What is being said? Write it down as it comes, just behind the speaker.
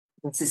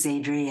This is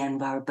Adrienne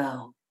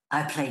Barbeau.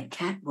 I played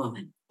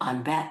Catwoman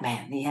on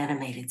Batman, the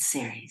Animated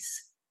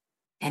Series.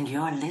 And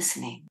you're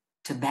listening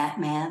to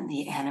Batman,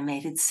 the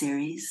Animated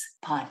Series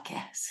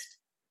podcast.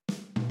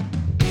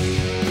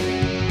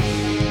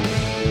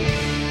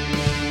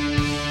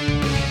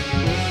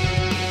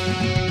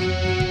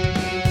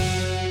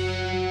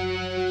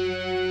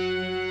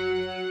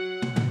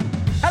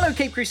 Hello,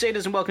 Cape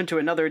Crusaders, and welcome to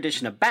another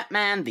edition of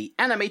Batman, the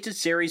Animated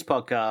Series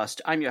podcast.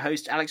 I'm your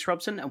host, Alex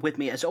Robson, and with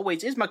me, as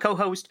always, is my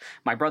co-host,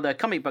 my brother,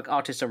 comic book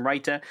artist and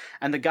writer,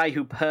 and the guy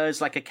who purrs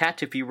like a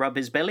cat if you rub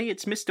his belly.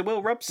 It's Mr.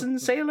 Will Robson.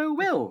 Say hello,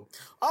 Will.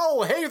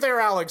 Oh, hey there,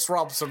 Alex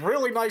Robson.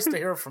 Really nice to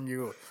hear from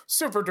you.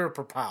 Super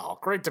duper pal.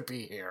 Great to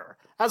be here.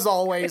 As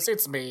always,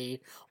 it's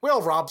me,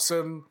 Will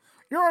Robson,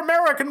 your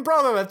American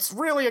brother that's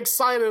really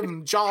excited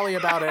and jolly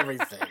about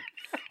everything.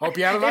 Hope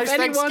you had a nice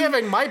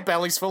Thanksgiving. My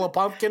belly's full of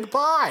pumpkin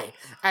pie.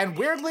 And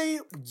weirdly,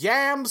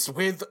 yams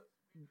with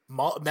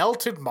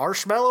melted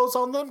marshmallows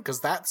on them, because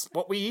that's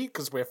what we eat,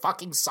 because we're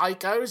fucking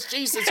psychos.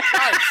 Jesus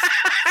Christ.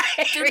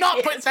 Do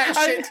not put that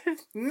shit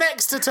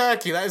next to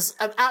turkey. That is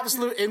an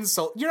absolute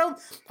insult. You know,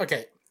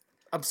 okay,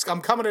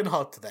 I'm coming in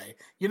hot today.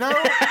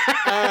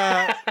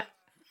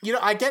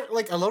 I get,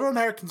 like, a lot of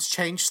Americans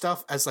change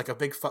stuff as, like, a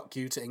big fuck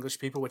you to English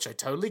people, which I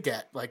totally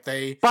get. Like,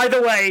 they... By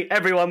the way,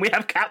 everyone, we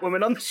have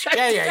Catwoman on the show.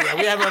 Yeah.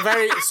 We have a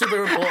very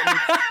super important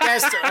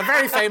guest, a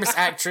very famous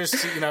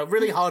actress,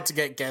 really hard to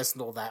get guests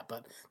and all that,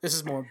 but this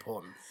is more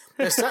important.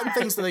 There's certain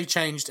things that they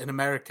changed in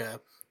America.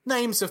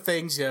 Names of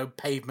things,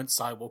 pavement,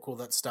 sidewalk, all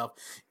that stuff.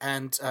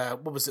 And,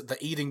 what was it? The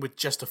eating with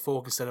just a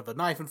fork instead of a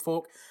knife and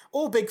fork.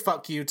 All big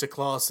fuck you to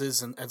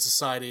classes and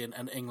society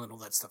and England, all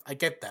that stuff. I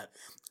get that.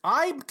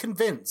 I'm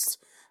convinced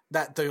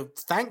that the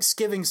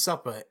Thanksgiving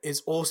supper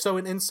is also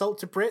an insult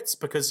to Brits,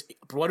 because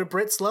what do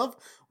Brits love?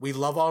 We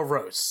love our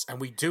roasts, and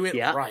we do it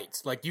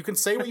right. Like, you can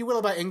say what you will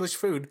about English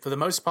food. For the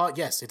most part,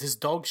 yes, it is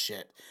dog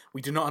shit.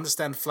 We do not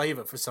understand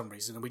flavour for some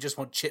reason, and we just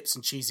want chips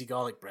and cheesy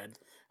garlic bread.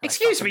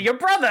 Excuse me, your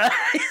brother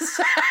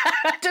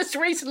just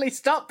recently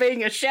stopped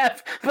being a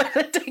chef,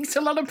 but takes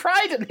a lot of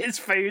pride in his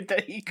food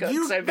that he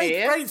cooks over here.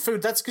 You make great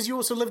food. That's because you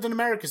also lived in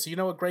America, so you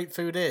know what great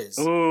food is.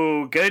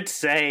 Ooh, good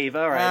save.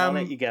 All right, I'll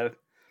let you go.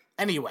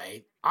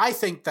 Anyway, I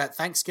think that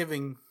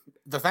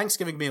the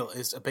Thanksgiving meal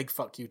is a big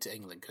fuck you to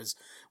England, because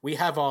we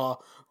have our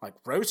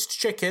roast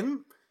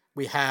chicken,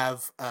 we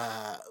have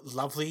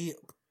lovely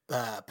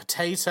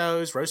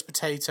potatoes, roast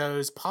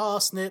potatoes,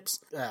 parsnips,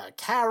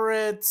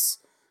 carrots.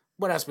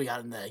 What else we got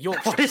in there?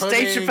 Yorkshire What does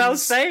Dave Chappelle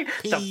say?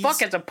 Peas. The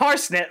fuck is a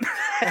parsnip?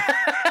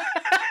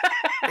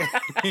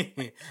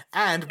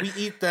 And we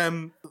eat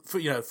them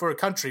for a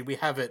country. We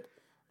have it.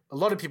 A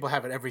lot of people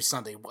have it every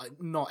Sunday. Well,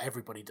 not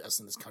everybody does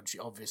in this country,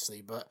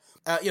 obviously, but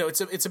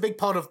it's a big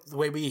part of the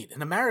way we eat.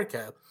 In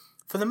America,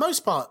 for the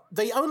most part,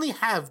 they only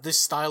have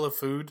this style of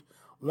food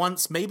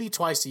once, maybe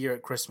twice a year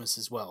at Christmas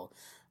as well.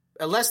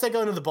 Unless they're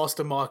going to the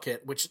Boston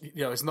market, which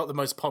is not the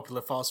most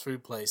popular fast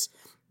food place.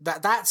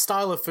 That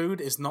style of food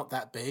is not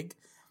that big.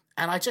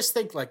 And I just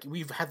think,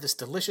 we've had this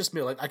delicious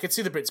meal. I could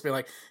see the Brits being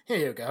like, here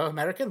you go,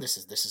 American, this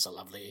is a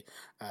lovely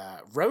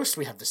roast.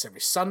 We have this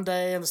every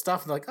Sunday and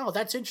stuff. And they're like, oh,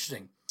 that's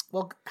interesting.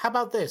 Well, how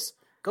about this?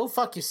 Go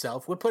fuck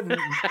yourself. We're putting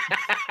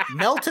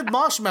melted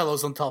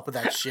marshmallows on top of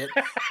that shit.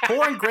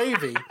 Pouring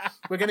gravy.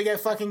 We're going to get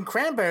fucking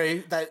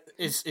cranberry that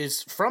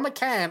is from a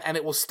can, and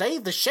it will stay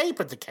the shape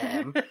of the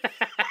can.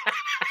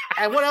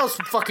 And what else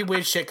fucking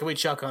weird shit can we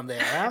chuck on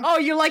there, huh? Oh,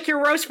 you like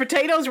your roast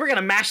potatoes? We're going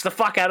to mash the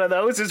fuck out of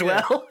those as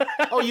well.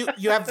 Oh,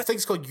 you have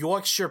things called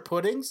Yorkshire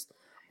puddings?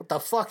 What the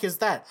fuck is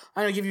that?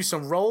 I'm going to give you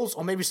some rolls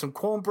or maybe some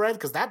cornbread,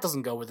 because that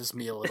doesn't go with this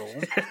meal at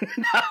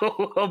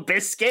all. No,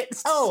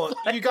 biscuits. Oh,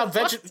 you got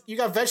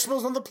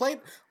vegetables on the plate?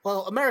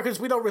 Well, Americans,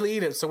 we don't really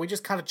eat it, so we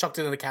just kind of chucked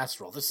it in a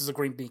casserole. This is a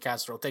green bean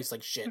casserole. It tastes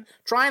like shit.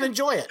 Try and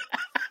enjoy it.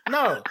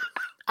 No.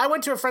 I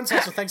went to a friend's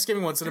house for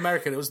Thanksgiving once in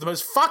America, and it was the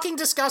most fucking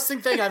disgusting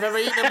thing I've ever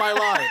eaten in my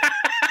life.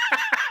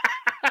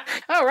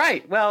 All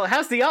right. Well,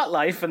 how's the art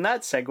life and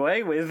that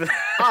segue with...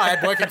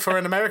 I'm working for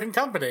an American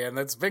company, and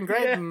it's been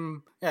great,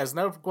 and there's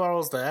no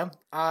quarrels there.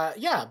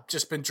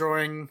 Just been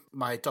drawing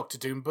my Doctor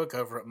Doom book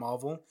over at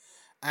Marvel,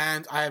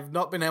 and I have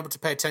not been able to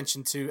pay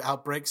attention to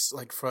Outbreaks,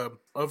 for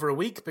over a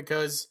week,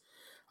 because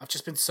I've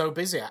just been so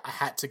busy. I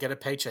had to get a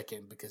paycheck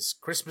in, because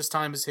Christmas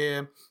time is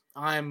here.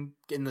 I'm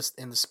in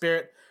the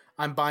spirit.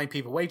 I'm buying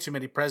people way too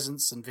many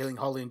presents and feeling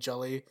holly and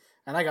jolly.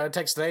 And I got a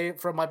text today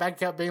from my bank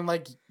account being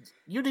like,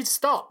 you need to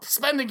stop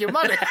spending your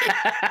money.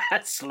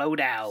 Slow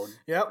down.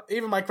 Yep.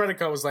 Even my credit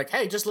card was like,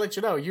 hey, just to let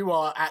you know, you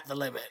are at the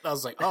limit. I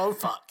was like, oh,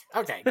 fuck.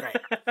 Okay, great.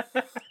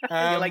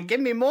 You're like,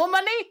 give me more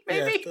money,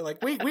 maybe? Yeah, they're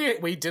like,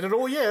 we did it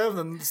all year,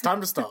 then it's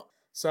time to stop.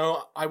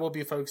 So I will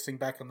be focusing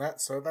back on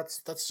that. So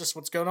that's just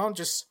what's going on.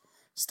 Just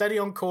steady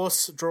on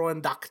course,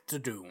 drawing Doctor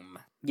Doom.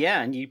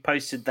 Yeah, and you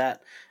posted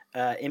that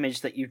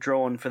image that you've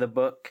drawn for the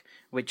book,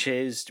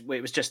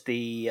 it was just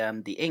the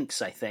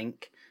inks, I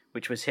think,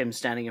 which was him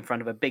standing in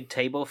front of a big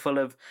table full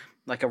of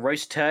like a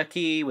roast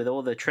turkey with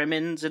all the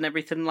trimmings and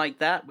everything like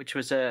that, which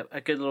was a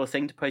good little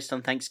thing to post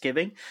on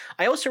Thanksgiving.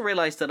 I also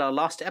realized that our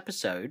last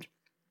episode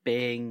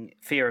being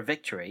Fear of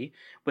Victory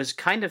was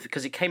kind of,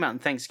 because it came out on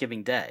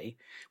Thanksgiving Day,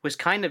 was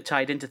kind of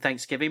tied into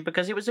Thanksgiving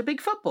because it was a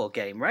big football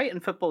game, right?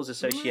 And football's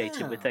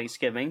associated with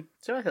Thanksgiving.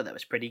 So I thought that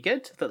was pretty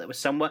good. I thought that was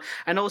somewhat,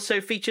 and also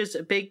features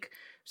a big,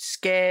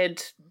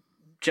 scared,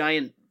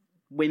 giant,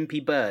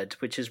 wimpy bird,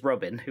 which is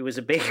Robin, who was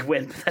a big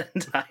wimp the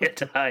entire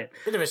time.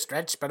 Bit of a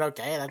stretch, but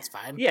okay, that's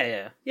fine.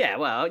 Yeah.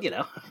 Well,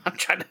 I'm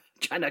trying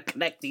to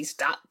connect these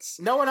dots.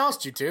 No one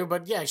asked you to,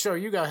 but yeah, sure,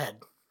 you go ahead.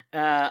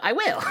 I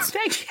will.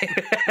 Thank you.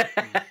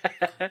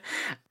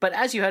 But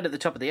as you heard at the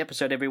top of the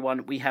episode,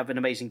 everyone, we have an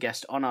amazing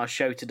guest on our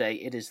show today.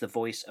 It is the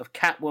voice of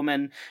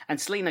Catwoman and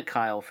Selina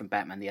Kyle from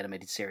Batman the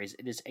Animated Series.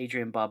 It is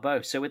Adrienne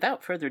Barbeau. So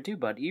without further ado,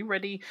 bud, are you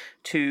ready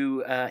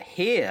to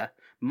hear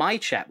my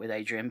chat with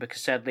Adrienne?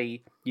 Because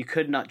sadly, you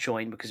could not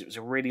join because it was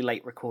a really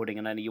late recording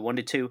and I know you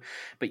wanted to,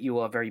 but you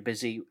are very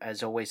busy,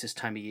 as always, this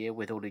time of year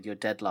with all of your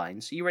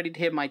deadlines. Are you ready to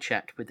hear my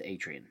chat with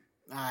Adrienne?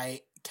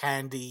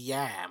 Candy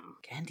am.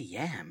 Candy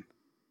yam?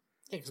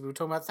 Yeah, because we were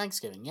talking about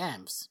Thanksgiving,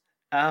 yams.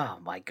 Oh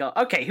my god.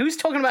 Okay, who's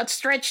talking about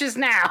stretches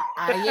now?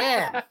 I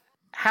am.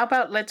 How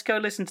about let's go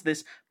listen to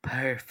this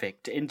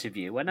perfect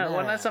interview? Why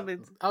not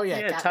something... Oh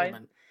yeah,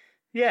 Catwoman.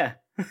 Yeah.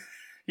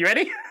 You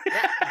ready?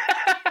 Yeah.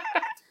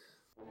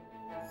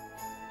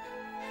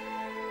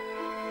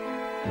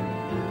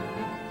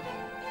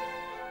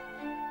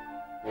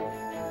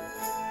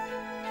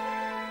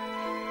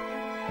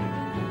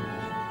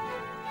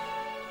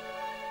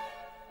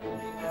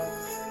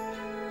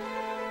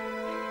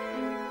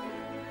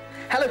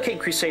 Hello, Cape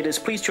Crusaders.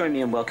 Please join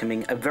me in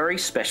welcoming a very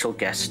special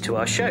guest to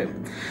our show.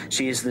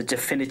 She is the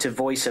definitive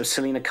voice of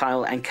Selina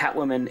Kyle and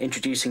Catwoman,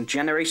 introducing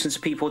generations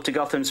of people to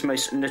Gotham's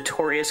most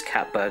notorious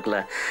cat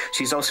burglar.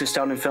 She's also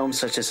starred in films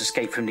such as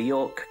Escape from New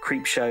York,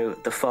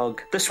 Creepshow, The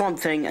Fog, The Swamp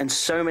Thing, and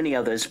so many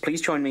others. Please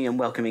join me in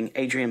welcoming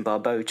Adrienne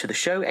Barbeau to the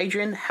show.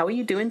 Adrienne, how are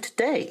you doing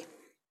today?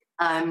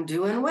 I'm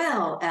doing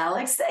well,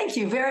 Alex. Thank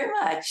you very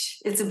much.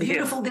 It's a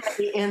beautiful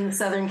day in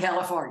Southern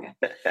California.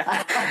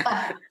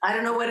 I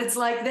don't know what it's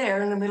like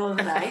there in the middle of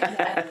the night.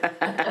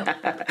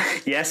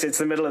 Yes, it's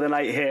the middle of the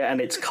night here,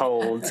 and it's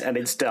cold and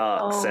it's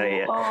dark.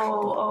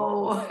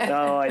 Oh,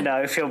 I know.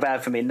 I feel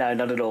bad for me. No,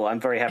 not at all.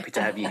 I'm very happy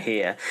to have you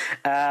here.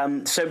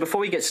 So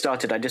before we get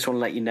started, I just want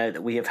to let you know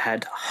that we have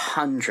had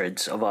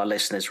hundreds of our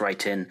listeners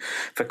write in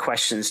for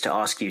questions to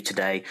ask you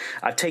today.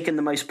 I've taken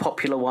the most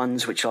popular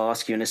ones, which I'll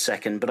ask you in a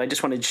second, but I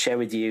just wanted to share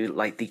with you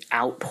like the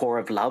outpour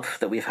of love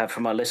that we've had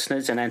from our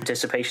listeners in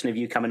anticipation of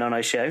you coming on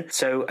our show.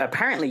 So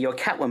apparently your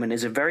Catwoman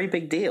is a very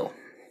big deal.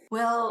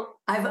 Well,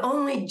 I've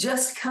only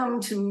just come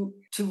to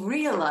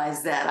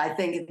realize that, I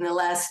think, in the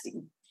last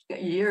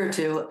year or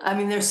two. I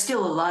mean, there's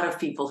still a lot of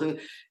people who,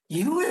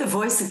 you were the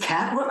voice of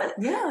Catwoman?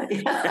 Yeah,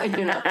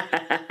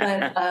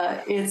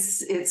 But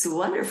it's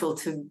wonderful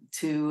to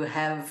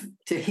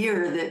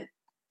hear that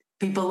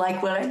people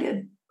like what I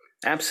did.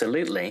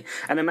 Absolutely.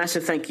 And a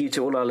massive thank you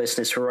to all our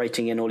listeners for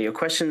writing in all your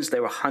questions.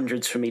 There were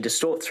hundreds for me to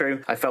sort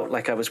through. I felt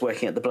like I was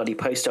working at the bloody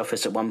post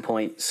office at one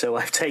point. So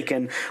I've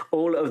taken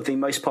all of the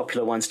most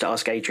popular ones to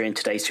ask Adrienne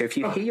today. So if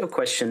you hear your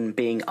question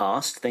being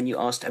asked, then you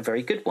asked a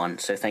very good one.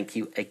 So thank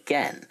you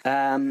again.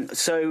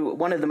 So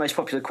one of the most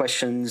popular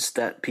questions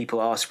that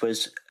people asked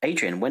was,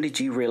 Adrienne, when did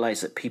you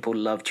realize that people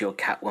loved your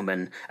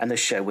Catwoman and the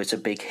show was a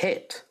big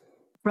hit?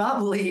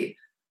 Probably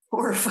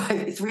 4 or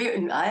 5,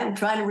 3. I am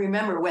trying to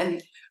remember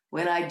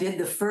when I did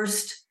the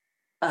first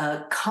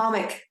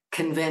comic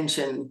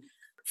convention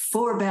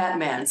for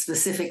Batman,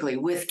 specifically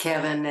with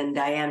Kevin and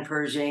Diane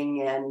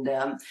Pershing and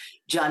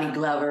Johnny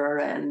Glover.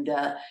 And,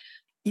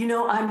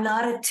 I'm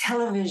not a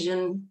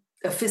television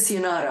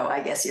aficionado,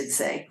 I guess you'd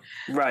say.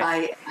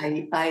 Right.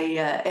 And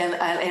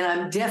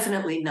I'm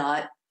definitely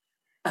not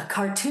a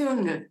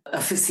cartoon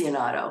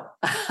aficionado.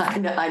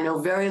 I know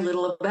very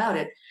little about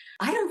it.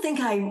 I don't think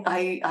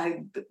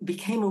I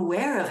became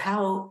aware of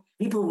how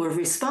people were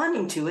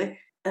responding to it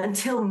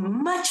until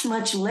much,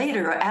 much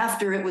later,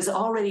 after it was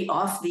already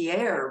off the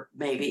air,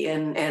 maybe.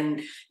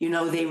 And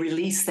they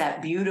released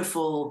that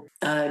beautiful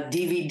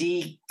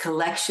DVD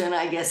collection,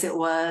 I guess it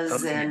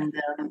was. Okay.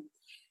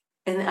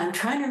 And I'm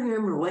trying to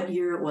remember what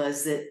year it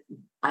was that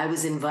I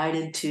was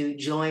invited to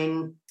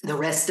join the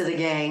rest of the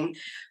gang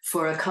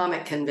for a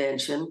comic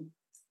convention.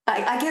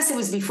 I guess it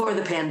was before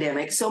the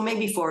pandemic, so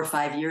maybe 4 or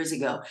 5 years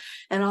ago.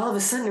 And all of a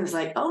sudden it was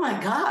like, oh my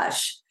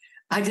gosh,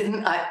 I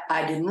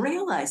didn't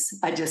realize.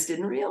 I just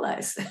didn't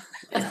realize.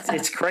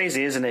 It's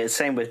crazy, isn't it?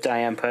 Same with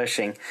Diane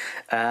Pershing.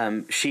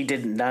 She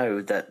didn't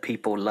know that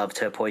people loved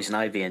her Poison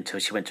Ivy until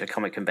she went to a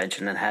comic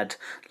convention and had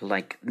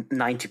like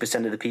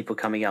 90% of the people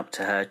coming up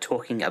to her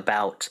talking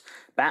about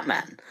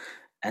Batman.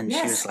 And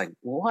yes. She was like,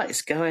 what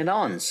is going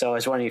on? So I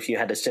was wondering if you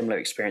had a similar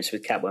experience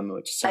with Catwoman,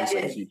 which sounds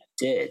like you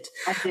did.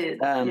 I did,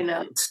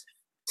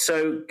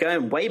 So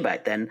going way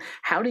back then,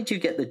 how did you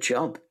get the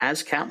job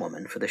as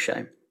Catwoman for the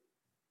show?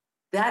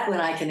 That one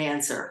I can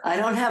answer. I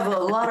don't have a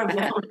lot of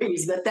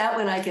memories, but that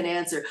one I can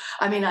answer.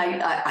 I mean,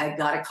 I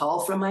got a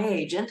call from my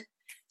agent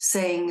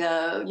saying,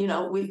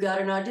 we've got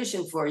an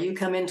audition for you.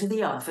 Come into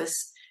the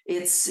office.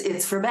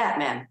 It's for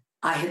Batman.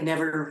 I had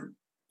never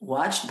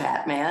watched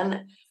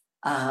Batman.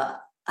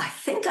 I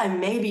think I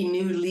maybe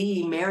knew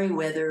Lee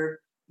Merriweather.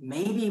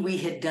 Maybe we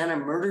had done a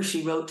Murder,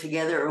 She Wrote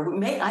together, or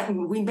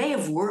we may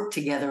have worked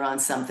together on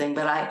something,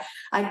 but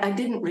I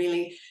didn't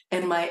really.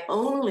 And my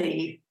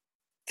only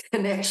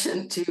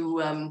connection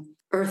to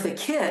Eartha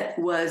Kitt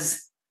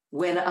was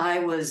when I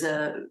was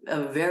a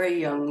very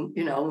young,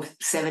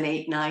 7,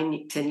 8,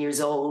 9, 10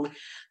 years old.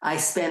 I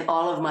spent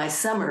all of my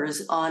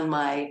summers on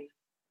my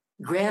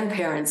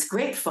grandparents'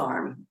 grape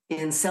farm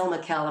in Selma,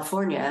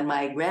 California, and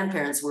my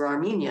grandparents were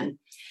Armenian.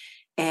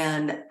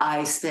 And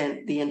I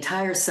spent the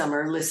entire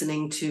summer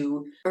listening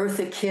to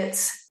Eartha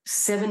Kitt's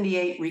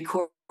 78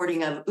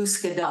 recording of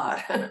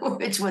Uskadar,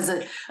 which was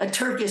a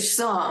Turkish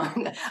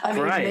song. I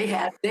mean, right.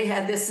 they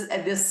had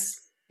this,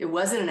 it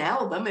wasn't an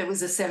album, it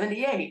was a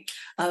 78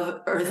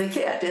 of Eartha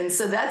Kitt. And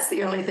so that's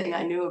the only thing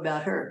I knew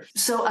about her.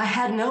 So I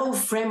had no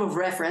frame of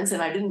reference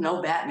and I didn't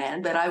know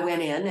Batman, but I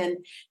went in and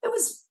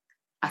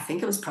I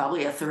think it was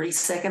probably a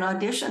 30-second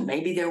audition.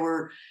 Maybe there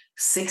were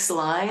 6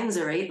 lines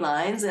or 8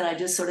 lines. And I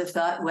just sort of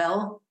thought,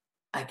 well,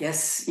 I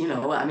guess,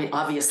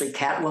 obviously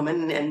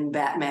Catwoman and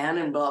Batman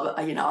and blah, blah,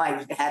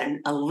 I had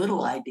a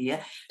little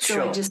idea. So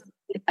sure.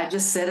 I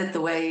just said it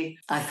the way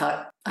I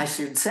thought I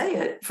should say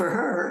it for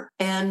her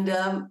and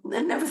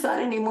never thought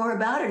any more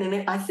about it.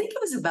 And I think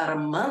it was about a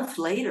month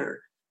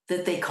later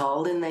that they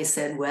called and they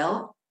said,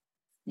 well,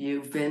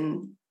 you've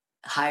been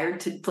hired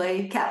to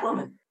play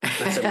Catwoman.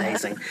 That's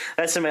amazing.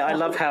 That's amazing. I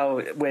love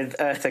how with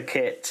Eartha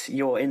Kitt,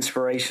 your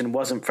inspiration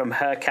wasn't from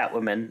her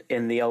Catwoman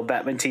in the old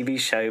Batman TV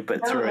show,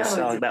 but through a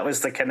song. That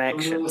was the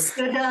connection.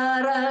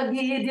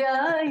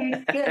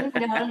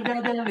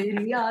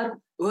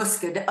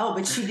 Oh,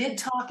 but she did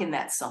talk in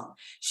that song.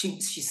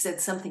 She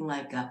said something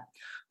like,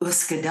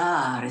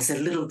 Uskadar is a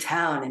little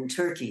town in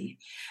Turkey.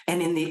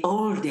 And in the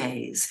old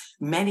days,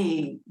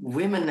 many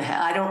women,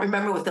 I don't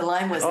remember what the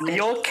line was. Oh,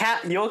 your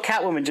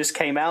Catwoman just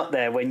came out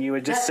there when you were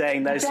just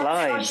saying those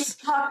lines. How she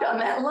talked on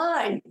that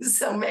line.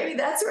 So maybe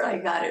that's where I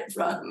got it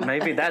from.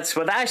 Maybe that's,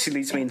 well, that actually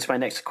leads me into my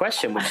next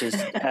question, which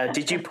is,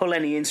 did you pull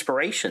any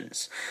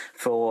inspirations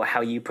for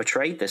how you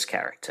portrayed this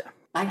character?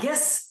 I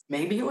guess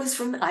maybe it was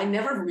from, I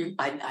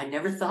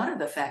never thought of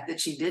the fact that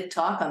she did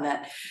talk on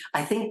that.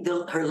 I think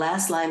her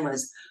last line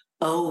was,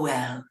 oh,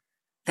 well,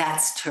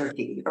 that's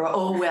Turkey, or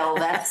oh, well,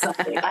 that's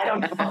something. I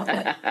don't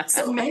know.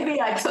 So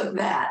maybe I took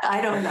that. I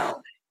don't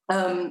know.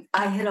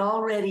 I had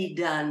already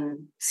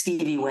done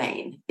Stevie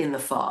Wayne in The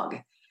Fog,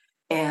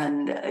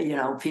 and,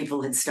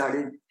 people had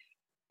started.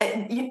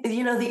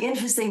 The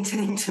interesting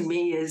thing to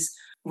me is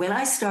when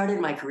I started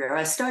my career,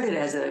 I started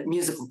as a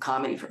musical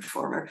comedy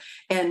performer.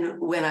 And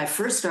when I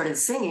first started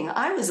singing,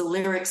 I was a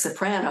lyric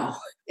soprano.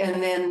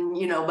 And then,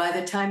 by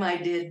the time I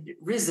did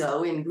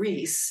Rizzo in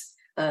Grease,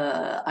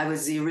 I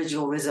was the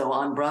original Rizzo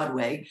on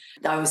Broadway.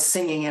 I was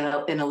singing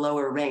in a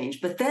lower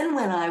range. But then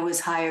when I was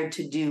hired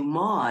to do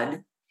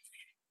Maude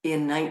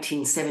in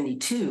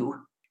 1972,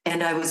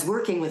 and I was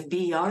working with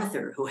B.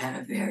 Arthur, who had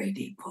a very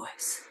deep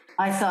voice,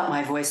 I thought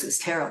my voice was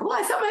terrible.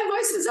 I thought my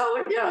voice was,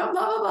 blah,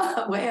 blah,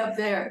 blah, way up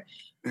there.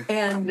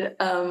 And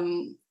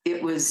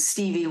it was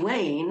Stevie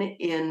Wayne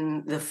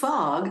in The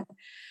Fog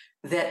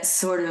that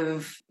sort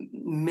of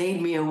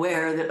made me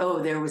aware that,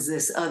 there was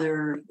this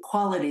other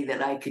quality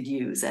that I could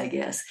use, I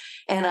guess.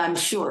 And I'm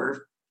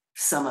sure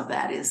some of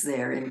that is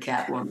there in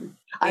Catwoman.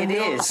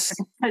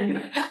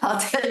 I'll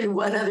tell you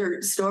one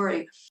other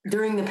story.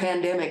 During the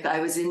pandemic,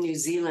 I was in New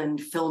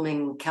Zealand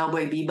filming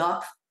Cowboy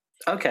Bebop.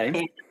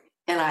 Okay.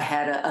 And I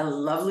had a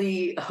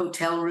lovely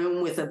hotel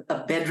room with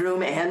a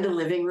bedroom and a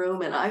living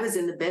room. And I was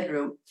in the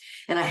bedroom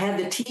and I had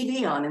the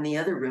TV on in the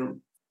other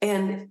room.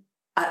 And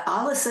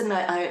all of a sudden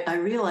I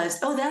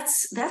realized,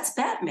 that's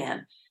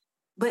Batman.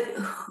 But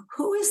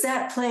who is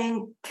that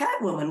playing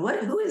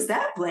Catwoman? Who is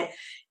that playing?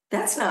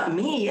 That's not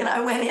me. And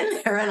I went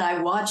in there and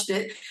I watched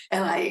it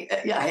and I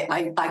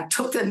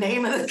took the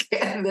name of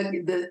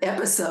the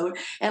episode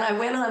and I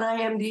went on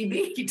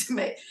IMDb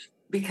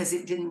because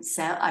it didn't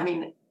sound,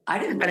 I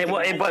didn't. But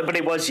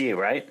it was you,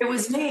 right? It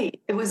was me.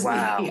 It was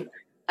wow. me.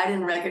 I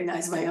didn't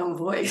recognize my own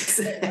voice.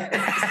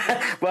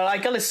 Well, I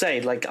gotta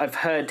say, I've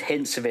heard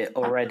hints of it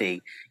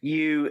already.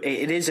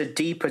 It is a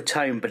deeper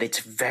tone, but it's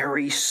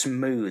very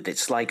smooth.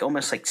 It's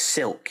almost like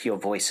silk, your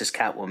voice as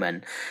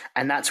Catwoman.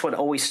 And that's what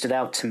always stood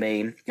out to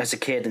me as a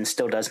kid and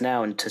still does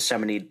now, and to so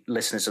many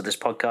listeners of this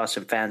podcast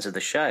and fans of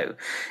the show,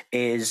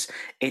 is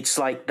it's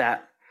like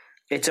that.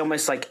 It's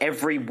almost like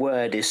every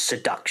word is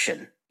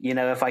seduction.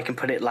 If I can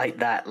put it like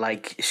that,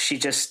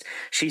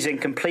 she's in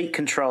complete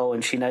control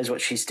and she knows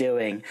what she's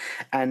doing.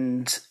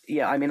 And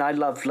yeah, I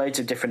love loads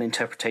of different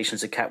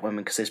interpretations of Catwoman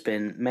because there's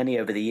been many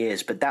over the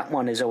years, but that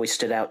one has always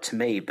stood out to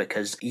me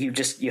because you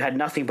had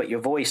nothing but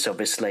your voice,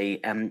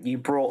 obviously, and you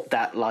brought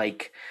that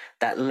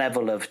that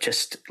level of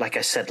just, like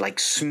I said,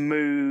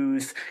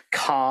 smooth,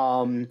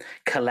 calm,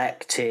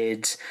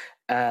 collected,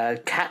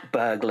 cat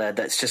burglar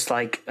that's just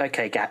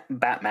okay,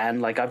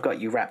 Batman, I've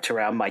got you wrapped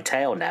around my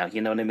tail now,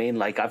 you know what I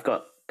mean? I've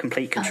got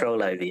complete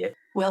control over you.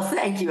 Well,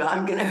 thank you.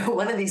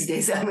 One of these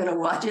days, I'm going to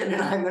watch it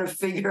and I'm going to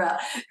figure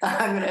out,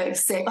 I'm going to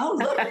say, oh,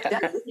 look,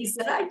 that's what he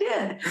said I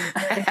did.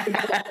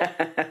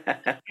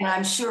 And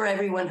I'm sure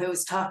everyone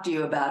who's talked to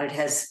you about it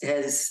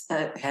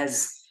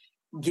has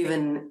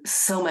given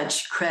so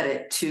much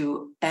credit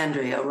to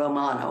Andrea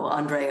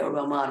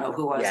Romano,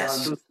 who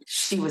was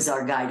she was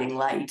our guiding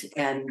light.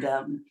 And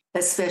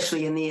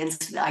especially in the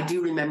instance, I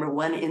do remember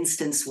one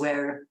instance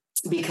where,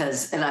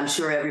 and I'm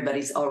sure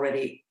everybody's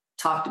already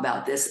talked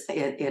about this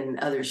in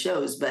other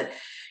shows, but,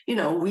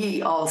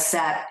 we all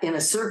sat in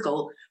a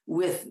circle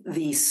with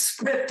the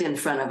script in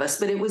front of us,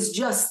 but it was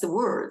just the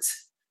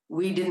words.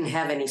 We didn't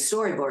have any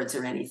storyboards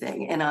or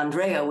anything. And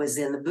Andrea was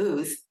in the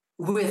booth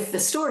with the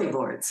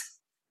storyboards.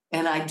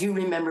 And I do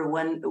remember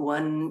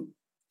one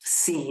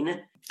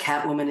scene,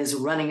 Catwoman is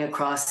running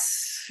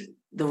across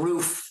the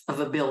roof of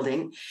a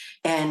building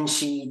and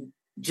she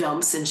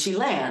jumps and she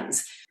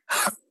lands,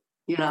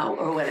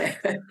 or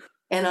whatever.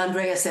 And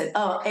Andrea said,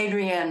 oh,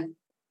 Adrienne,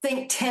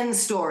 think 10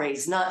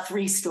 stories, not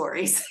 3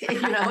 stories.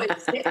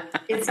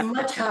 It's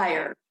much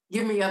higher.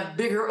 Give me a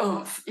bigger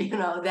oomph,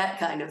 that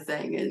kind of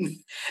thing. And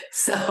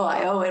so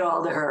I owe it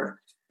all to her.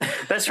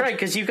 That's right,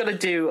 because you've got to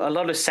do a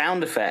lot of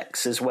sound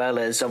effects as well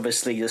as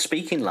obviously the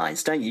speaking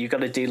lines, don't you? You've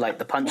got to do like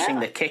the punching,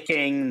 the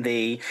kicking,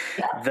 the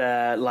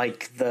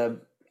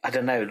I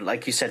don't know,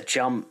 like you said,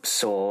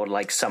 jumps or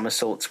like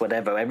somersaults,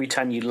 whatever. Every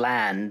time you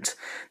land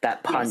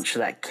that punch,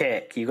 that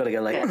kick, you've got to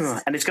go like,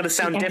 and it's got to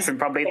sound different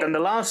probably than the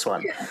last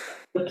one. Yeah.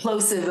 The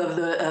plosive of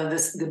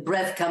the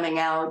breath coming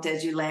out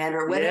as you land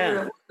or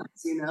whatever it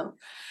was,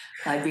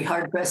 I'd be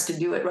hard pressed to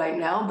do it right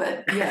now,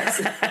 but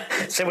yes.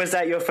 So was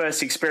that your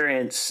first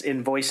experience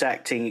in voice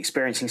acting,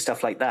 experiencing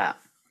stuff like that?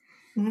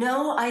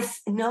 No, I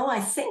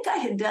think I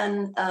had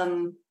done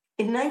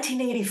in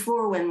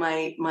 1984 when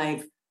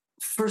my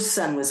first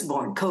son was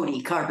born,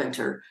 Cody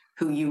Carpenter,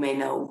 who you may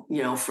know,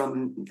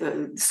 from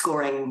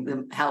scoring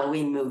the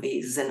Halloween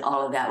movies and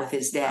all of that with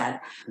his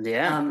dad.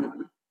 Yeah.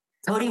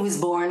 Cody was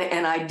born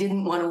and I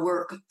didn't want to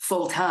work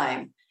full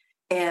time.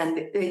 And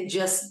it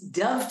just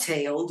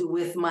dovetailed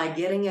with my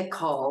getting a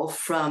call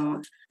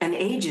from an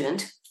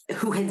agent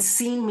who had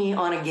seen me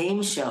on a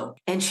game show.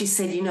 And she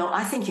said,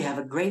 I think you have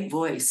a great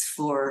voice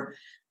for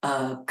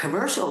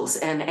commercials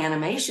and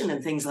animation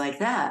and things like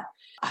that.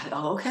 I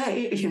thought,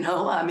 okay,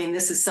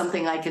 this is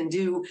something I can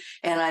do.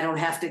 And I don't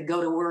have to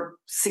go to work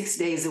 6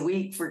 days a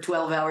week for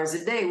 12 hours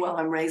a day while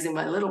I'm raising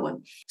my little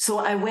one. So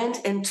I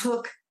went and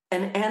took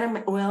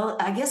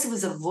I guess it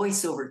was a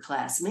voiceover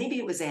class. Maybe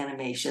it was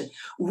animation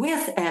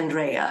with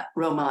Andrea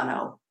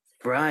Romano.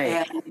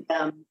 Right.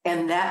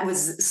 And that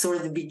was sort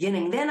of the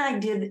beginning. Then I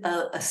did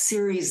a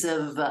series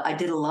of, I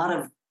did a lot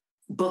of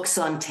books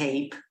on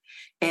tape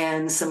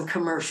and some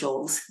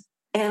commercials.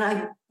 And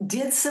I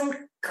did some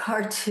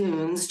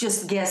cartoons,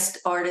 just guest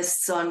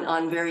artists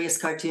on various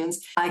cartoons.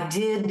 I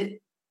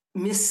did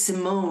Miss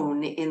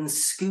Simone in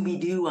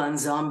Scooby-Doo on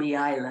Zombie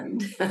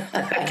Island.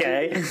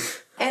 Okay.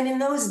 And in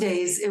those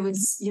days, it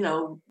was,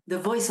 the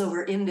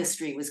voiceover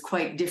industry was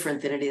quite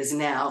different than it is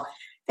now.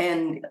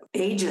 And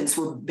agents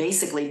were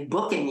basically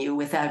booking you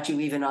without you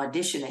even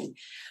auditioning.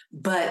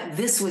 But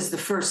this was the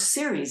first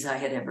series I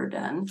had ever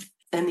done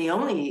and the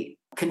only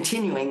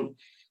continuing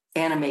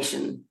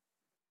animation.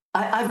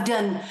 I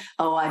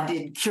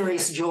did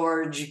Curious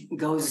George,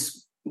 Go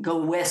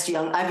West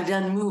Young. I've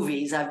done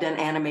movies. I've done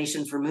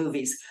animation for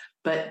movies.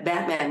 But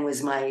Batman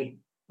was my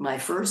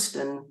first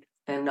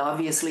and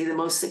obviously the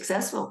most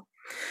successful.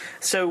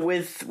 So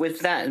with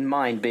that in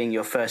mind, being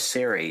your first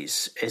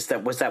series,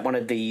 was that one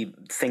of the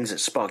things that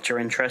sparked your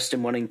interest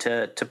in wanting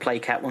to play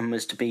Catwoman,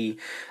 was to be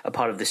a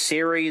part of the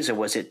series, or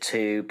was it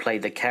to play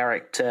the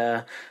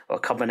character, or a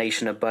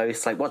combination of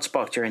both? Like, what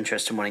sparked your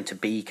interest in wanting to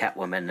be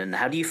Catwoman, and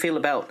how do you feel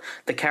about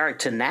the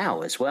character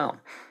now as well?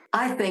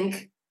 I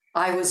think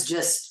I was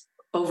just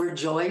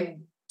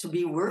overjoyed to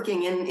be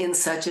working in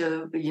such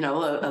a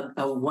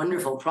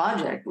wonderful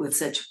project with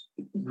such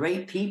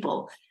great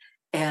people.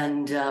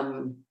 And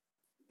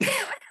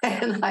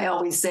and I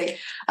always say,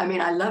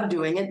 I love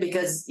doing it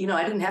because,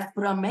 I didn't have to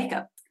put on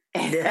makeup.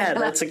 Yeah,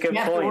 that's a good point.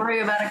 You have to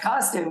worry about a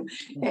costume.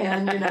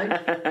 And,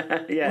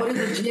 go to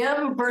the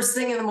gym first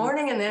thing in the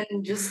morning and then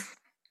just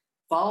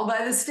fall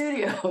by the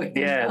studio.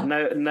 Yeah,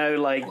 no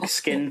like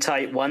skin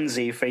tight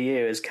onesie for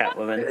you as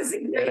Catwoman.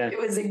 It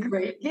was a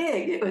great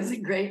gig. It was a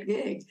great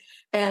gig.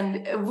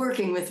 And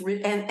working with,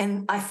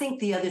 and I think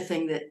the other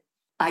thing that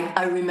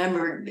I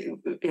remember,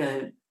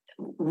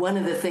 one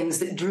of the things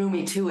that drew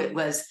me to it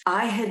was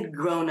I had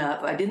grown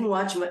up, I didn't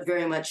watch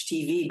very much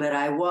TV, but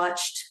I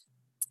watched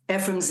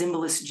Ephraim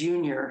Zimbalist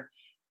Jr.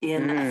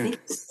 in, I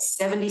think,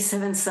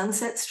 77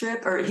 Sunset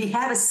Strip, or he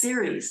had a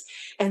series.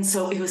 And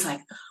so it was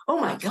like, oh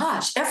my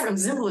gosh, Ephraim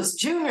Zimbalist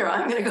Jr.,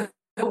 I'm going to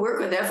go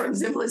work with Ephraim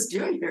Zimbalist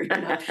Jr.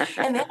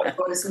 And then, of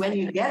course, when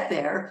you get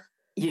there,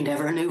 you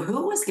never knew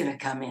who was going to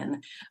come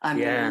in.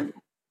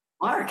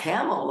 Mark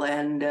Hamill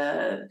and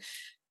Ed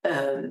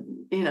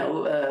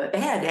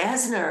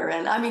Asner,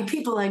 and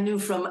people I knew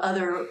from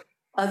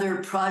other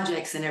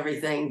projects and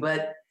everything.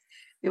 But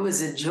it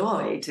was a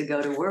joy to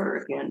go to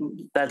work.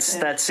 And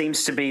that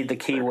seems to be the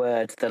key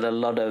word that a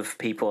lot of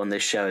people on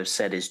this show have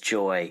said is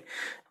joy.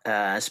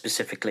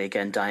 Specifically,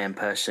 again, Diane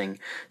Pershing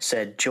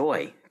said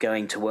joy.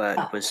 Going to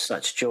work was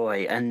such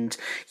joy. And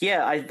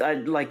yeah,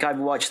 I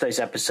watched those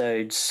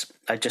episodes.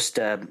 I just,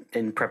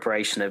 in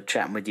preparation of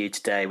chatting with you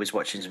today, was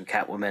watching some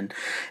Catwoman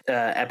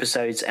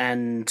episodes.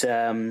 And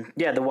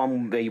the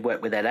one where you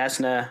worked with Ed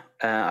Asner,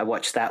 I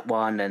watched that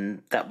one,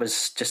 and that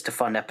was just a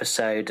fun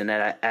episode. And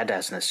Ed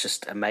Asner's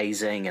just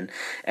amazing, and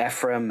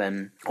Ephraim,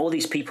 and all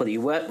these people that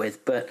you work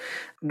with. But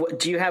what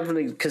do you have?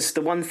 Because the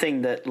one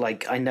thing that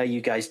I know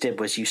you guys did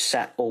was you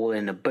sat all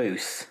in a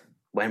booth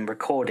when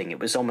recording. It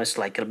was almost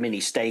like a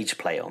mini stage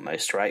play,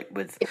 almost, right?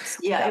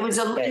 It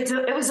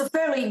was a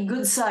fairly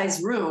good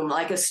sized room,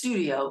 like a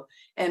studio,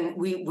 and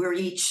we're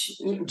each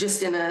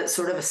just in a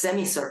sort of a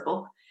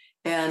semicircle,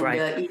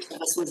 and each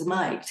of us was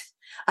mic'd.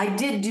 I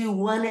did do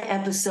one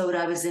episode.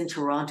 I was in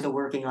Toronto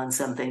working on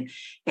something,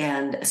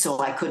 and so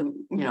I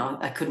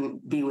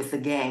couldn't be with the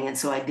gang, and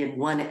so I did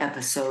one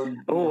episode.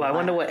 Oh, I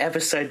wonder what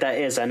episode that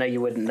is. I know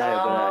you wouldn't know.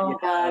 Oh,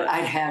 God,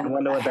 I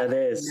wonder what that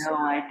is. No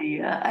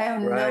idea. I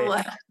have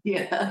no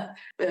idea.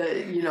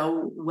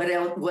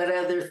 What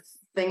other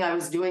thing I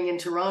was doing in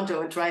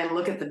Toronto, and try and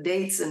look at the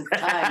dates and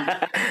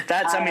time.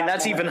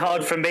 That's even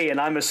hard for me, and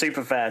I'm a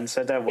super fan,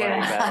 so don't worry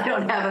about it. I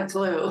don't have a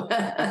clue.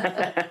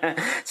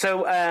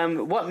 So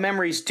what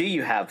memories do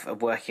you have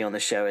of working on the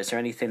show? Is there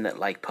anything that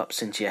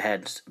pops into your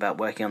head about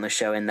working on the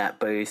show in that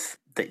booth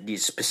that you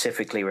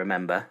specifically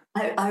remember?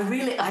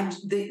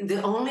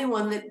 The only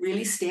one that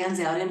really stands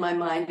out in my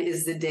mind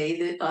is the day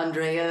that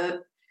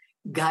Andrea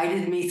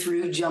guided me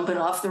through jumping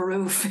off the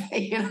roof,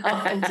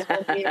 and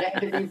telling me it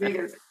had to be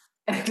bigger.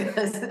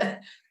 Because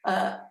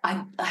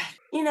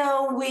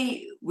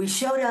we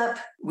showed up,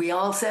 we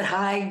all said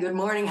hi, good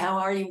morning, how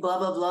are you, blah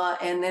blah blah,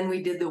 and then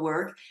we did the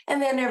work, and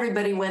then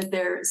everybody went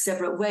their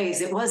separate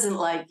ways. It wasn't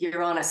like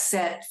you're on a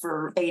set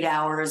for 8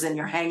 hours and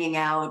you're hanging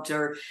out,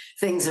 or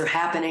things are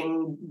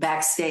happening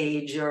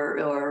backstage,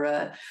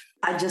 or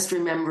I just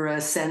remember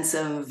a sense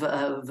of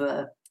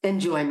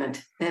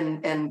enjoyment,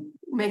 and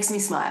makes me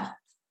smile.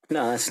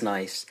 No, that's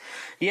nice.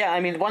 Yeah, I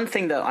mean, one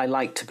thing that I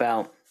liked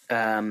about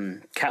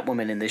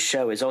Catwoman in this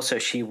show is also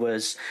she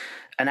was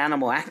an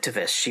animal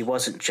activist. She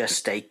wasn't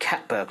just a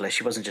cat burglar.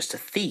 She wasn't just a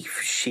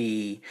thief.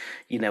 She,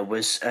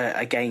 was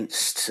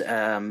against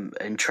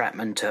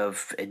entrapment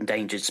of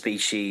endangered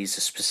species,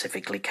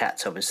 specifically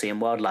cats, obviously, and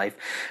wildlife.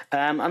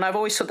 And I've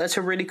always thought that's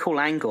a really cool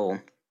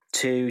angle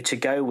to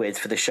go with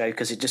for the show,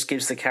 because it just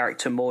gives the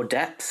character more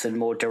depth and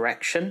more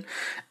direction,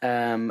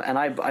 and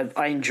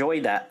I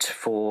enjoy that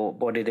for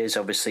what it is,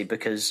 obviously,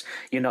 because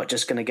you're not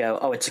just going to go,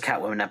 oh, it's a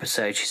Catwoman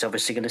episode, she's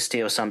obviously going to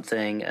steal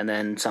something, and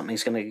then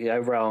something's going to go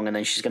wrong, and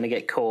then she's going to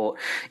get caught.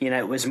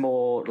 It was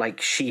more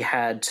like she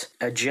had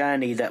a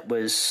journey that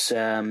was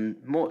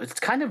more, it's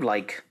kind of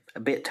like a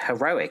bit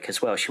heroic as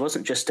well. She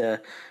wasn't just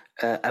a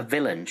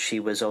villain.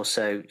 She was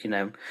also,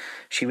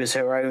 she was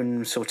her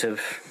own sort of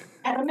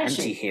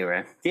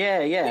anti-hero.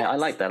 Yeah, yes, I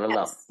like that a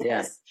lot.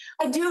 Yes.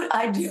 I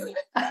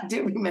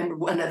do remember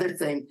one other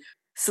thing.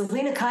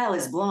 Selena Kyle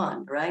is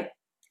blonde, right?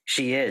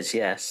 She is,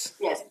 yes.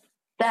 Yes.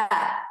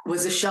 That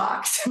was a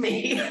shock to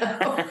me.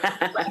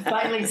 I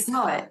finally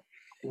saw it.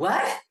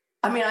 What?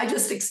 I mean, I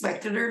just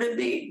expected her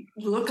to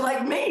look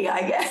like me,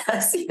 I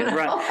guess.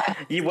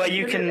 Right.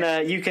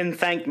 You can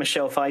thank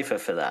Michelle Pfeiffer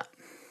for that.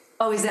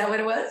 Oh, is that what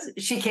it was?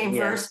 She came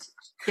first?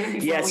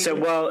 Yeah,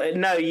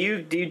 no,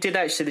 you did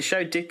actually. The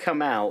show did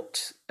come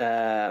out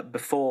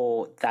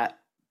before that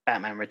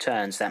Batman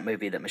Returns, that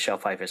movie that Michelle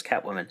Pfeiffer's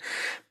Catwoman.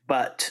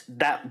 But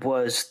that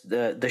was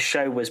the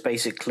show was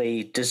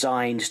basically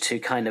designed to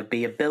kind of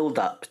be a build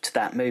up to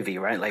that movie,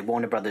 right? Like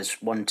Warner Brothers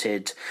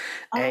wanted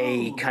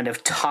a kind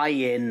of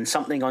tie-in,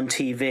 something on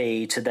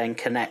TV to then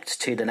connect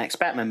to the next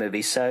Batman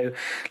movie. So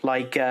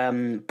like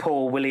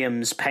Paul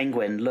Williams'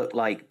 Penguin looked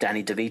like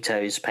Danny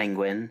DeVito's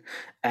Penguin,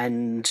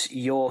 and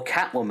your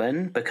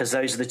Catwoman, because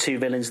those are the two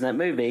villains in that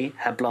movie,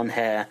 had blonde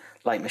hair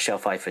like Michelle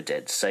Pfeiffer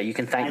did. So you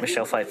can thank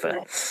Michelle Pfeiffer.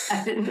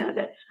 I didn't know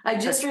that. I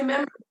just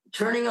remember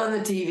turning on the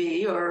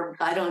TV, or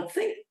I don't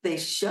think they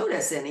showed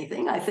us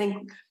anything. I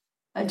think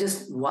I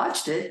just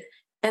watched it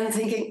and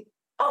thinking,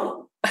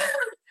 oh,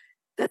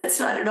 that's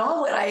not at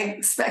all what I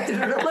expected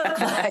her to look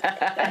like.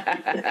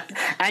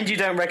 And you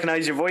don't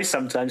recognize your voice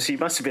sometimes, so you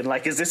must have been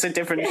like, is this a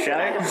different show?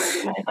 I don't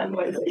recognize my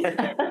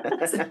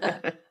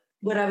voice.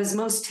 What I was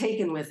most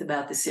taken with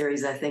about the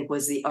series, I think,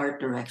 was the art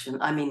direction.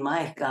 I mean,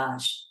 my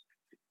gosh,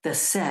 the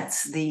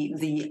sets,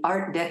 the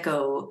Art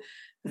Deco,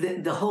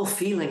 the whole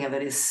feeling of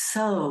it is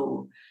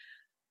so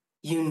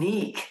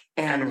unique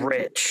and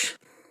rich.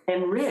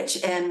 And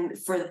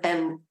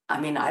I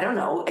mean, I don't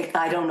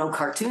know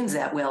cartoons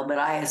that well, but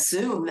I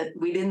assume that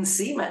we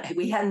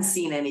hadn't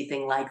seen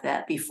anything like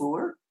that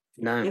before.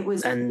 No, It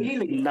was and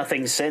really,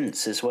 nothing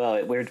since as well.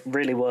 It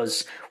really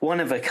was one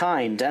of a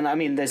kind, and I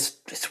mean,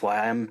 it's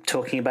why I'm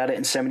talking about it,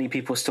 and so many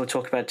people still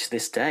talk about it to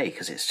this day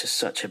because it's just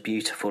such a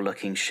beautiful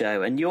looking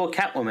show. And your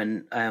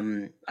Catwoman,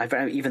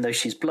 even though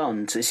she's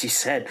blonde, as you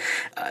said,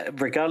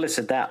 regardless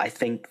of that, I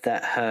think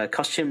that her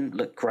costume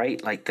looked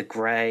great, like the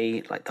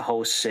grey, like the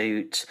whole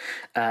suit.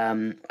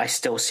 I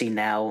still see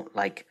now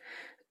like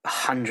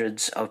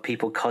hundreds of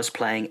people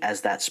cosplaying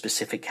as that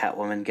specific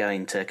Catwoman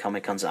going to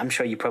Comic Cons. I'm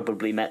sure you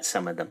probably met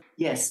some of them.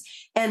 yes.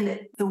 And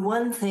the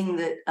one thing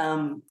that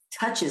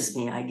touches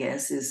me, I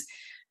guess, is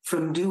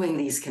from doing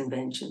these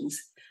conventions,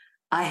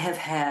 I have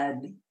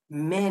had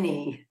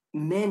many,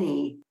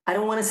 I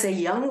don't want to say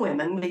young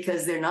women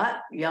because they're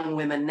not young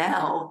women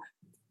now,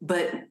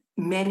 but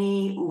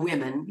many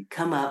women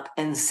come up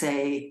and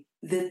say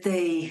that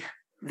they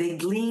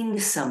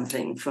gleaned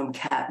something from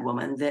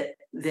Catwoman that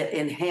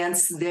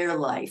enhanced their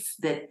life,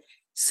 that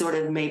sort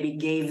of maybe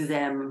gave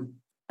them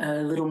a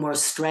little more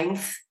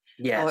strength,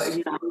 Yes.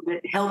 or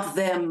that helped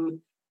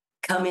them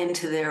come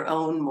into their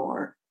own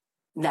more.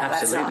 Now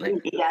Absolutely.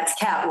 that's not me. That's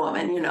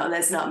Catwoman.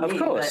 That's not me. Of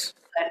course.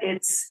 But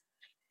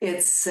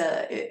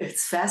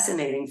it's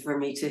fascinating for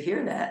me to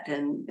hear that.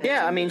 And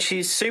yeah, I mean,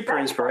 she's super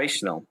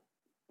inspirational.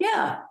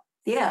 Yeah.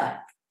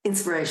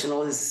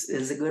 Inspirational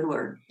is a good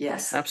word.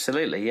 Yes.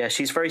 Absolutely. Yeah.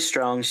 She's very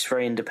strong. She's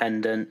very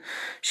independent.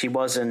 She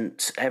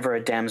wasn't ever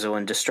a damsel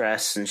in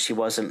distress, and she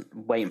wasn't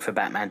waiting for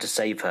Batman to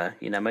save her.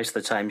 Most of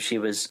the time she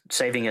was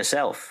saving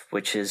herself,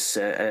 which is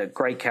a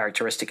great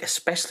characteristic,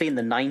 especially in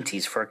the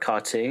 90s for a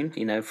cartoon,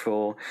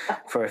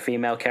 for a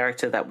female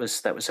character. That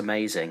was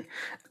amazing.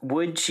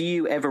 Would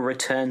you ever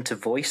return to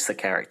voice the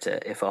character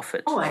if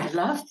offered? Oh, I'd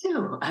love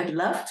to.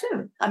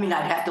 I mean,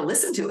 I'd have to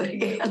listen to it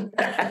again.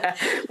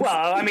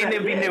 Well, I mean,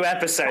 there'd be new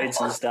episodes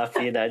and stuff,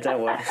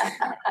 don't worry.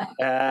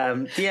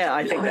 Yeah,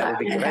 I think that would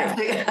be great.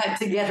 I'd have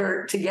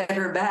to get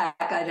her back.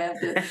 I'd have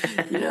to,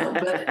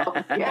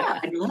 but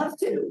yeah, I'd love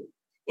to.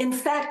 In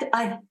fact,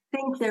 I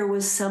think there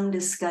was some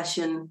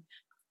discussion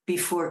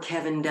before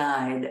Kevin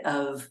died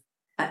of,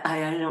 I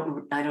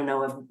don't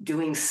know, of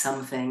doing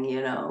something,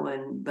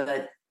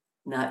 but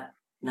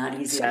not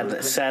easy.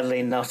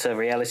 Sadly, not a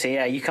reality.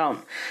 Yeah, you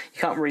can't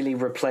really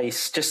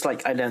replace. Just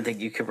like I don't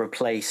think you could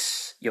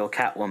replace your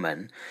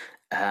Catwoman.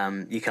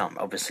 You can't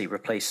obviously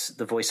replace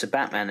the voice of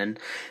Batman. And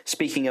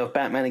speaking of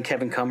Batman and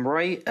Kevin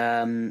Conroy,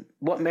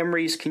 what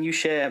memories can you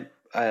share?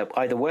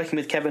 Either working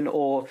with Kevin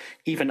or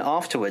even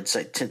afterwards.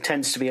 It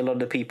tends to be a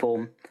lot of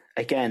people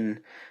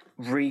again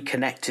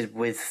reconnected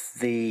with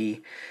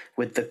the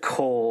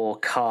core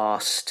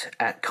cast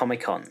at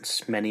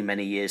Comic-Cons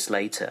many years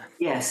later.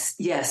 Yes,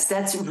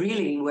 that's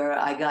really where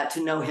I got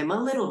to know him a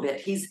little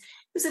bit. He's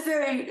a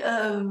very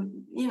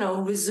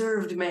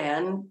reserved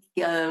man.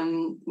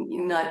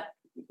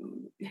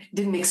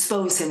 Didn't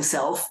expose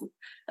himself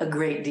a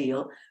great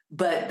deal,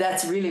 but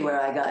that's really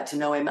where I got to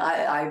know him.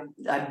 I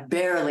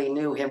barely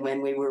knew him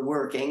when we were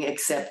working,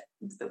 except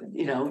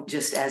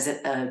just as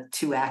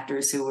two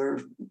actors who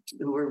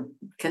were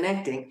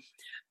connecting.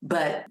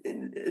 But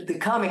the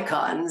Comic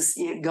Cons,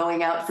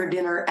 going out for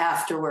dinner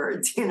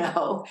afterwards,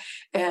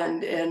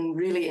 and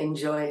really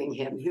enjoying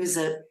him. He was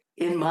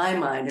in my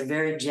mind, a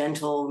very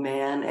gentle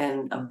man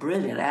and a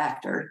brilliant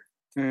actor,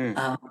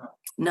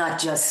 not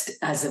just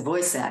as a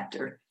voice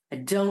actor. I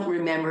don't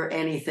remember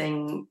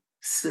anything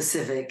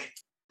specific.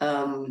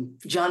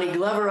 Johnny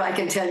Glover, I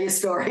can tell you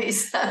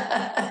stories.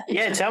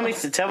 Yeah, tell me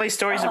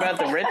stories about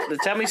the Riddler.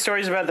 Tell me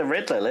stories about the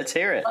Riddler. Let's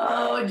hear it.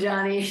 Oh,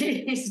 Johnny,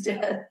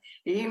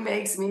 he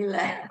makes me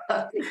laugh.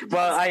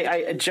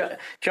 Well,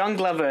 John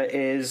Glover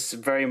is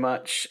very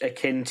much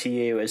akin to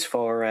you as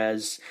far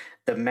as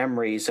the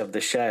memories of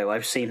the show.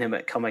 I've seen him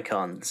at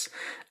Comic-Cons.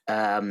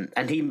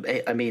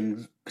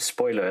 And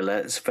spoiler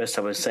alert, it's the first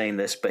time I was saying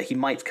this, but he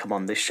might come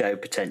on this show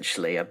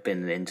potentially. I've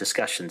been in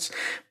discussions.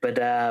 But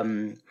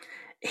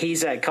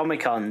he's at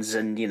Comic-Cons,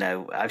 and,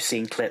 I've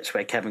seen clips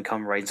where Kevin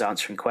Conroy's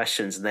answering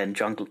questions, and then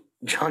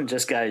John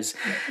just goes,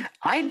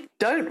 I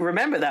don't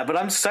remember that, but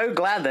I'm so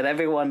glad that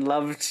everyone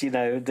loved,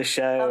 the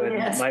show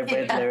and my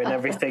Riddler and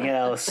everything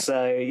else.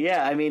 So,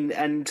 yeah,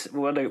 and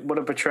what a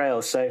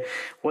portrayal. So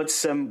what's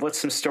some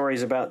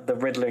stories about the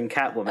Riddler and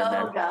Catwoman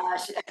then? Oh,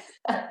 gosh.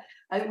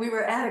 We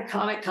were at a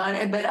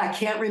Comic-Con, but I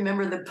can't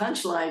remember the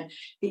punchline.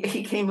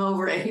 He came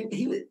over and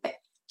he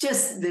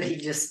just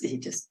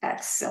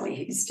acts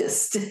silly.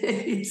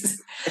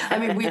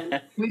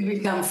 We've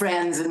become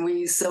friends and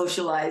we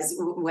socialize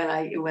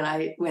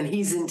when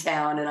he's in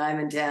town and I'm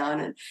in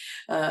town,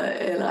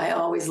 and I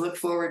always look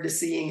forward to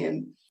seeing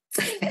him.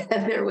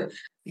 And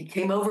he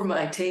came over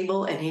my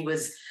table and he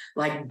was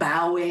like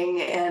bowing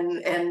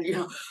and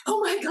oh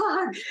my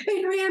God,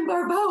 Adrienne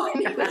Barbeau,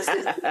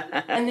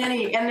 and then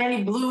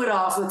he blew it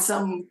off with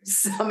some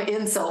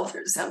insult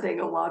or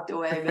something and walked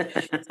away.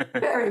 But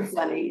very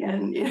funny,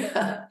 and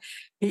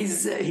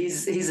he's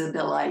a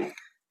delight.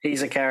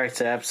 He's a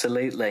character,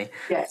 absolutely.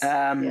 Yes.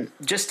 Yes.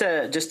 Just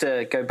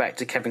to go back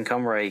to Kevin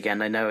Conroy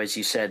again, I know, as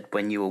you said,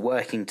 when you were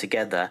working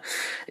together,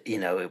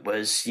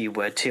 you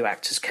were two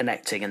actors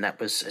connecting, and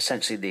that was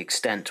essentially the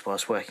extent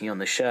whilst working on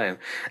the show.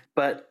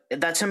 But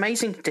that's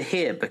amazing to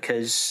hear,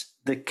 because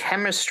the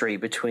chemistry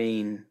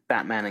between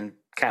Batman and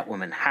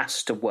Catwoman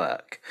has to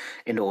work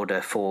in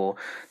order for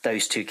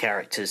those two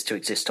characters to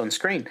exist on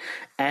screen.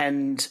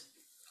 And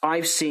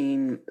I've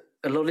seen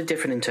a lot of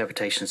different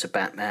interpretations of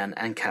Batman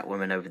and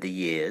Catwoman over the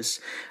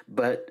years,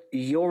 but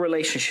your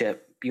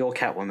relationship, your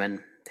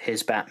Catwoman,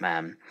 his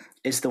Batman,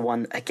 is the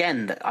one,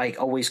 again, that I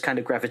always kind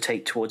of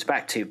gravitate towards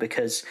back to,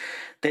 because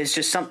there's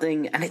just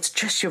something, and it's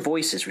just your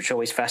voices, which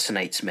always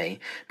fascinates me,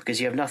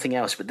 because you have nothing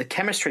else, but the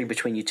chemistry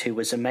between you two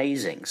was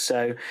amazing.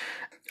 So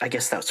I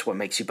guess that's what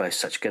makes you both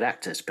such good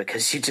actors,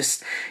 because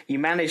you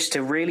managed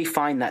to really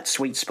find that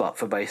sweet spot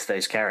for both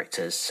those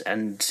characters,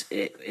 and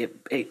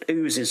it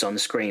oozes on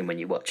screen when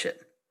you watch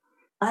it.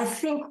 I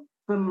think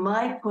from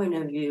my point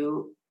of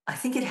view, I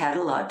think it had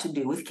a lot to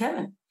do with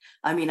Kevin.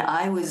 I mean,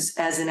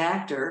 as an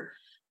actor,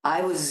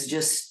 I was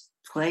just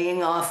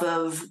playing off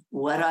of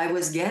what I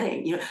was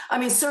getting. I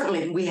mean,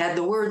 certainly we had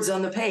the words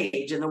on the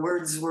page, and the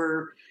words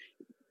were,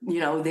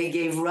 they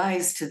gave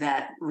rise to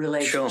that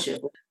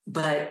relationship. Sure.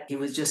 But he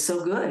was just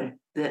so good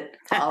that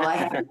all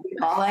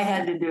I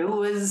had to do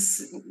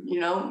was,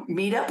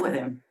 meet up with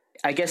him.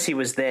 I guess he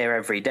was there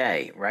every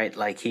day, right?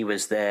 Like, he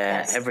was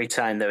there every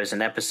time there was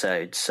an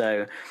episode.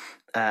 So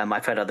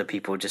I've heard other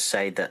people just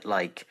say that,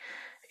 like,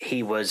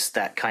 he was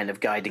that kind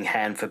of guiding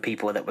hand for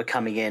people that were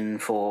coming in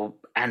for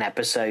an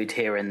episode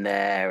here and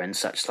there and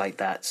such like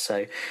that.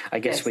 So I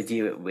guess with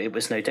you, it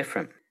was no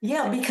different.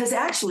 Yeah, because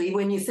actually,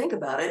 when you think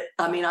about it,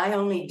 I mean, I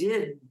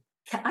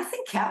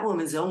think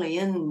Catwoman's only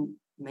in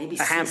maybe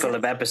a handful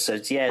of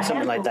episodes. Yeah,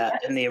 something like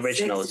that in the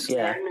originals.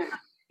 Yeah.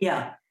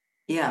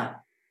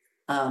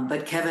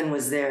 But Kevin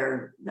was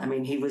there. I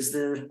mean, he was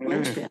the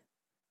linchpin.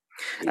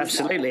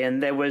 Absolutely.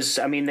 And there was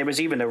even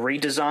a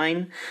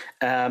redesign.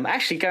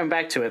 Actually, going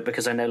back to it,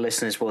 because I know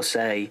listeners will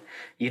say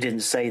you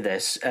didn't say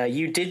this.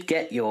 You did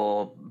get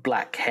your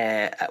black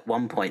hair at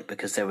one point,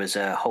 because there was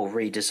a whole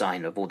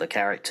redesign of all the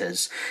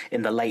characters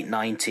in the late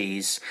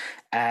 90s.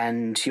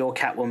 And your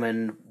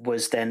Catwoman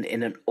was then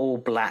in an all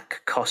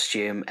black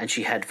costume, and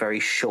she had very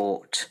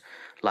short,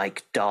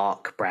 like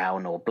dark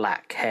brown or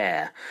black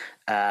hair.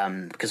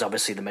 Because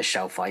obviously the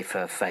Michelle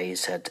Pfeiffer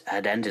phase had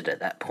ended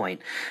at that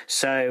point.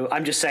 So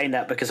I'm just saying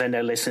that because I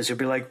know listeners would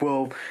be like,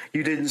 well,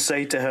 you didn't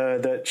say to her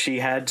that she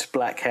had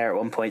black hair at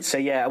one point. So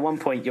yeah, at one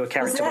point your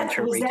character went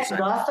through a redesign. Was that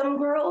Gotham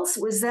Girls?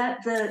 Was that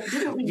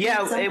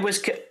it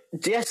was...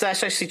 Yes,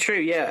 that's actually true.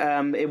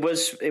 Yeah, it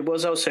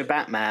was also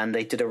Batman.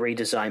 They did a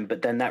redesign,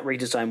 but then that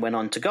redesign went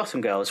on to Gotham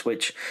Girls,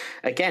 which,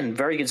 again,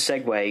 very good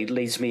segue,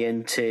 leads me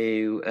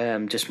into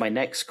just my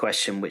next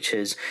question, which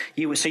is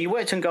you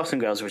worked on Gotham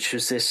Girls, which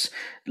was this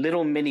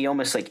little mini,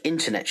 almost like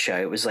internet show.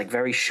 It was like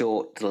very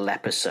short little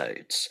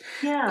episodes.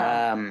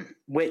 Yeah.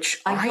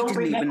 Which I don't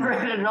didn't remember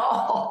even... it at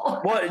all.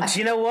 What? Do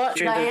you know what?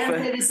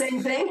 Diane did the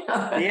same thing?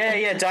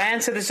 Yeah,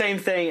 Diane said the same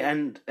thing.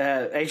 And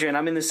Adrienne,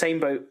 I'm in the same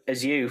boat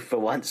as you for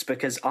once,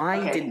 because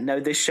I didn't know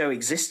this show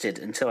existed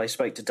until I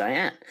spoke to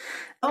Diane.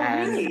 Oh,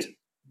 really?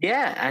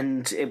 Yeah,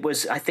 and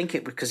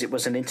because it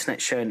was an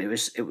internet show, and it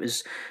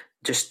was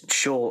just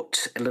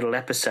short little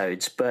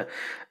episodes. But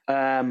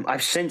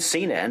I've since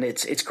seen it, and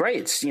it's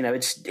great. It's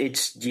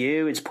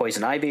it's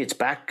Poison Ivy, it's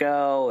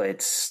Batgirl,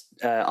 it's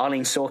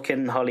Arlene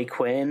Sorkin, Harley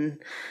Quinn.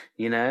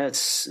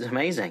 It's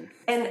amazing.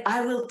 And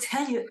I will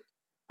tell you,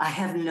 I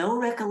have no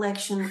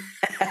recollection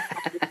of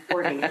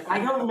recording it. I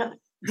don't know.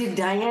 Did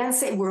Diane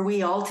say, were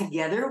we all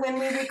together when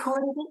we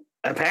recorded it?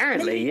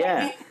 Apparently,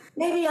 yeah.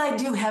 Maybe I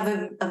do have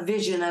a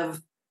vision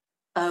of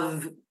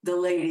the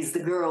ladies, the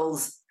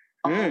girls,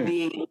 all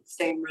being in the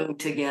same room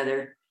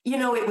together.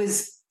 It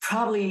was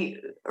probably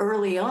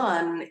early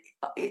on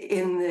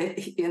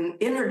in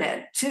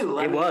internet too.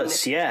 It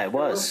was.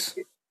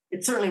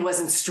 It certainly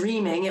wasn't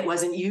streaming. It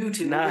wasn't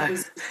YouTube. No,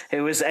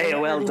 it was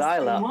AOL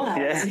dial-up.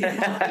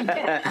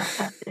 Yeah.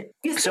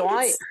 It's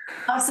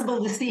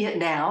possible to see it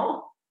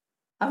now?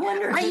 I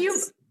wonder.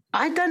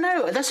 I don't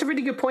know. That's a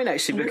really good point,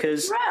 actually,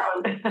 because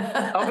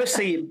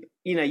obviously,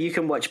 you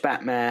can watch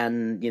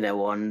Batman,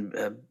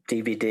 on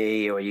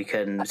DVD, or you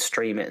can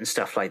stream it and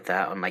stuff like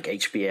that on like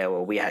HBO,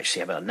 or we actually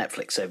have it on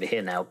Netflix over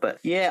here now. But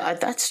yeah,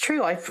 that's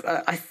true. I've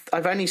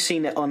only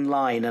seen it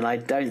online, and I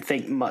don't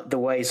think the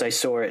ways I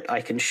saw it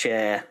I can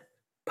share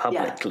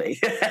publicly.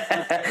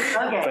 Yeah,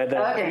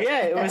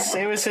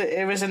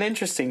 it was an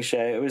interesting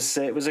show. It was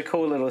a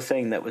cool little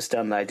thing that was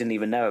done that I didn't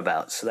even know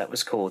about, so that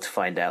was cool to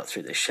find out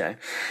through this show.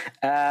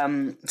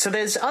 So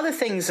there's other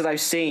things that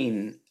I've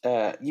seen.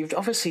 You've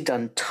obviously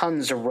done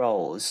tons of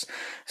roles,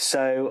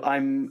 so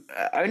I'm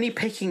only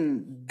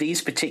picking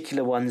these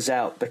particular ones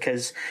out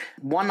because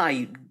one,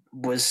 I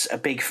was a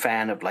big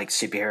fan of like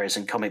superheroes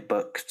and comic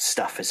book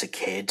stuff as a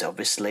kid,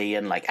 obviously,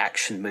 and like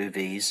action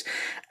movies.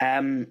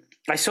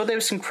 I saw there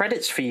were some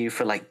credits for you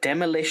for like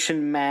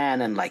Demolition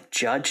Man and like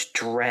Judge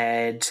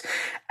Dredd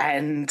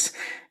and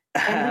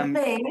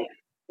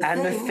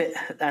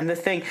and the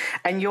thing,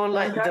 and you're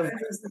like The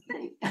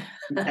Thing.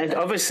 and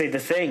obviously the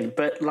thing,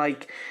 but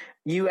like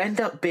you end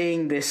up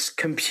being this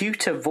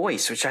computer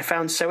voice, which I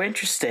found so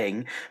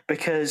interesting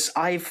because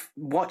I've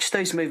watched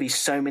those movies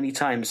so many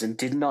times and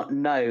did not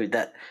know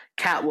that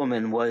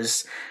Catwoman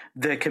was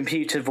the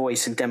computer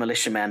voice in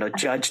Demolition Man or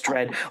Judge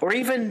Dredd or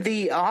even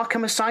the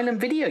Arkham Asylum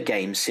video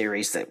game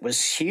series that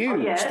was huge. Oh,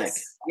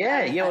 yes.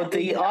 You're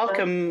the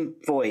Arkham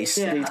voice,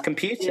 the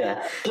computer.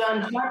 Yeah.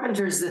 John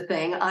Carpenter's The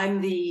Thing.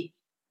 I'm the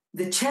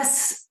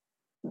chess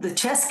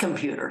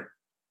computer.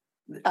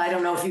 I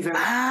don't know if you've ever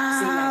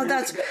seen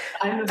that.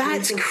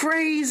 That's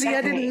crazy.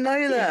 I didn't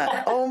know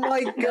that. Oh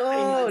my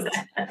God.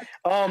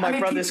 Oh, my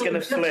brother's going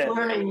to flip.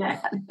 Learning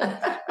that.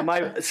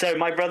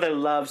 My brother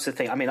loves The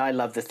Thing. I mean, I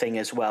love The Thing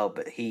as well,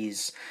 but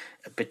he's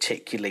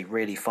particularly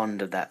really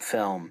fond of that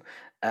film.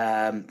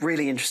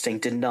 Really interesting.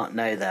 Did not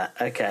know that.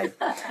 Okay.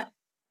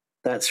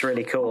 That's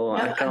really cool.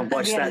 I can't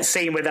watch that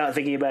scene without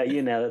thinking about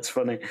you now. That's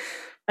funny.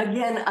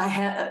 Again, I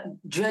had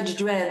Judge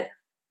Dredd.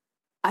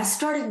 I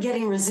started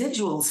getting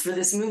residuals for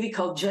this movie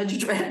called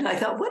Judge Dredd, and I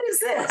thought, what is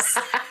this?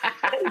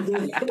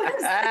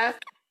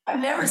 I've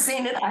never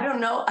seen it. I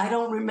don't know. I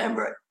don't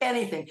remember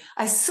anything.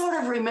 I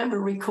sort of remember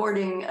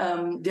recording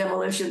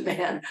Demolition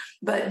Man,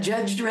 but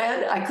Judge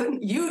Dredd, I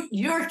couldn't.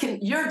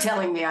 You're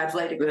telling me I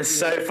played it. It's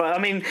so fun. I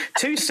mean,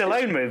 two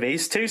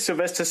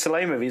Sylvester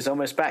Stallone movies,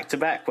 almost back to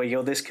back, where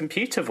you're this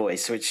computer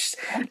voice, which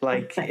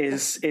like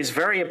is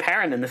very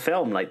apparent in the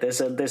film. Like there's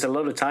a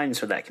lot of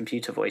times where that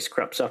computer voice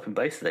crops up in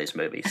both of those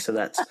movies. So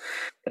that's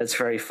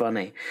very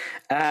funny.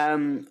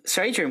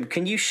 So Adrienne,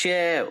 can you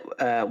share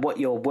what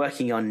you're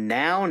working on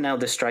now? Now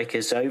the strike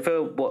is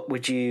over.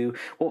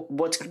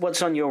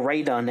 What's on your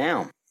radar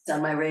now? It's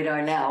on my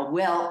radar now.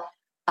 Well,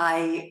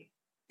 I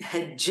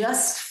had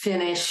just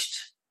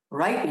finished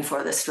right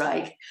before the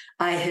strike.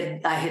 I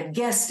had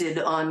guested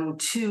on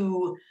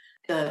two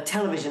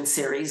television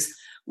series.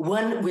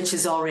 One which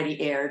has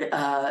already aired,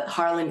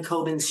 Harlan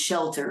Coben's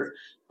Shelter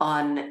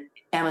on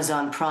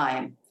Amazon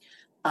Prime.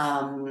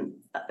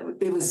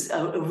 It was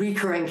a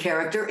recurring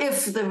character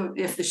if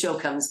the show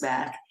comes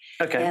back.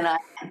 Okay.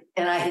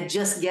 And I had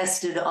just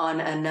guested on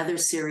another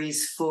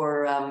series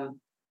for I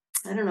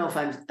don't know if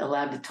I'm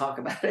allowed to talk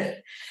about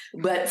it,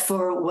 but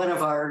for one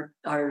of our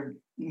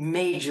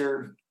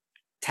major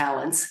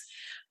talents.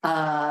 You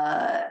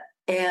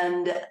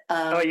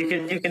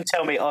can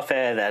tell me off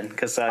air then,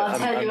 because I'll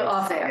tell you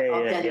off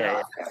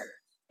air.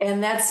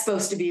 And that's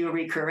supposed to be a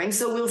recurring.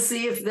 So we'll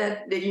see if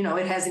that,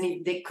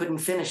 they couldn't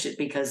finish it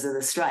because of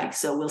the strike.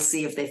 So we'll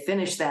see if they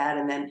finish that.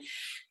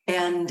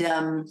 And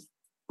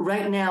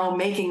right now,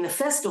 making the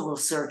festival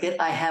circuit,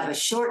 I have a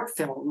short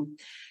film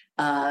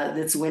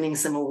that's winning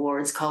some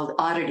awards called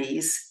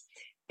Oddities.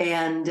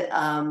 And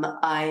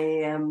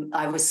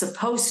I was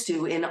supposed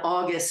to, in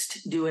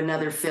August, do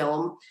another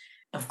film.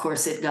 Of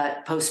course, it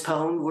got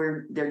postponed.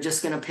 They're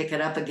just going to pick it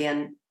up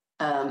again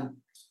right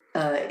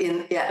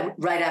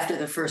after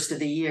the first of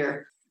the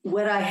year.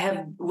 What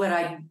I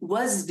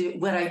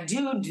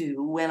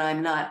do when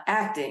I'm not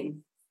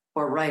acting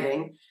or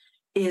writing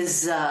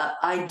is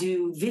I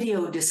do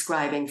video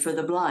describing for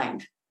the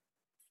blind.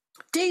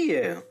 Do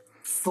you?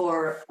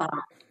 For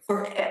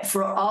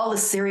all the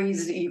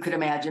series that you could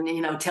imagine,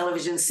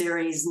 television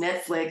series,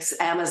 Netflix,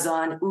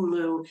 Amazon,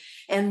 Hulu,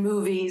 and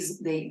movies.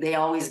 They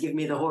always give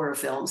me the horror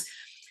films.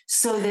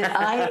 So that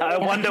I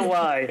wonder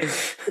why.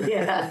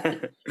 Yeah.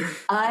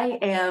 I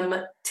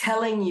am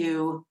telling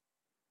you,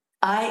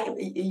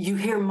 you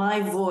hear my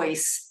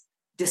voice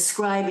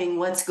describing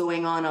what's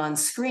going on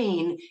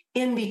screen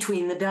in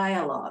between the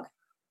dialogue.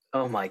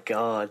 Oh my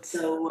God.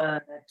 So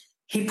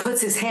he puts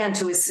his hand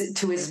to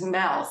his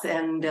mouth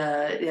and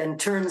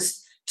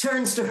turns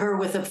to her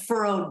with a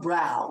furrowed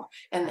brow,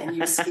 and then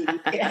you speak.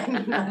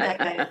 That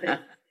kind of thing.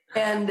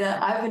 And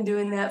I've been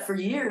doing that for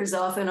years,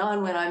 off and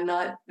on, when I'm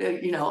not,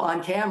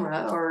 on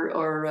camera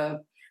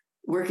or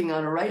working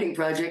on a writing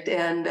project,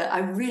 and I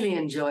really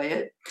enjoy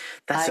it.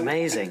 That's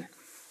amazing.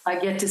 I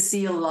get to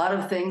see a lot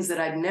of things that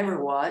I'd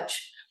never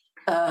watch,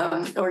 or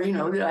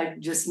that I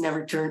just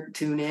never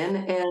tune in,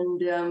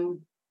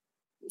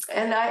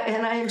 and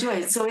I enjoy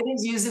it. So it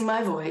is using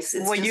my voice.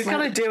 It's you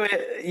got to do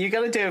it. You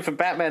got to do it for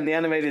Batman the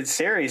Animated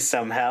Series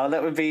somehow.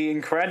 That would be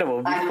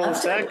incredible. Be full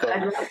circle.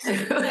 I'd love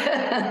to.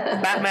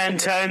 Batman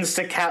turns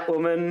to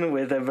Catwoman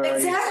with a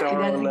very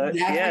sorrowful look.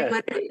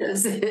 What it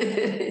is.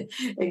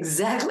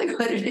 Exactly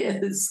what it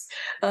is.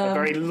 A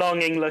very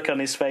longing look on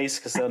his face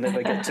because they'll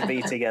never get to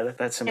be together.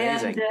 That's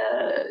amazing.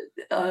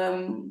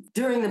 And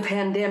during the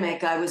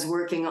pandemic, I was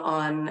working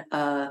on.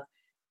 I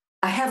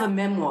have a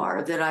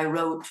memoir that I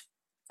wrote.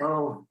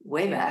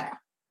 Way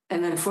back.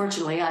 And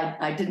unfortunately,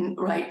 I didn't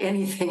write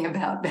anything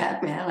about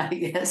Batman, I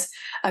guess.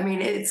 I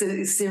mean, it's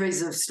a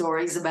series of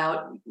stories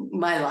about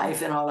my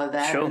life and all of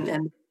that, sure.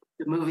 and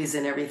the movies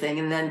and everything.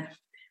 And then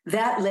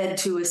that led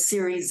to a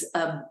series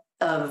of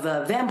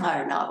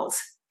vampire novels,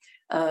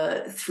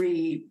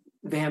 3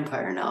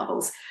 vampire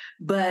novels.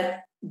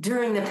 But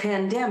during the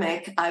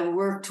pandemic, I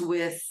worked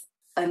with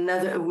I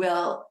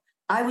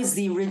was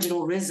the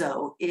original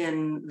Rizzo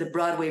in the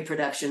Broadway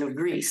production of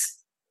Grease.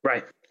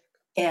 Right.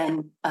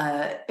 And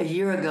a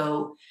year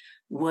ago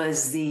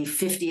was the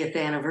 50th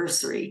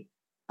anniversary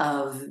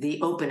of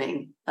the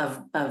opening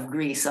of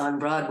Grease on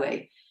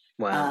Broadway.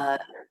 Wow.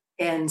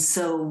 And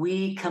so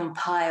we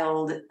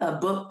compiled a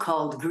book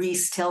called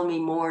Grease, Tell Me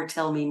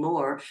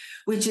More,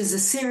 which is a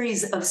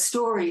series of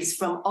stories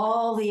from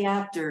all the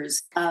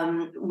actors.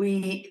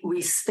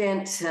 We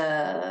spent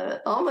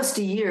almost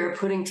a year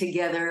putting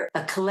together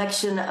a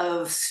collection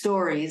of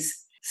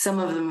stories, some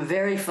of them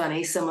very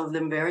funny, some of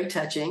them very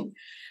touching,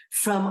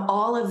 from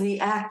all of the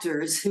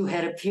actors who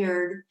had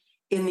appeared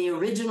in the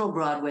original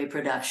Broadway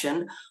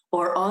production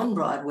or on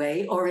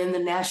Broadway or in the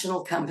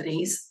national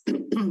companies.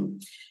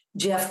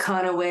 Jeff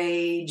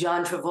Conaway,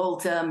 John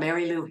Travolta,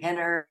 Mary Lou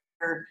Henner,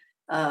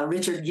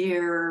 Richard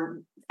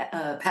Gere,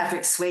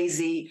 Patrick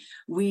Swayze.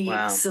 We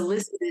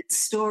solicited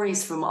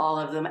stories from all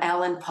of them,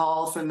 Alan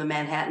Paul from the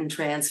Manhattan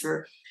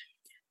Transfer,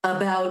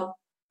 about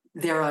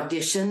their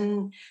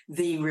audition,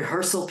 the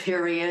rehearsal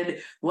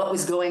period, what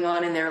was going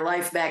on in their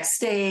life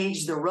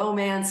backstage, the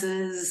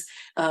romances,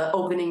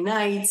 opening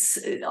nights,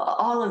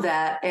 all of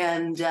that.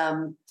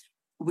 And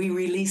we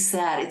released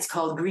that. It's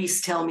called Grease,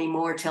 Tell Me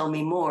More,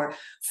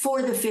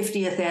 for the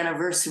 50th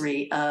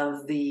anniversary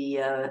of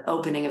the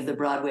opening of the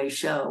Broadway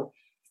show.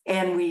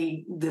 And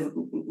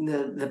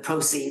the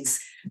proceeds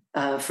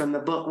from the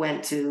book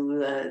went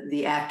to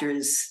the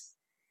Actors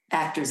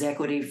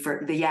Equity,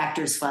 for the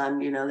Actors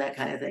Fund, that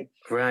kind of thing.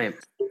 Right.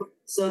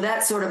 So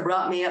that sort of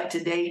brought me up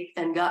to date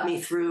and got me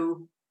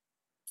through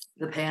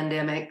the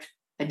pandemic.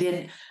 I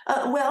did,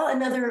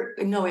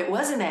 it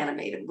wasn't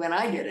animated when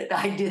I did it.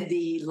 I did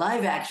the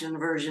live action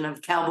version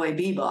of Cowboy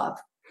Bebop,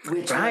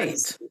 which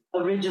was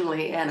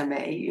originally anime,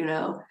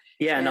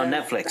 Yeah, and on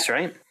Netflix,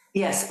 right?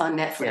 Yes, on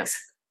Netflix.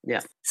 Yeah.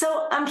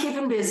 So I'm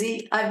keeping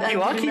busy.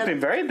 You are keeping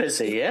very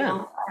busy,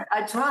 yeah.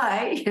 I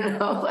try,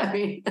 I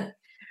mean,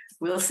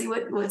 we'll see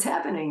what's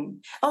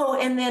happening. Oh,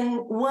 and then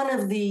one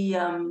of the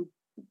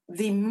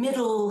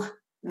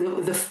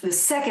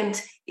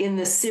second in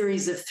the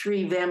series of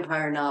 3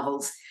 vampire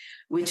novels,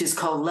 which is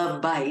called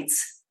Love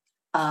Bites.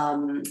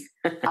 I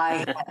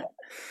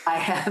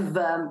have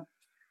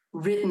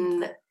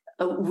written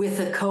with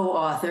a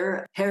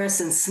co-author,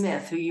 Harrison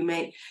Smith, who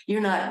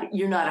you're not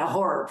a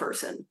horror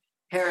person.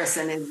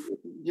 Harrison has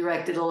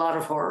directed a lot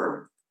of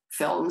horror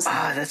films.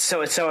 That's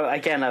so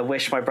again, I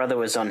wish my brother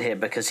was on here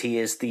because he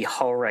is the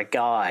horror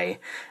guy.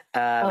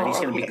 And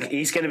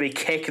he's gonna be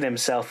kicking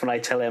himself when I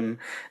tell him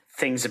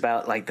things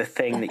about like The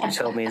Thing that you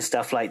told me and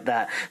stuff like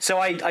that. So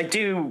I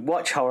do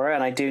watch horror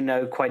and I do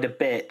know quite a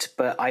bit,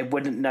 but I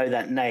wouldn't know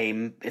that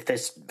name. If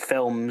there's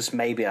films,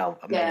 maybe I'll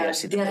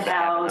see the Dead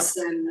House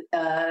and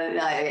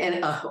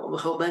a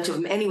whole bunch of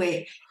them.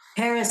 Anyway,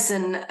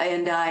 Harrison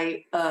and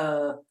I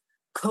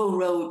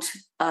co-wrote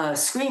a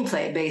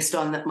screenplay based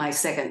on my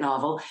second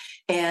novel,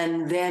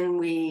 and then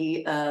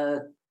we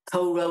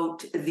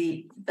co-wrote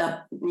a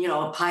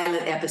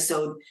pilot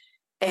episode.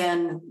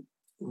 And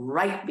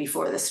right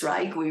before the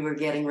strike, we were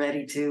getting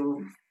ready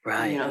to,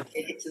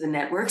 take it to the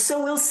network.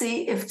 So we'll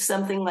see if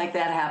something like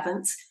that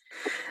happens.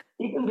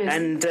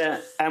 And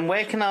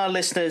where can our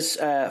listeners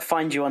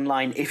find you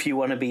online if you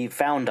want to be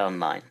found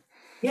online?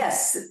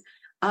 Yes,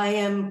 I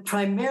am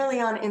primarily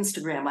on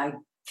Instagram. I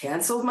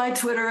canceled my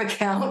Twitter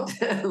account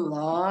a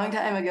long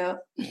time ago.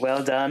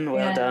 Well done,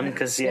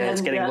 because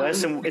it's getting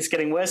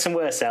worse and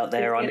worse out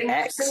there on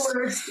X.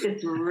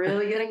 It's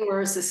really getting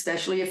worse,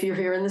 especially if you're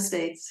here in the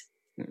States.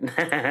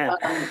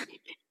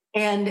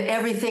 And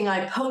everything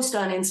I post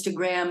on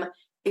Instagram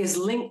is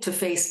linked to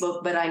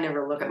Facebook, but I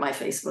never look at my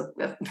Facebook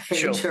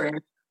page. Sure.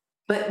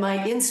 But my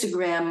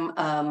Instagram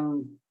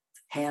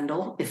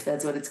handle, if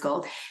that's what it's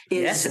called,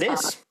 is yes, it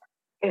is.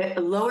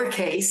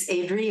 Lowercase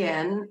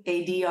Adrienne,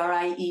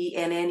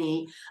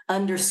 ADRIENNE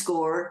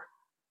 _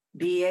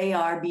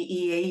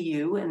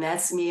 BARBEAU, and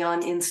that's me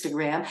on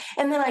Instagram.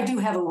 And then I do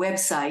have a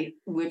website,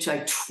 which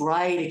I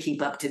try to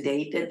keep up to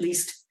date, at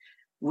least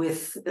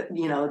with,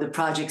 the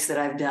projects that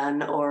I've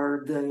done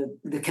or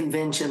the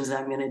conventions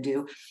I'm going to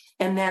do.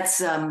 And that's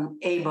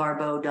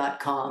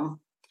abarbeau.com.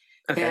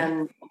 Okay.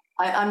 And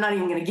I'm not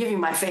even going to give you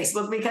my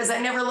Facebook because I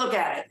never look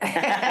at it.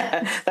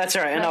 That's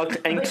all right. And I'll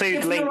include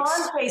if links. You're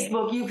on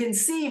Facebook, you can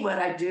see what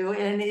I do.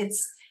 And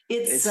it's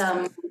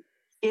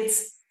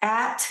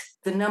at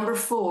the number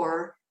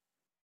 4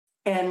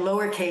 and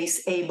lowercase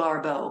a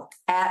Barbeau,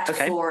 at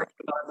 4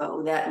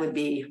 Barbeau. That would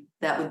be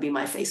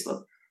my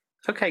Facebook.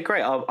 Okay,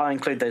 great. I'll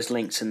include those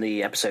links in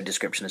the episode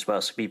description as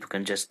well, so people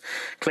can just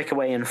click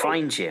away and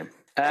find you.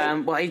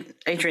 Well,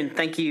 Adrienne,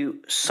 thank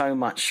you so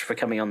much for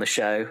coming on the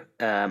show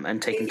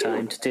and taking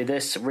time to do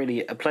this.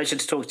 Really a pleasure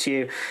to talk to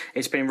you.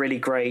 It's been really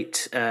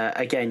great.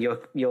 Again,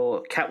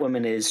 your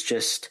Catwoman is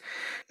just,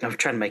 I'm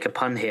trying to make a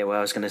pun here where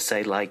I was going to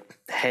say like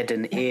head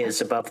and ears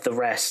above the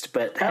rest,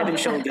 but head and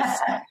shoulders.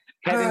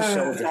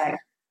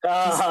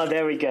 Oh,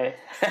 there we go.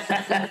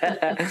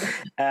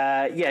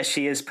 Yeah,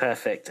 she is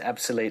perfect.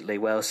 Absolutely.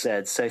 Well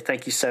said. So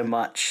thank you so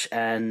much.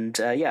 And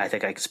I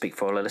think I can speak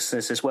for all our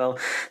listeners as well.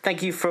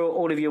 Thank you for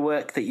all of your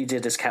work that you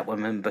did as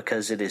Catwoman,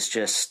 because it is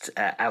just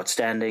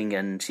outstanding.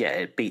 And yeah,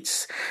 it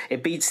beats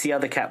the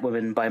other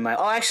Catwoman by my...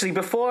 Oh, actually,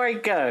 before I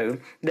go,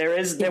 there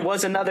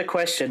was another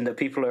question that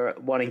people are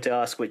wanting to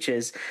ask, which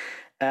is,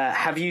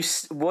 actually,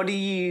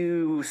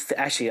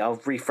 I'll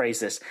rephrase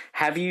this.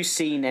 Have you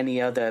seen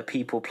any other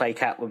people play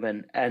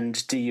Catwoman,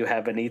 and do you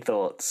have any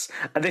thoughts?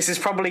 And this is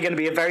probably going to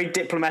be a very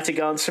diplomatic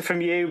answer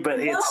from you, but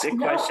it's a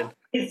question.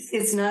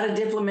 It's not a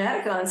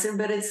diplomatic answer,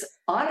 but it's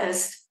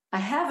honest. I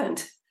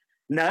haven't.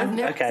 No?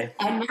 Okay.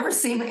 I've never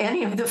seen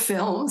any of the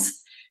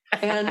films.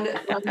 And,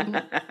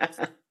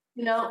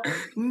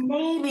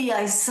 maybe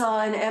I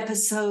saw an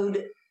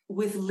episode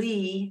with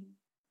Lee.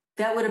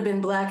 That would have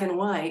been black and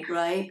white,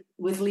 right?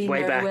 With Lee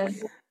way Meriwether.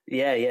 Back.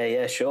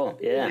 Yeah, sure.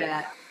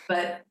 Yeah.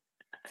 But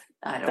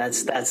I don't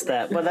That's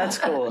that. Well, that's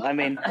cool. I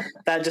mean,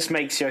 that just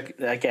makes your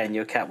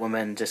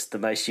Catwoman just the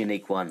most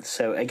unique one.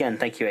 So again,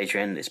 thank you,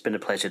 Adrienne. It's been a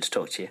pleasure to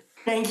talk to you.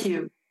 Thank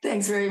you.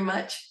 Thanks very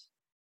much.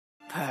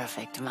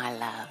 Perfect, my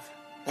love.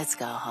 Let's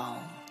go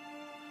home.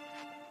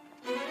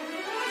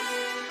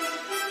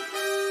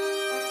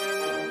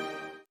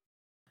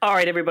 All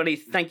right, everybody,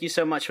 thank you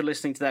so much for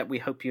listening to that. We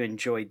hope you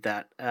enjoyed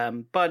that.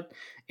 But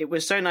it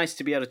was so nice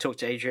to be able to talk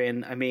to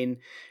Adrienne. I mean,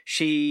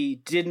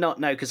 she did not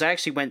know, because I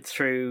actually went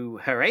through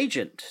her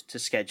agent to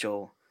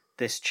schedule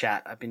this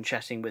chat. I've been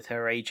chatting with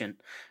her agent,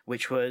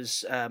 which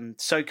was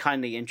so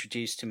kindly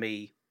introduced to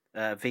me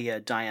via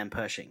Diane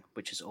Pershing,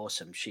 which is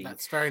awesome.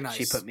 That's very nice.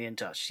 She put me in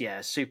touch.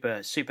 Yeah,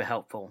 super, super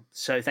helpful.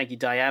 So thank you,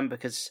 Diane,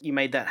 because you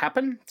made that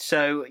happen.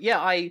 So yeah,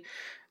 I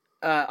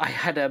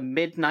had a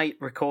midnight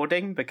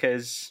recording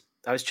because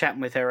I was chatting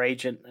with her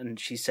agent, and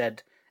she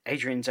said,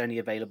 Adrienne's only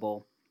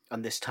available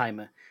on this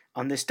time,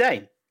 on this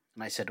day.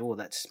 And I said, oh,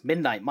 that's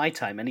midnight my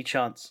time. Any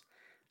chance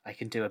I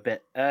can do a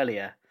bit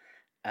earlier?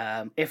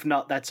 If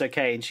not, that's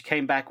okay. And she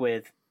came back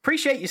with,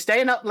 appreciate you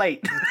staying up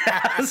late.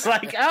 I was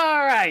like,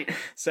 all right.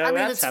 So I mean,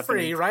 that's it's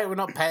happening. free, right? We're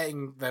not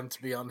paying them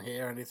to be on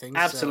here or anything.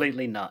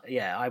 Absolutely not.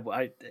 Yeah,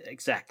 I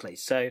exactly.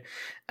 So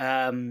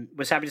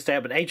was happy to stay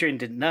up, but Adrienne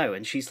didn't know.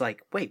 And she's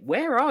like, wait,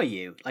 where are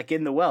you? Like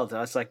in the world? And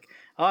I was like,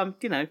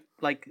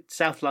 like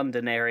South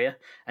London area.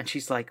 And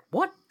she's like,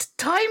 what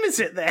time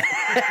is it there?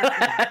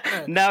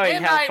 Knowing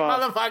Midnight, how far,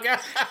 motherfucker.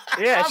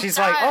 yeah, I'm she's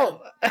tired.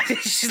 like,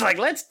 she's like,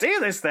 let's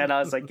do this then. I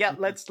was like, yeah,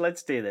 let's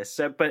do this.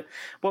 So, but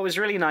what was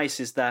really nice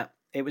is that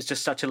it was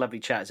just such a lovely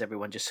chat, as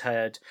everyone just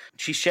heard.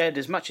 She shared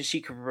as much as she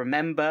could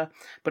remember,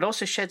 but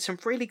also shared some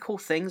really cool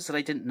things that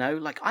I didn't know.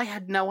 Like, I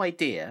had no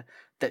idea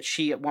that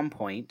she at one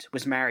point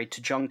was married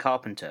to John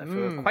Carpenter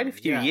for quite a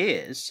few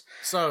years.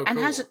 So and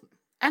cool.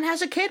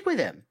 has a kid with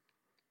him.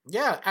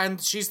 Yeah,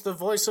 and she's the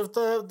voice of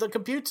the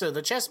computer,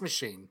 the chess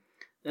machine.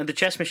 And the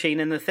chess machine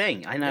in the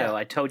thing. I know, yeah.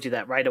 I told you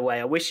that right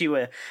away. I wish you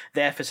were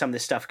there for some of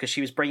this stuff, because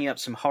she was bringing up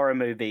some horror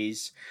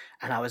movies,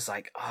 and I was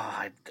like,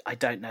 oh, I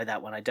don't know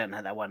that one.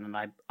 And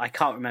I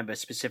can't remember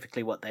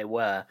specifically what they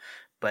were,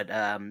 but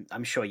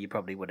I'm sure you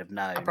probably would have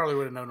known. I probably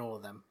would have known all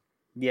of them.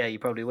 Yeah, you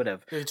probably would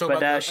have. We're talking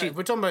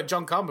about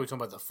John Carpenter, we're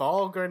talking about The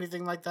Fog or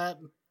anything like that?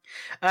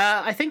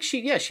 I think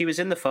she was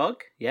in The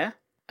Fog, yeah.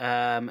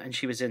 And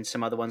she was in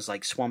some other ones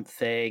like Swamp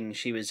Thing,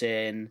 she was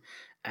in,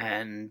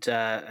 and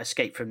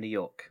Escape from New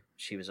York.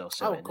 She was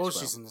also in. Oh, of course,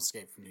 as well. She's in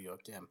Escape from New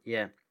York, yeah.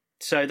 Yeah.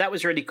 So that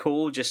was really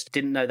cool. Just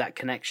didn't know that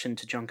connection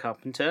to John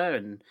Carpenter,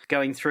 and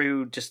going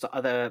through just the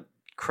other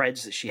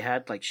creds that she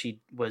had. Like, she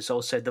was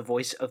also the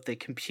voice of the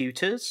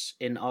computers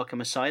in Arkham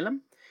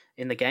Asylum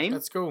in the game.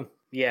 That's cool.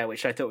 Yeah,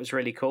 which I thought was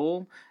really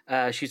cool.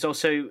 She's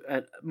also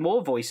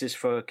more voices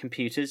for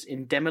computers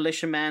in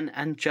Demolition Man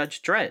and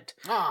Judge Dredd.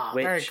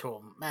 Very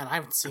cool. Man, I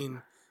haven't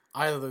seen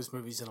either of those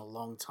movies in a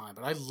long time,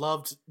 but I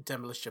loved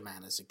Demolition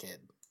Man as a kid.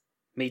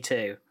 Me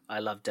too. I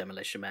love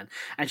Demolition Man.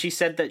 And she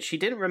said that she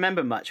didn't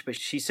remember much, but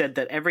she said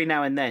that every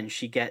now and then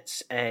she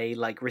gets a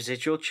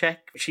residual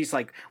check. She's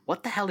like,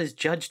 what the hell is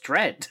Judge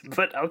Dredd?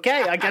 But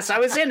okay, I guess I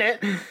was in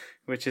it,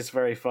 which is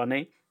very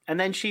funny. And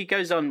then she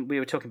goes on, we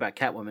were talking about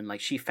Catwoman, like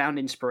she found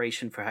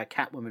inspiration for her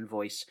Catwoman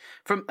voice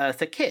from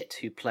Eartha Kitt,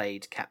 who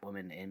played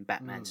Catwoman in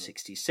Batman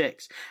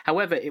 66.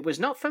 However, it was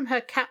not from her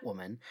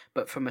Catwoman,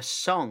 but from a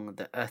song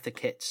that Eartha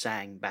Kitt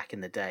sang back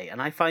in the day.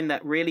 And I find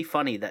that really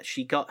funny that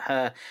she got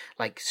her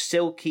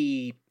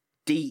silky,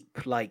 deep,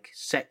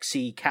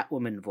 sexy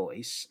Catwoman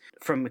voice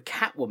from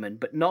Catwoman,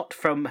 but not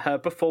from her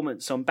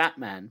performance on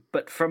Batman,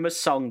 but from a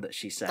song that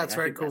she sang. That's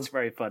very cool. That's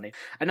very funny.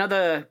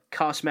 Another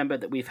cast member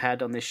that we've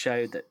had on this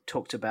show that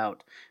talked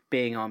about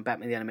being on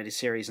Batman the Animated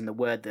Series, and the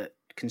word that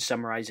can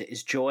summarize it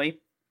is joy.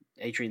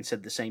 Adrienne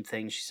said the same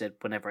thing. She said,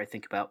 whenever I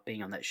think about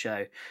being on that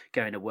show,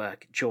 going to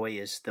work, joy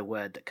is the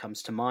word that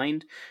comes to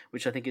mind,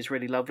 which I think is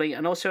really lovely.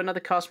 And also another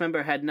cast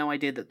member had no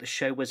idea that the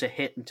show was a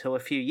hit until a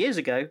few years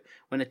ago,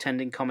 when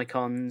attending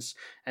Comic-Cons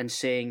and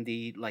seeing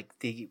the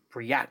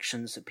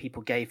reactions that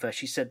people gave her.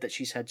 She said that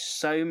she's had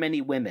so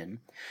many women,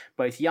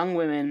 both young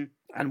women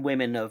and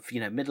women of,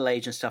 middle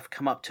age and stuff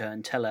come up to her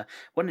and tell her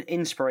what an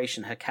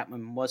inspiration her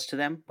Catwoman was to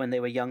them when they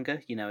were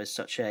younger, as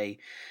such a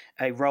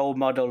role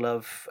model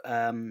of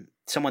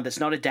someone that's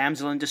not a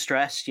damsel in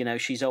distress.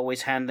 She's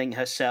always handling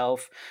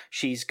herself.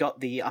 She's got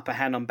the upper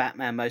hand on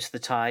Batman most of the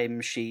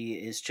time. She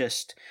is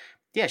just,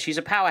 she's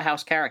a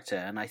powerhouse character.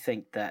 And I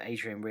think that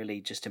Adrienne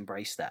really just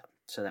embraced that.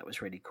 So that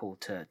was really cool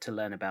to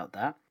learn about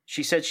that.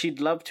 She said she'd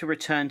love to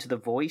return to the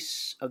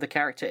voice of the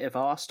character if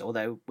asked,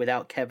 although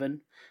without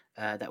Kevin,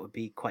 that would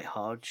be quite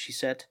hard, she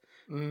said,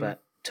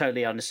 but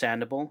totally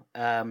understandable.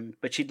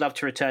 But she'd love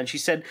to return. She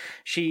said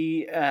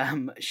she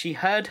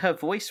heard her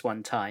voice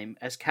one time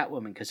as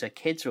Catwoman because her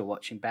kids were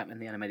watching Batman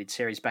the Animated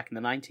Series back in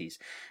the 90s.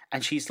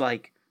 And she's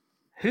like,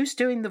 who's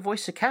doing the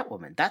voice of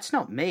Catwoman? That's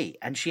not me.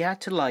 And she had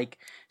to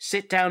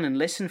sit down and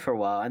listen for a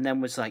while and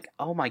then was like,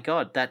 oh my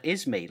God, that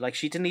is me.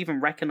 She didn't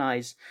even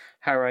recognize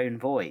her own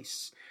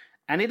voice.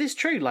 And it is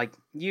true,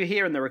 you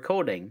hear in the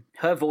recording,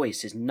 her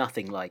voice is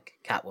nothing like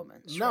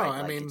Catwoman's. No,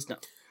 right? I mean,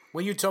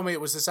 when you told me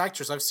it was this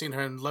actress, I've seen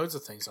her in loads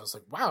of things. I was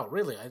like, wow,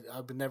 really?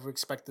 I would never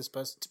expect this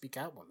person to be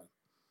Catwoman.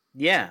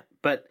 Yeah,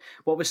 but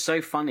what was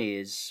so funny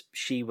is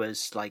she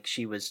was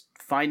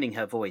finding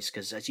her voice,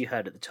 because as you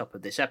heard at the top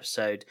of this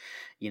episode,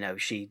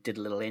 she did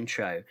a little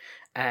intro,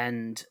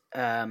 and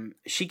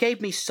she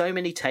gave me so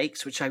many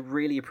takes, which I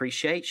really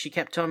appreciate. She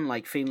kept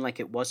on feeling like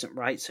it wasn't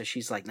right, so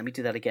she's like, let me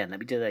do that again,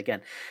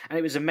 and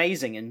it was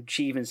amazing. And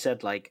she even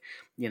said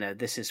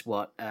this is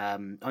what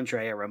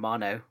Andrea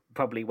Romano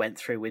probably went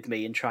through with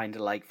me in trying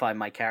to find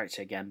my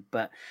character again.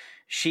 But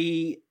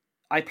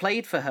I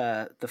played for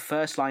her the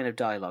first line of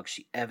dialogue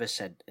she ever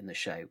said in the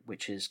show,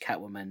 which is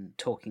Catwoman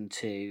talking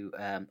to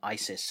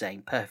Isis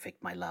saying,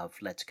 "Perfect, my love,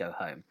 let's go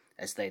home,"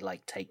 as they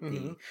take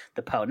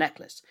the pearl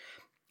necklace.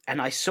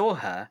 And I saw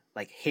her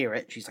hear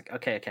it. She's like,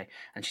 okay.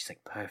 And she's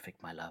like,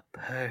 "Perfect, my love,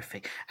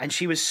 perfect." And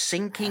she was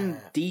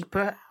sinking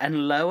deeper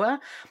and lower.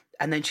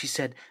 And then she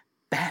said,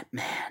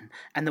 "Batman."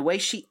 And the way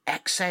she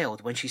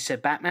exhaled when she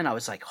said Batman, I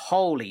was like,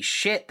 holy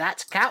shit,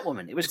 that's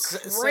Catwoman. It was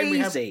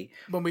crazy.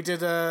 When we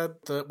did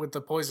with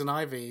the Poison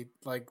Ivy,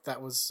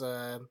 that was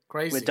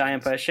crazy. With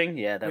Diane Pershing?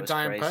 Yeah, that was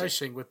Diane crazy.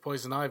 Pershing with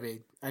Poison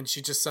Ivy. And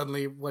she just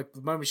suddenly,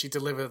 the moment she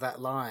delivered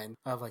that line,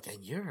 I was like,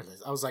 and you're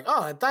Liz. I was like,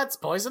 oh, that's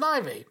Poison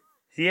Ivy.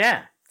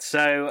 Yeah.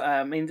 So,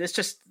 there's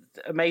just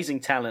amazing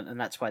talent, and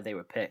that's why they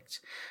were picked.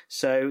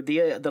 So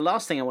the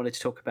last thing I wanted to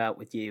talk about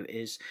with you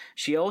is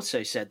she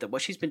also said that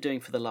what she's been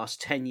doing for the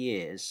last 10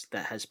 years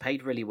that has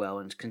paid really well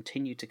and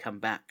continued to come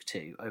back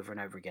to over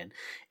and over again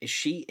is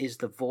she is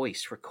the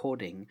voice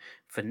recording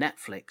for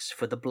Netflix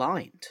for the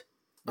blind,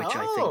 which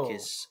I think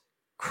is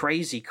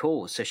crazy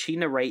cool. So she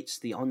narrates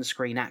the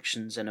on-screen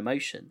actions and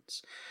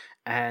emotions.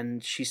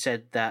 And she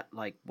said that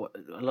a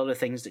lot of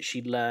things that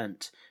she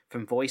learnt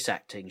from voice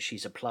acting,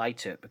 she's applied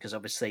to it, because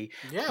obviously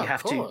you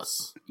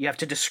have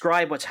to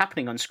describe what's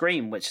happening on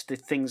screen, which the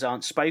things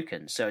aren't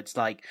spoken. So it's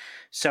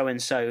so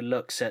and so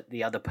looks at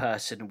the other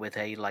person with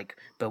a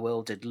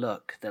bewildered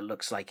look that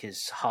looks like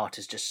his heart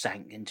has just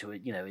sank into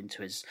it,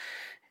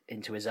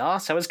 into his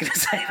arse. I was going to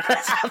say, but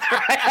that's not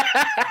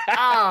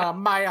right.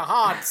 My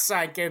heart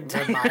sank into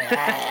my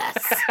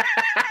ass.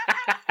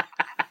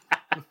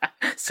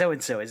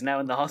 So-and-so is now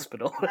in the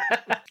hospital.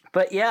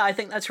 But yeah, I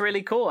think that's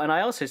really cool. And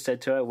I also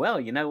said to her, well,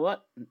 you know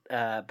what?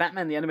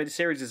 Batman the Animated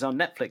Series is on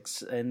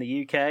Netflix in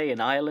the UK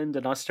and Ireland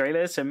and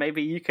Australia, so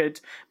maybe you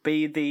could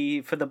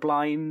be for the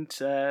blind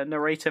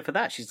narrator for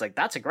that. She's like,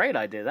 that's a great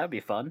idea. That'd be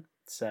fun.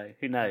 So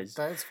who knows?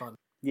 That is fun.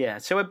 Yeah,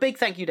 so a big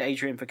thank you to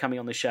Adrienne for coming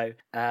on the show.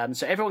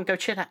 So everyone go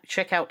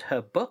check out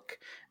her book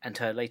and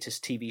her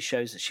latest TV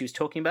shows that she was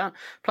talking about.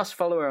 Plus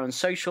follow her on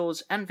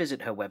socials and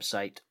visit her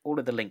website. All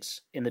of the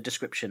links in the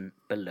description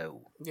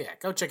below. Yeah,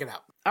 go check it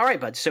out. All right,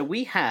 bud. So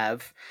we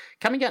have,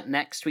 coming up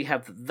next, we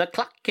have The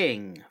Clock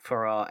King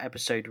for our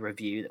episode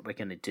review that we're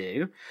going to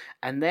do.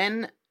 And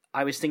then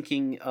I was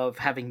thinking of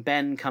having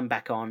Ben come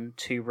back on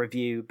to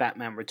review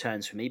Batman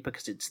Returns for me,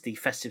 because it's the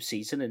festive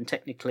season and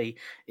technically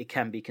it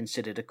can be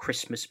considered a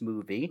Christmas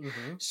movie.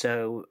 Mm-hmm.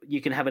 So you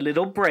can have a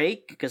little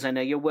break, because I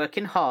know you're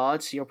working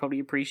hard, so you'll probably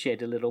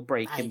appreciate a little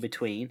break in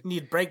between.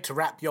 Need a break to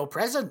wrap your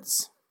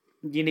presents.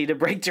 You need a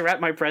break to wrap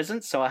my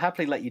presents, so I'll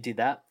happily let you do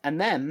that. And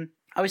then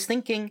I was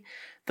thinking,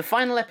 the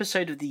final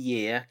episode of the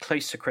year,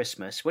 close to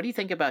Christmas, what do you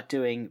think about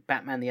doing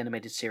Batman the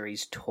Animated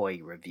Series toy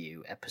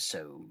review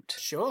episode?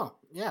 Sure.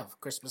 Yeah,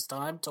 Christmas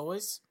time,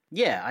 toys.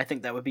 Yeah, I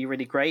think that would be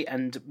really great.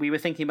 And we were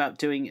thinking about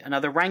doing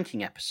another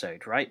ranking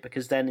episode, right?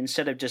 Because then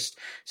instead of just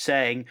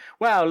saying,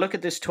 wow, look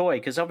at this toy,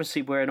 because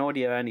obviously we're an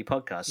audio-only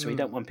podcast, so we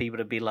don't want people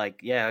to be like,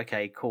 yeah,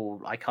 okay,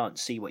 cool, I can't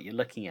see what you're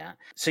looking at.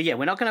 So yeah,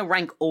 we're not going to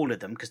rank all of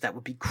them, because that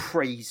would be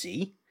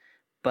crazy.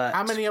 But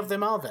how many of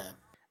them are there?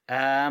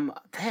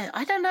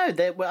 I don't know.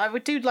 I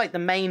would do the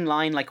main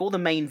line, all the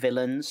main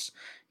villains.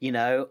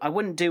 I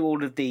wouldn't do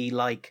all of the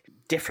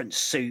different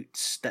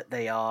suits that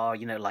they are.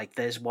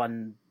 There's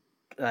one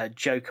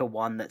Joker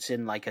one that's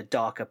in like a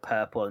darker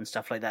purple and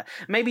stuff like that.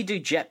 Maybe do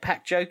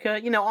Jetpack Joker.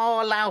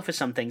 I'll allow for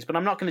some things, but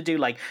I'm not going to do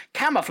like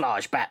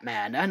camouflage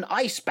Batman and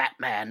ice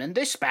Batman and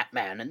this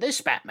Batman and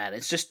this Batman.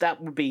 It's just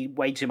that would be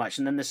way too much.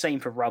 And then the same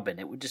for Robin.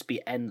 It would just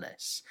be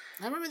endless.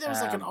 I remember there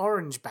was like an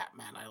orange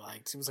Batman I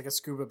liked. It was like a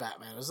scuba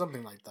Batman or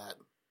something like that.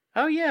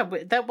 Oh yeah,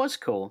 that was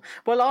cool.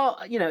 Well,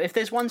 if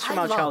there's ones from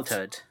our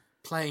childhood,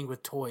 playing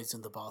with toys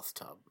in the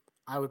bathtub,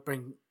 I would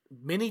bring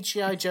mini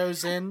G.I.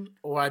 Joes in,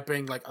 or I'd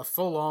bring like a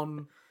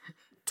full-on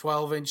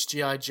 12-inch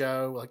G.I.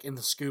 Joe, like in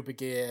the scuba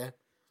gear,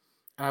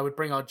 and I would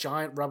bring our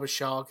giant rubber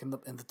shark in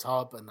the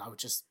tub, and I would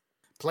just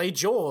play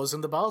Jaws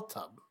in the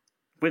bathtub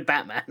with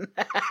Batman.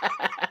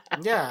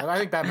 Yeah, and I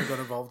think Batman got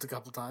involved a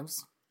couple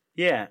times.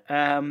 Yeah,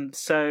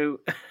 so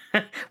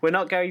we're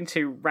not going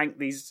to rank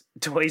these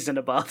toys in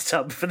a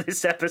bathtub for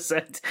this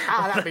episode.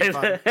 That'd be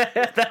fun.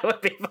 That would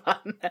be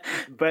fun.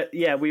 But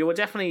yeah, we will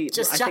definitely...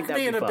 Just chuck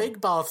me in a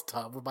big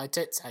bathtub with my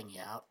tits hanging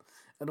out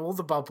and all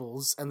the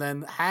bubbles, and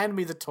then hand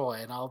me the toy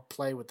and I'll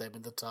play with them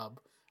in the tub,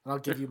 and I'll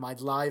give you my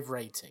live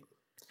rating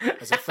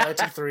as a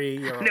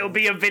 33-year-old. And it'll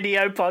be a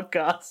video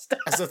podcast.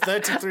 As a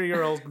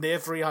 33-year-old near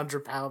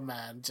 300-pound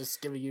man,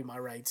 just giving you my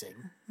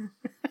rating.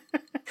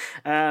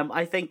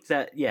 I think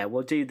that,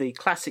 we'll do the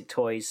classic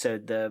toys. So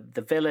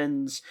the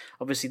villains,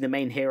 obviously the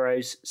main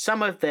heroes,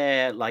 some of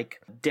their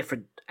like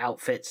different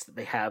outfits that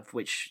they have,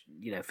 which,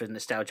 for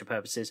nostalgia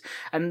purposes.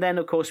 And then,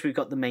 of course, we've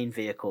got the main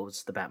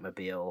vehicles, the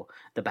Batmobile,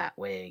 the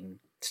Batwing,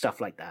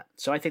 stuff like that.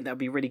 So I think that would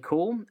be really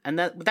cool. And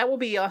that will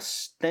be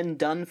us then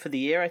done for the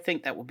year. I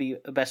think that will be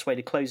the best way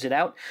to close it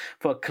out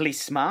for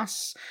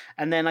Christmas.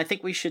 And then I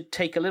think we should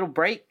take a little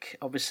break.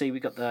 Obviously,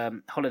 we've got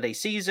the holiday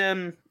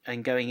season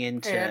and going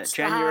into it's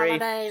January.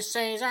 The holiday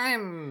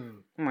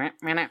season.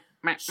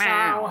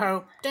 So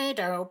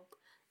hoop-de-dope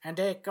and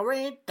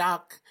dickory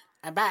dock,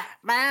 and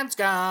Batman's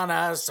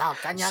gonna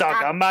suck on your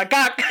Suck on my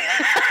cock!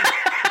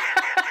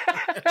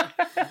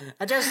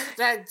 Just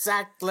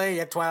exactly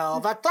at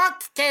 12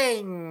 o'clock,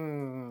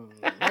 King.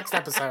 Next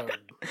episode.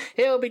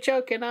 He'll be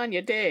choking on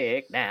your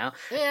dick now.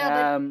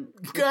 He'll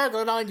be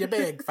gurgling on your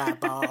big fat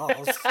balls.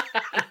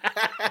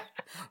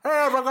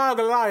 He'll be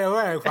gurgling on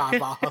your big fat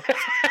balls.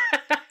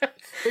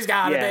 He's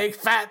got a big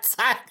fat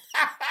sack.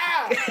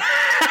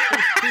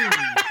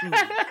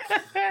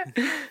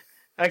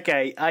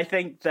 Okay, I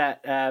think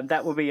that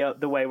that will be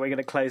the way we're going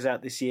to close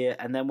out this year,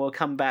 and then we'll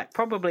come back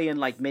probably in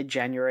like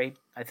mid-January.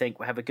 I think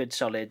we'll have a good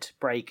solid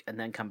break and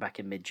then come back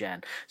in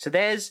mid-Jan. So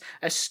there's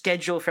a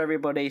schedule for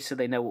everybody so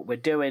they know what we're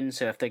doing.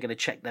 So if they're going to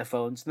check their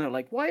phones and they're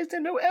like, why is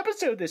there no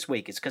episode this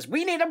week? It's because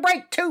we need a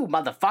break too,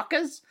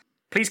 motherfuckers.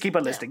 Please keep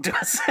on listening to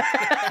us.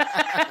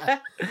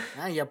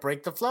 Now you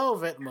break the flow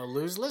of it and we'll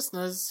lose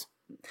listeners.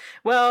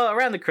 Well,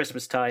 around the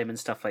Christmas time and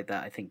stuff like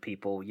that, I think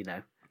people,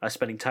 are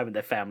spending time with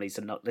their families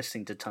and not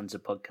listening to tons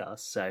of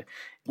podcasts. So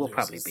we'll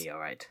probably be all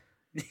right.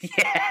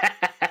 Yeah.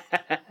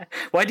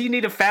 Why do you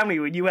need a family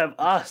when you have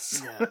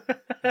us? Yeah,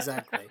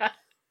 exactly.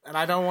 And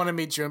I don't want to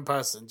meet you in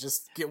person.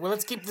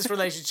 Let's keep this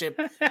relationship,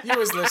 you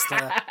as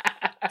listener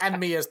and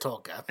me as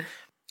talker.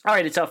 All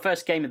right, it's our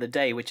first game of the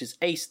day, which is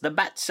Ace the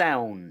Bat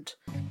Sound.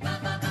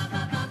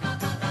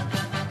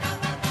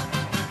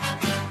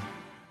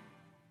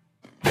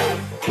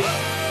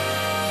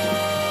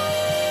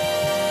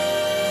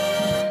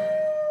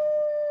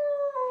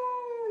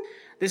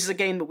 This is a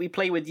game that we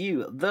play with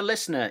you, the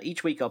listener.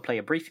 Each week I'll play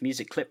a brief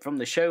music clip from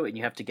the show, and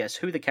you have to guess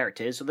who the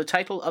character is or the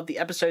title of the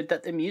episode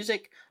that the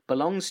music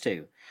belongs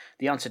to.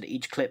 The answer to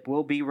each clip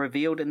will be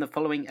revealed in the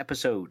following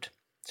episode.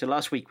 So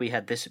last week we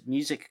had this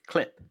music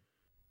clip.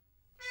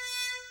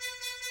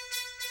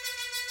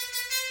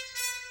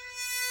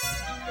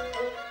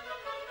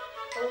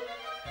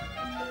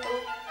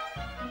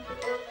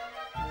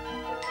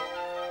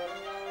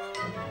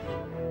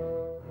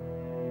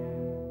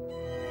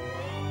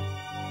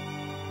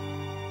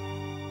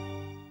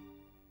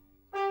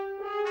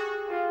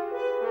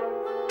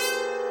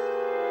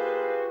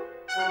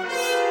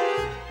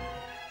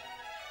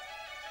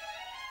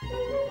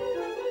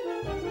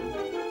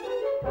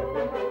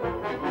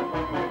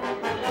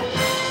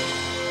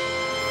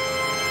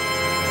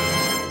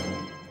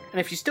 And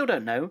if you still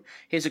don't know,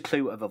 here's a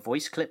clue of a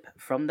voice clip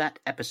from that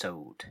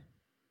episode.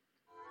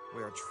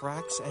 Where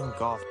tracks and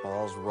golf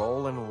balls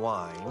roll and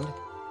wind,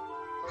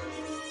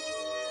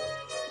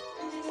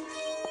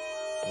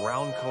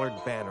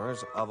 round-colored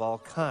banners of all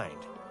kind.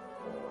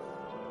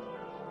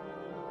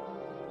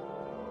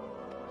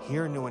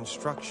 Here new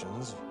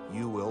instructions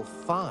you will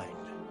find.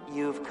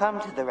 You've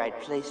come to the right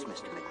place,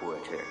 Mr.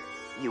 McWhirter.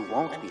 You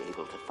won't be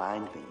able to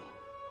find me.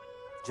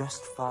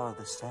 Just follow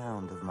the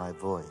sound of my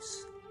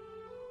voice.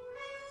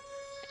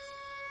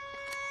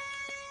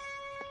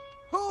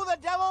 Who the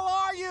devil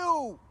are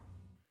you?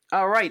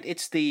 All right,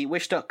 it's the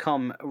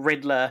Wish.com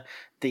Riddler,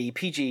 the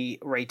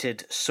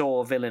PG-rated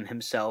Saw villain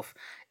himself.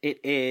 It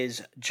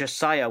is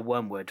Josiah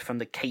Wormwood from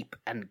the Cape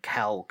and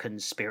Cowl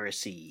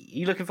Conspiracy.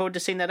 You looking forward to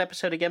seeing that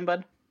episode again,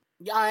 bud?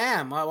 Yeah, I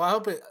am. I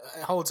hope it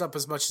holds up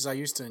as much as I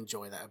used to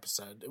enjoy that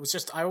episode. It was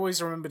just, I always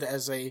remembered it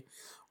as a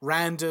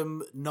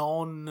random,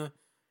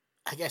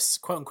 I guess,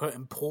 quote unquote,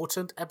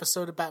 important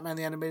episode of Batman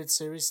the Animated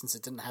Series, since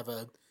it didn't have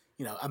a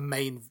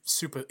main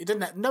super. It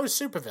didn't have no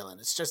supervillain.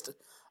 It's just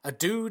a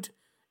dude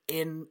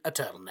in a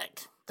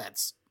turtleneck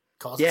that's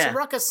causing some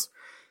ruckus.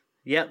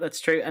 Yeah, that's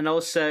true. And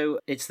also,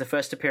 it's the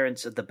first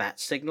appearance of the bat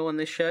signal in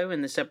this show,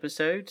 in this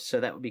episode, so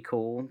that would be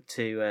cool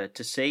to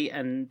see.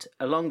 And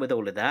along with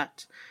all of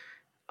that,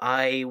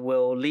 I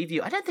will leave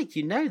you... I don't think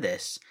you know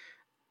this.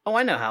 Oh,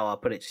 I know how I'll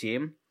put it to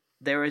you.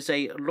 There is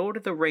a Lord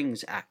of the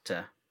Rings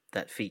actor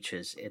that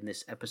features in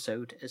this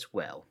episode as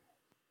well.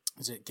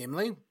 Is it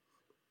Gimli?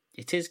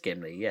 It is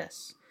Gimli,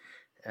 yes.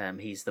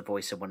 He's the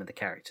voice of one of the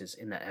characters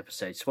in that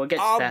episode, so we'll get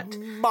to that.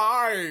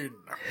 Mine!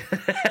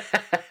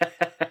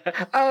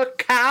 A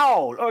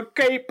cowl! A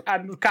cape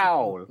and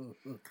cowl!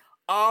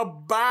 A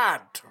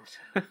bat!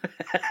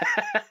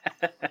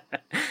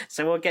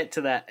 So we'll get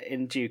to that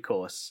in due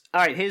course.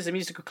 Alright, here's a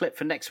musical clip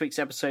for next week's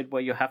episode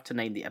where you'll have to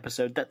name the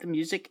episode that the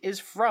music is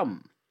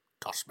from.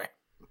 Toss me.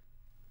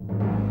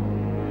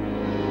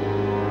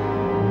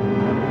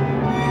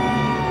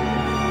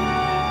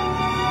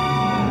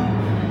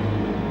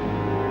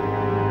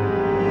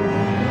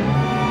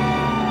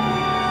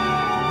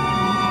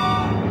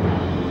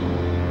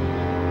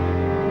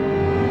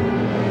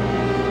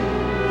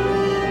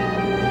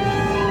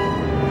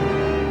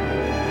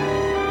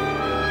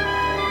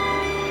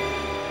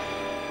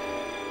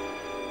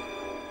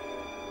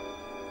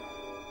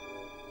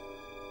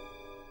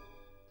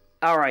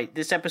 All right,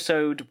 this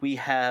episode we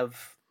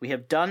haven't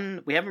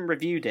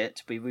reviewed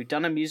it, but we've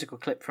done a musical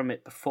clip from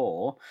it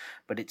before,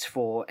 but it's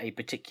for a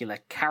particular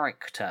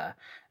character,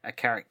 a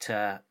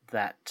character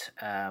that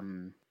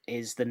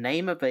is the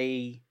name of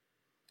a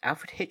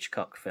Alfred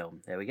Hitchcock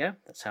film. There we go.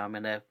 That's how I'm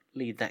going to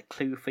leave that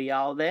clue for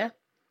y'all there.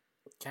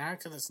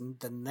 Character that's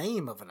the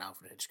name of an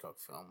Alfred Hitchcock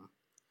film.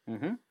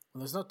 Mm-hmm. Well,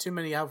 there's not too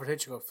many Alfred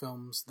Hitchcock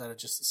films that are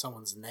just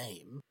someone's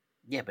name.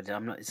 Yeah, but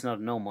it's not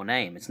a normal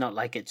name. It's not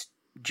like it's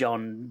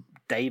John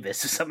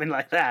Davis or something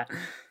like that.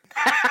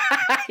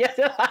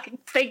 I'm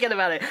thinking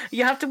about it.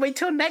 You have to wait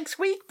till next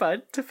week,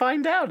 bud, to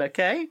find out,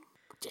 okay?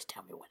 Just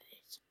tell me what it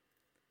is.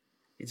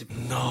 It's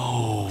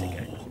No.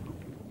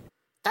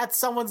 That's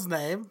someone's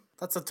name.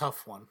 That's a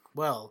tough one.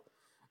 Well,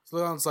 it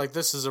sounds like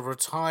this is a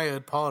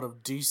retired part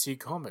of DC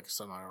Comics,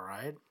 am I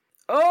right?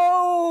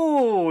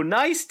 Oh,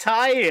 nice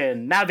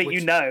tie-in, now that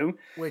you know.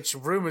 Which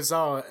rumors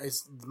are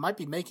might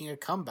be making a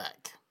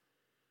comeback.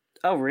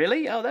 Oh,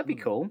 really? Oh, that'd be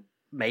cool.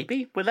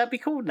 Maybe. Would that be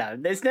cool? No,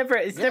 it's never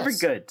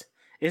good.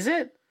 Is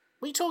it?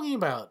 What are you talking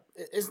about?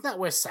 Isn't that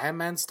where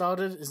Sandman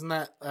started? Isn't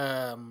that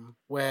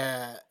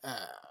where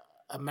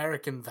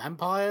American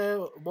Vampire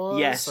was?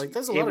 Yes, like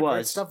there's a lot of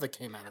great stuff that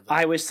came out of that.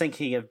 I was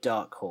thinking of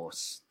Dark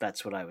Horse.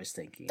 That's what I was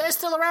thinking. They're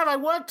still around. I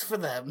worked for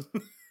them.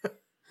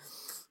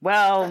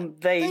 Well,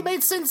 they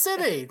made Sin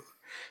City.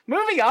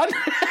 Moving on.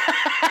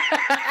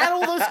 And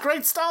all those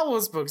great Star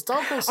Wars books.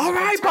 Dark Horse. All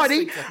right,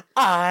 buddy.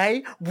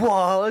 I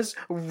was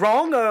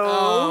wrong.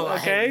 Oh,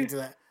 okay. I hate to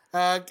do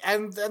that.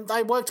 And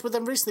I worked with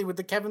them recently with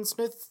the Kevin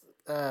Smith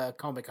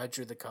comic I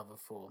drew the cover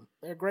for.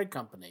 They're a great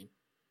company.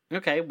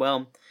 Okay,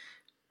 well,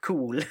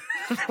 cool.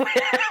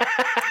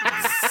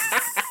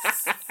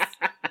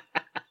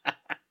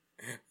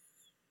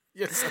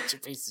 You're such a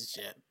piece of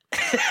shit.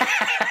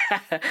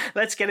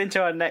 Let's get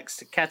into our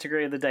next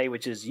category of the day,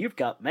 which is You've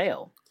Got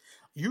Mail.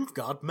 You've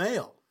got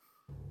mail.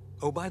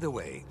 Oh, by the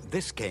way,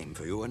 this came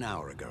for you an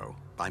hour ago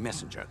by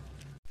messenger.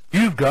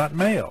 You've got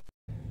mail.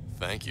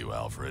 Thank you,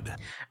 Alfred.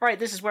 Right,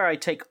 this is where I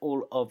take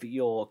all of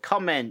your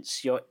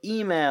comments, your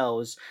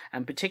emails,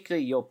 and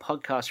particularly your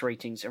podcast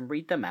ratings and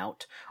read them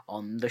out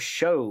on the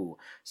show.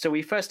 So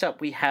first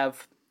up, we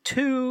have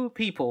two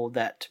people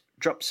that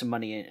dropped some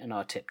money in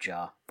our tip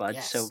jar, bud.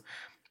 Yes. So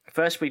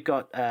first, we've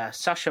got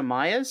Sasha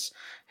Myers,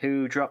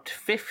 who dropped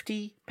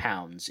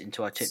 £50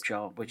 into our tip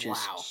jar, which is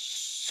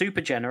super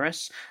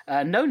generous.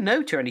 No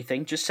note or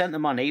anything, just sent the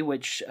money,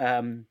 which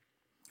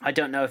I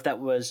don't know if that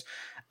was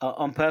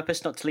on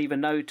purpose not to leave a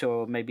note,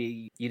 or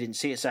maybe you didn't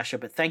see it, Sasha,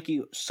 but thank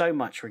you so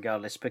much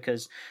regardless,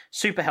 because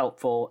super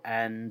helpful,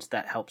 and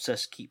that helps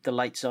us keep the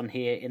lights on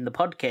here in the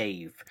pod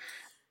cave.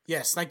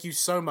 Yes, thank you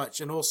so much.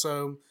 And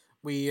also,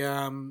 we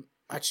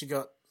actually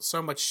got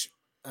so much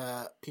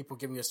people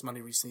giving us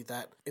money recently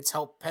that it's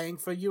helped paying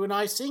for you and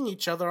I seeing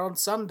each other on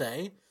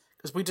Sunday,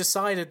 because we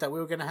decided that we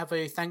were going to have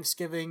a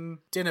Thanksgiving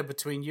dinner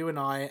between you and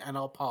I and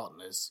our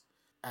partners,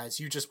 as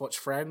you just watched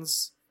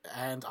Friends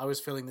and I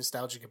was feeling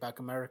nostalgic about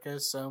America.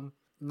 So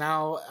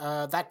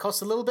now that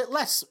costs a little bit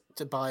less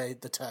to buy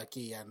the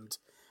turkey and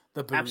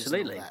the booze.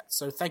 Absolutely. And all that.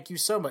 So thank you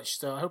so much.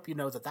 So I hope you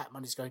know that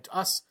money's going to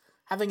us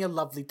having a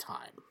lovely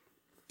time.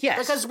 Yes,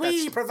 because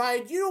we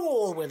provide you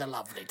all with a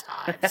lovely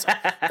time. So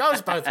it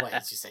goes both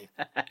ways, you see.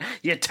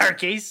 Your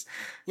turkeys.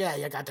 Yeah,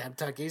 your goddamn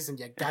turkeys and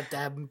your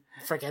goddamn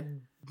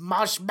freaking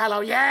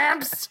marshmallow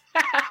yams.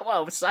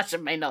 Well, Sasha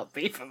may not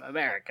be from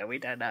America. We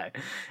don't know.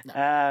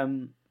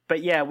 No.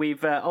 But yeah,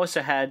 we've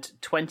also had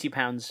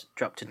 £20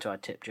 dropped into our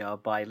tip jar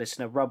by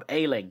listener Rob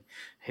Ailing,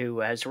 who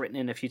has written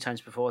in a few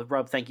times before.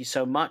 Rob, thank you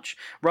so much.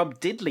 Rob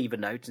did leave a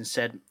note and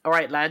said, "All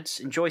right, lads,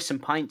 enjoy some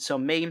pints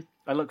on me.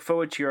 I look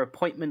forward to your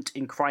Appointment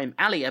in Crime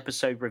Alley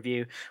episode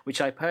review,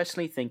 which I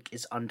personally think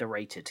is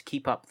underrated.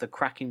 Keep up the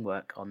cracking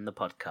work on the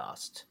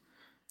podcast.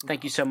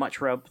 Thank you so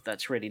much, Rob.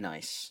 That's really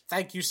nice.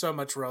 Thank you so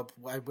much, Rob.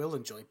 I will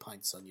enjoy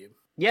pints on you.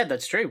 Yeah,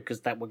 that's true, because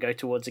that will go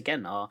towards,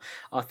 again, our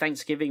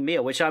Thanksgiving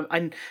meal, which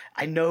I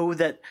know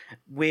that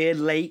we're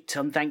late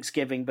on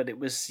Thanksgiving, but it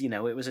was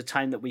a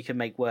time that we can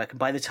make work. And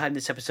by the time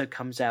this episode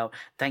comes out,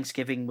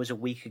 Thanksgiving was a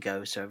week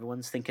ago, so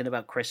everyone's thinking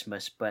about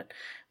Christmas. But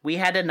we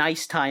had a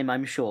nice time,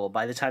 I'm sure.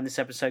 By the time this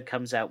episode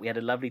comes out, we had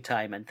a lovely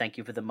time, and thank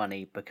you for the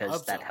money,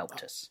 because that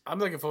helped us. I'm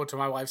looking forward to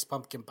my wife's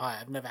pumpkin pie.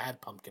 I've never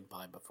had pumpkin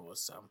pie before,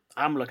 so...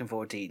 I'm looking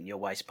forward to eating your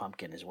wife's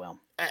pumpkin as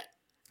well.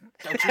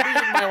 Don't you be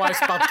eating my wife's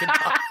pumpkin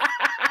pie.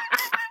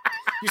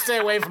 You stay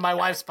away from my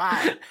wife's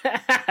pie.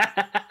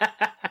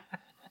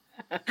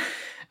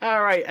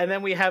 All right, and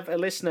then we have a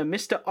listener,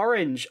 Mr.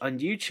 Orange, on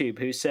YouTube,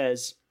 who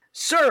says,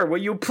 "Sir,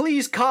 will you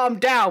please calm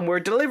down? We're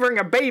delivering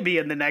a baby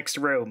in the next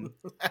room."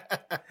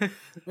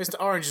 Mr.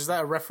 Orange, is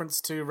that a reference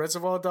to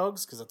Reservoir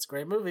Dogs? Because that's a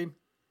great movie.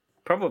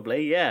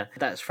 Probably, yeah.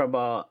 That's from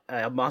our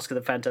Mask of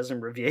the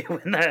Phantasm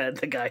review, and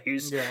the guy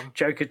who's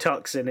Joker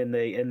Toxin in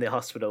the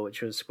hospital,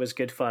 which was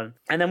good fun.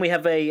 And then we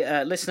have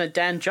a listener,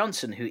 Dan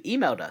Johnson, who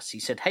emailed us. He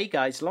said, "Hey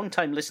guys,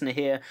 long-time listener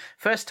here,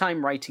 first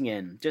time writing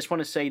in. Just want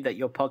to say that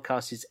your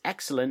podcast is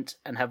excellent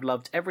and have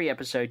loved every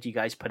episode you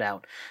guys put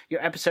out.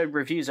 Your episode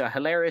reviews are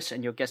hilarious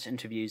and your guest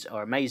interviews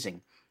are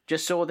amazing.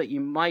 Just saw that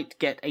you might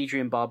get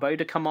Adrienne Barbeau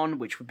to come on,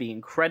 which would be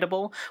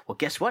incredible. Well,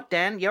 guess what,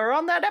 Dan? You're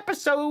on that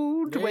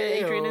episode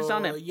where Adrienne is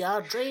on it.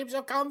 Your dreams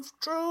have come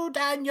true,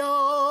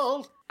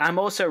 Daniel. I'm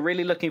also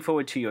really looking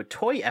forward to your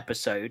toy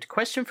episode.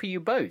 Question for you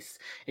both.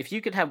 If you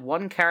could have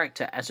one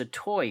character as a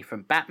toy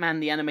from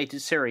Batman the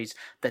Animated Series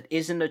that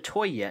isn't a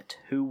toy yet,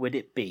 who would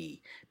it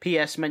be?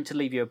 P.S. Meant to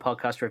leave you a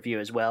podcast review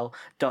as well. ...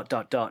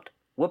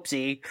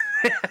 Whoopsie.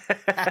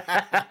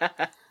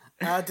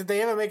 Did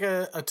they ever make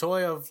a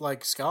toy of,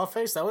 like,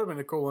 Scarface? That would have been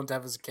a cool one to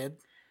have as a kid.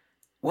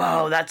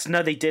 Whoa,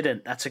 no, they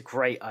didn't. That's a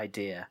great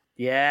idea.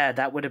 Yeah,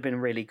 that would have been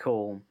really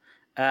cool.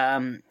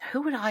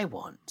 Who would I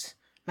want?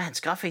 Man,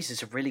 Scarface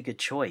is a really good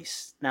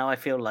choice. Now I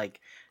feel like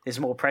there's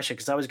more pressure,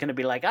 because I was going to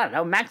be like, I don't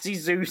know, Maxi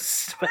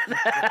Zeus.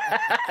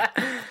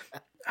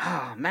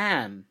 Oh,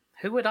 man.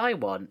 Who would I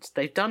want?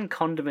 They've done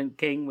Condiment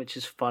King, which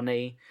is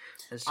funny.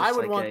 I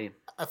would want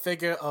a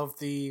figure of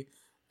the...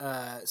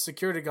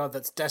 security guard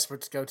that's desperate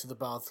to go to the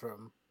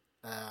bathroom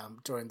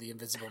during the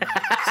Invisible Man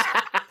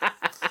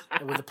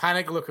with a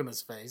panic look on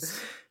his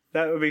face.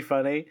 That would be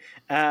funny.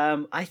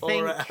 I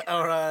think,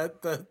 or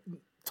the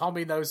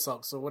Tommy No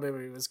Socks or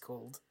whatever he was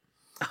called.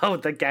 Oh,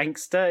 the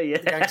gangster, yeah,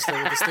 the gangster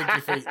with the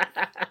stinky feet.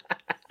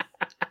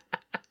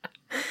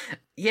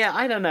 Yeah,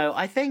 I don't know.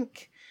 I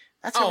think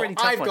that's a really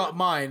tough one. I've got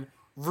mine.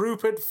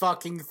 Rupert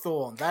fucking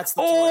Thorne. That's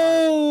the.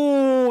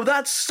 Oh,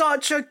 that's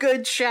such a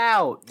good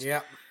shout.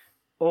 Yeah.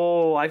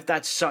 Oh,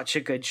 that's such a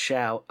good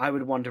shout. I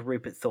would want a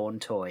Rupert Thorne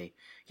toy.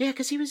 Yeah,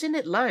 because he was in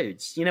it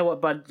loads. You know what,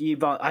 bud?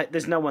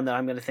 There's no one that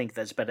I'm going to think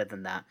that's better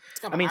than that.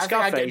 I mean,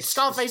 Scarface.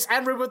 Scarface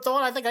and Rupert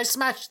Thorne, I think I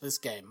smashed this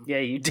game. Yeah,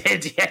 you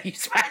did. Yeah, you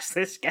smashed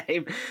this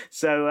game.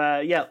 So,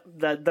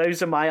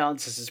 those are my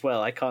answers as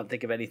well. I can't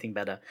think of anything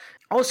better.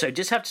 Also,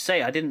 just have to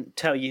say, I didn't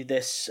tell you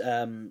this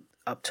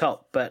up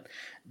top, but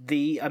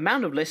the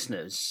amount of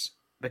listeners...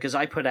 Because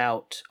I put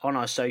out on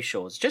our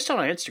socials, just on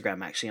our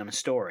Instagram actually, on a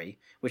story,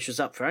 which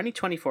was up for only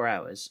 24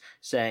 hours,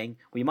 saying,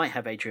 we might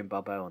have Adrienne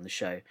Barbeau on the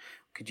show.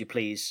 Could you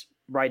please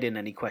write in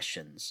any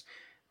questions?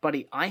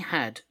 Buddy, I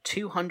had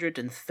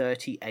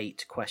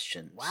 238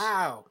 questions.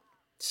 Wow.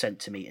 Sent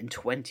to me in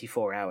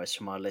 24 hours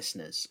from our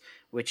listeners,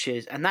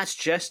 and that's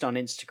just on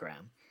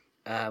Instagram.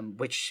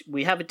 Which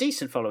we have a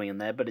decent following in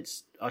there, but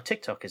our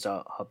TikTok is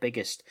our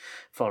biggest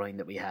following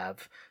that we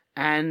have.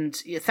 And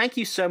thank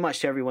you so much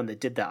to everyone that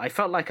did that. I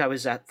felt like I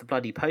was at the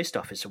bloody post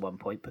office at one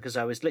point, because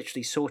I was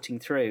literally sorting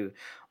through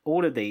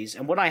all of these.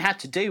 And what I had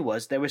to do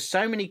was, there were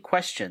so many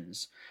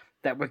questions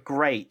that were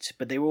great,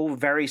 but they were all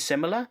very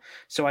similar.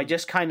 So I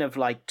just kind of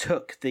like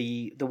took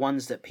the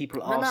ones that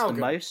people asked the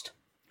most.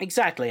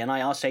 Exactly, and I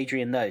asked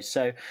Adrienne those.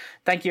 So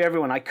thank you,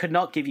 everyone. I could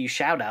not give you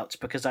shout-outs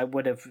because I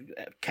would have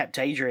kept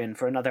Adrienne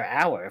for another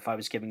hour if I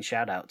was giving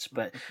shout-outs.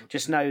 But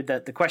just know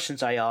that the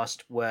questions I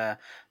asked were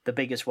the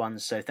biggest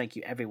ones, so thank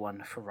you,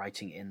 everyone, for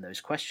writing in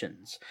those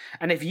questions.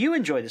 And if you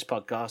enjoy this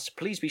podcast,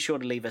 please be sure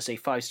to leave us a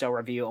 5-star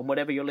review on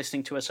whatever you're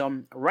listening to us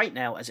on right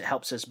now, as it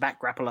helps us back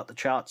grapple up the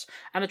charts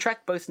and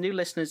attract both new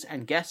listeners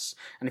and guests.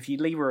 And if you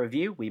leave a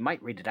review, we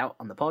might read it out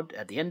on the pod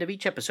at the end of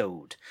each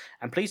episode.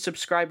 And please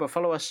subscribe or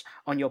follow us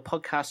on your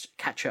podcast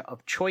catcher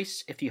of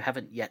choice if you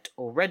haven't yet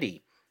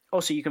already.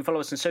 Also, you can follow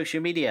us on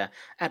social media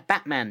at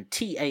Batman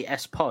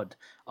TAS Pod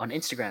on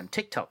Instagram,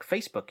 TikTok,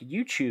 Facebook,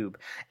 YouTube,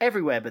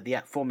 everywhere but the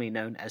app formerly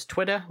known as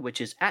Twitter, which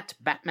is at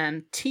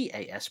Batman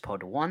TAS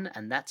Pod 1,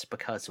 and that's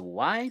because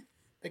why?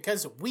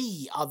 Because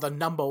we are the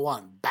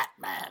 #1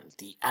 Batman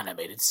the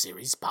Animated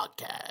Series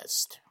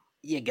podcast.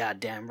 You're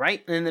goddamn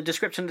right. And in the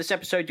description of this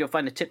episode, you'll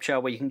find a tip jar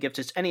where you can give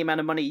us any amount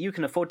of money you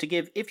can afford to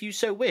give if you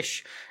so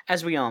wish.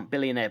 As we aren't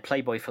billionaire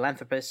playboy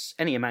philanthropists,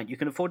 any amount you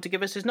can afford to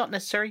give us is not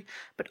necessary,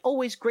 but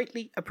always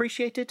greatly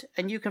appreciated.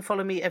 And you can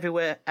follow me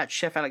everywhere at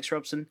Chef Alex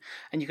Robson.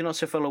 And you can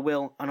also follow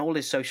Will on all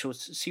his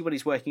socials, see what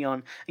he's working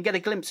on, and get a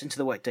glimpse into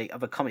the workday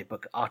of a comic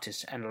book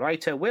artist and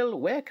writer. Will,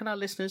 where can our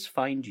listeners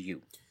find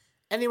you?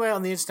 Anywhere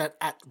on the internet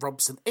at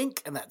Robson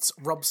Inc., and that's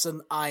Robson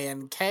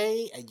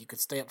INK, and you can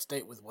stay up to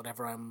date with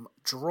whatever I'm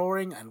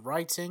drawing and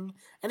writing.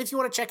 And if you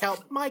want to check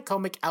out my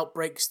comic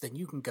outbreaks, then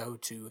you can go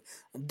to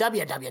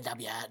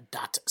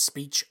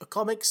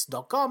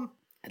www.speechcomics.com.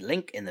 And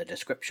link in the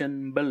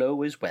description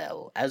below as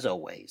well, as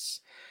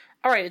always.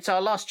 Alright, it's our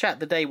last chat of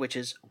the day, which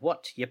is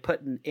what you're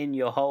putting in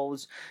your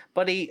holes.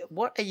 Buddy,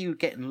 what are you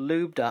getting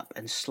lubed up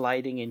and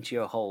sliding into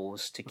your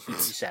holes to keep you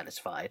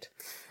satisfied?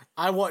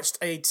 I watched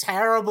a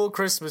terrible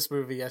Christmas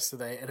movie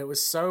yesterday, and it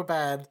was so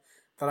bad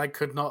that I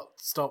could not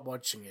stop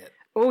watching it.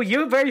 Oh,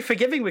 you're very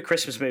forgiving with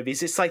Christmas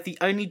movies. It's like the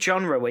only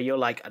genre where you're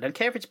like, I don't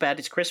care if it's bad,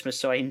 it's Christmas,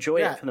 so I enjoy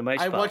it for the most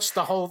part. I watched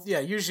the whole...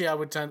 Yeah, usually I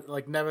would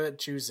never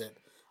choose it.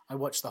 I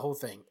watched the whole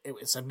thing.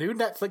 It's a new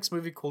Netflix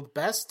movie called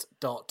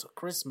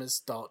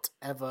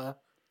Best.Christmas.Ever.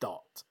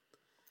 Oh.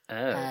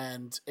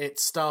 And it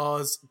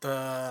stars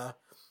the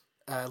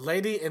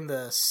lady in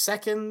the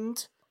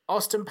second...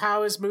 Austin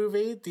Powers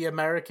movie, the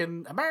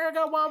American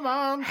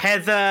Woman.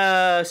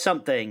 Heather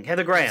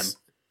Graham.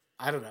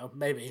 I don't know,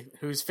 maybe.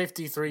 Who's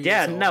 53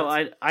 yeah, years old. no,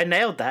 I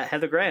nailed that.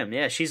 Heather Graham,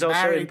 yeah. She's also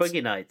married, in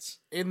Boogie Nights.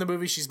 In the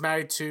movie, she's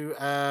married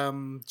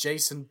to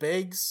Jason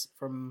Biggs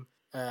from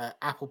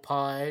Apple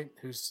Pie,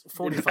 who's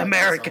 45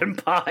 American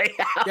Pie.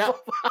 Yeah.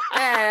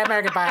 Hey,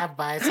 American Pie,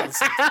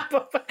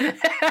 Apple Pie.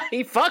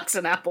 He fucks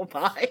an apple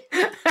pie.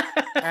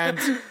 And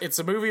it's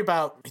a movie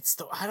about...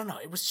 I don't know,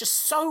 it was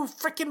just so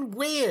freaking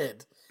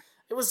weird.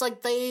 It was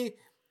like they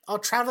are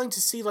traveling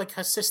to see like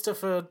her sister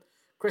for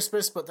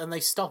Christmas, but then they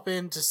stop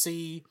in to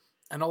see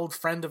an old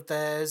friend of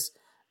theirs,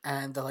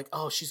 and they're like,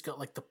 "Oh, she's got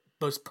like the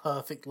most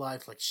perfect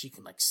life. Like she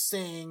can like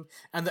sing."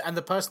 And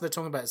the person they're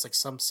talking about is like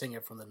some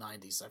singer from the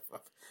 90s.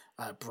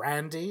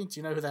 Brandy. Do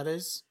you know who that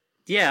is?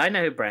 Yeah, I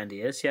know who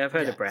Brandy is. Yeah, I've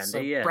heard of Brandy. So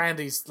yeah,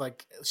 Brandy's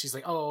like, she's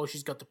like, "Oh,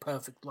 she's got the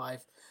perfect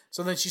life."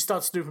 So then she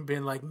starts snooping,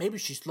 being like, "Maybe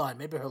she's lying.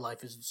 Maybe her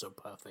life isn't so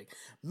perfect."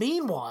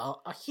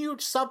 Meanwhile, a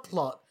huge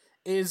subplot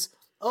is,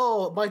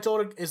 oh, my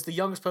daughter is the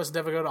youngest person to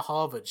ever go to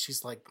Harvard.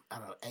 She's like, I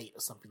don't know, 8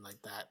 or something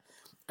like that.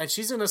 And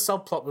she's in a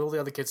subplot with all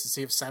the other kids to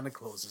see if Santa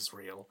Claus is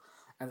real.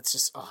 And it's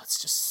just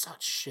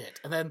such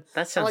shit. And then...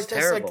 That sounds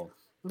terrible.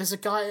 There's a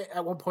guy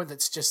at one point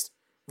that's just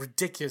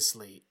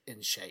ridiculously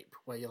in shape,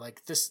 where you're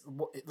like, it's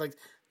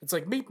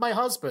like, meet my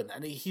husband.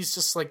 And he's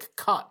just like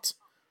cut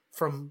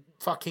from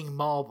fucking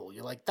marble.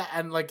 You're like, that,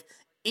 and like,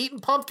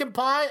 eating pumpkin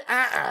pie?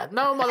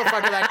 No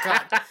motherfucker that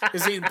cut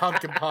is eating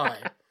pumpkin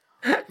pie.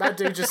 That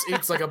dude just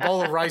eats like a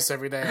bowl of rice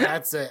every day, and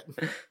that's it.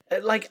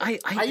 Why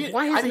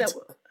isn't that...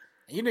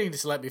 You need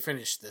to let me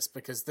finish this,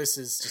 because this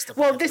is just a...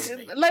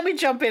 Let me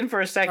jump in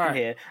for a second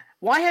here.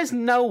 Why has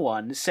no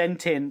one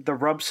sent in the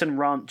Robson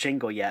rant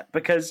jingle yet?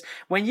 Because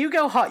when you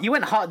go hot, you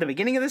went hot at the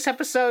beginning of this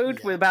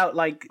episode about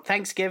like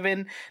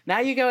Thanksgiving.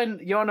 Now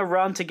you're on a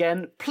rant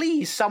again.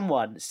 Please,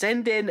 someone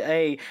send in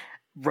a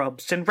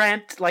Robson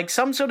rant, like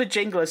some sort of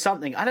jingle or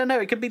something. I don't know.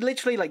 It could be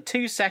literally like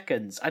 2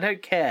 seconds. I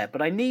don't care,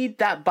 but I need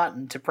that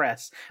button to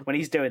press when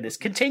he's doing this.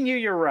 Continue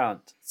your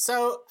rant.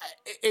 So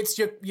it's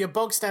your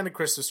bog standard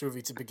Christmas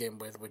movie to begin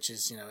with, which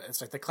is, you know,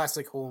 it's like the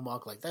classic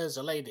Hallmark. Like, there's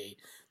a lady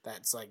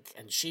that's like,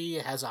 and she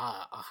has a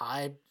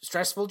high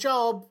stressful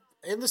job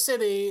in the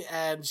city,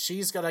 and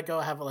she's gonna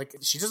go have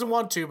she doesn't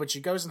want to, but she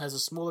goes and has a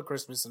smaller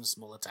Christmas in a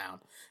smaller town,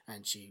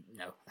 and she, you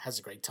know, has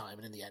a great time,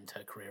 and in the end,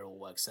 her career all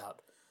works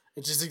out.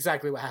 It's just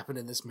exactly what happened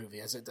in this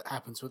movie, as it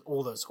happens with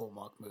all those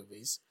Hallmark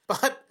movies.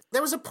 But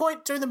there was a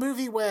point during the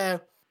movie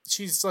where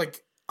she's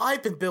like,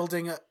 I've been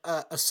building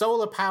a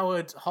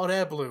solar-powered hot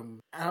air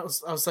balloon. And I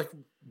was like,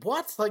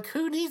 what? Like,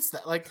 who needs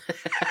that? Like,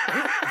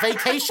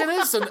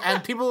 vacationers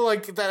and people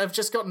like that have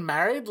just gotten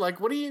married? Like,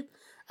 what are you...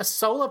 A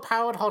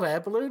solar-powered hot air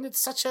balloon? It's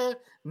such a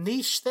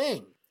niche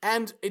thing.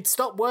 And it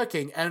stopped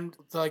working, and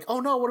they're like,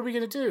 oh no, what are we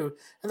going to do?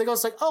 And the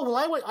guy's like, oh,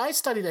 well, I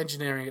studied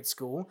engineering at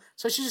school,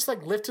 so she just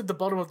like lifted the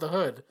bottom of the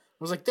hood. I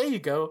was like, there you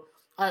go.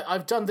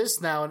 I've done this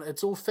now, and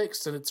it's all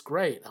fixed, and it's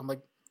great. I'm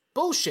like,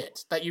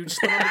 bullshit that you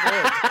just went under the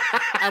hood.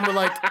 And we're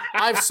like,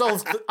 I've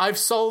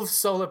solved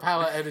solar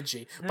power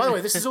energy. By the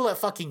way, this is all at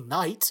fucking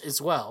night as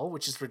well,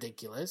 which is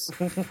ridiculous.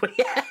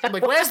 I'm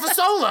like, where's the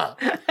solar?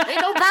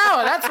 Ain't no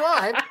power, that's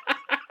why.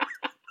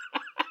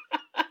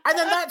 And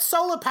then that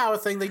solar power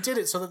thing, they did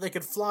it so that they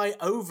could fly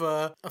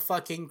over a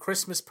fucking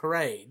Christmas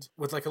parade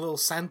with like a little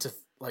Santa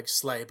like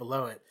sleigh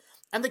below it.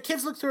 And the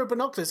kids look through their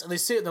binoculars and they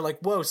see it and they're like,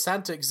 whoa,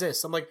 Santa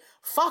exists. I'm like,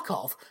 fuck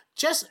off.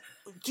 Just,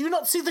 do you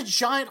not see the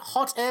giant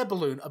hot air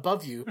balloon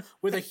above you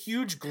with a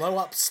huge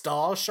glow-up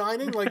star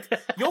shining? Like,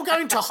 you're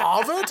going to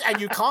Harvard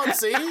and you can't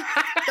see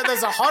that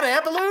there's a hot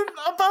air balloon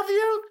above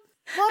you?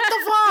 What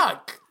the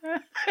fuck?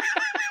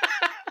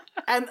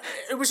 And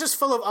it was just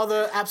full of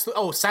other absolute.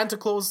 Oh, Santa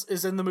Claus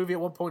is in the movie at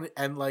one point,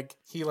 and like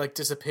he like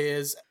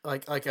disappears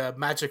like a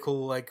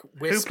magical like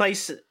wisp. Who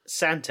plays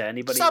Santa?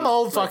 Anybody? Some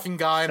old fucking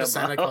guy in a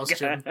Santa okay.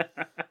 costume.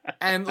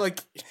 And like,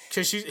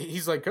 because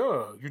he's like,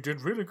 oh, you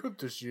did really good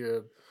this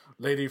year,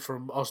 lady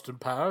from Austin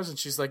Powers, and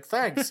she's like,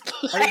 thanks.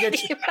 I didn't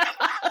get you.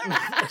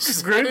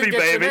 She's like, Groovy,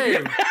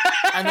 baby.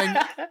 And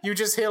then you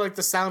just hear like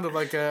the sound of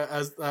like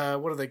a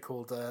what are they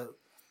called?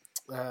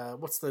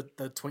 What's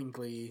the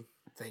twinkly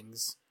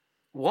things?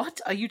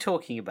 What are you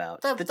talking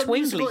about? The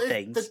musical, twinkly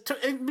things.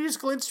 The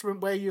musical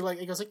instrument where you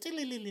like it goes like.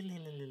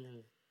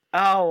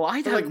 Oh,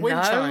 I don't like know.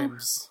 Wind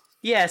chimes.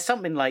 Yeah,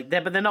 something like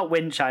that, but they're not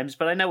wind chimes.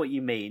 But I know what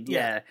you mean.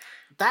 Yeah.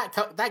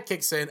 That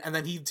kicks in, and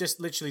then he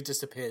just literally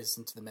disappears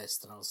into the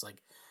mist. And I was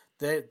like,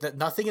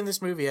 nothing in this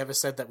movie ever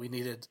said that we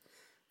needed.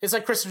 It's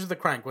like Christmas with the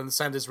Crank when the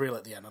Santa's real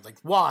at the end. I'm like,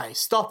 why?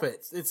 Stop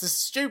it. It's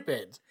just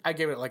stupid. I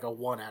gave it like a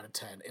 1 out of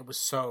 10. It was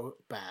so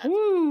bad.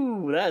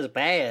 Ooh, that was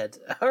bad.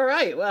 All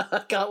right, well, I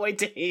can't wait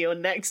to hear your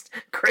next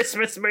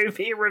Christmas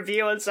movie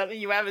review on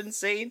something you haven't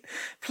seen.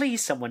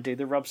 Please, someone do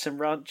the Robson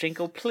Rant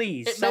jingle.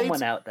 Please,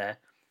 someone out there.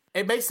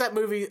 It makes that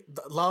movie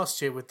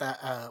last year with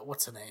that,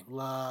 what's her name?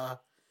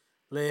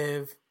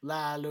 Liv,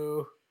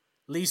 Lalu,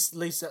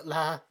 Lisa,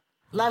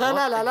 La la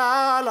la la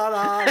la la la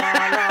la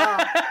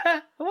la.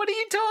 What are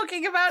you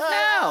talking about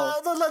now?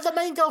 The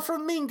main girl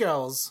from Mean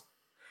Girls.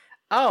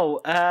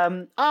 Oh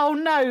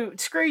no,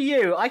 screw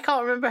you. I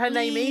can't remember her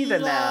name either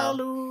now.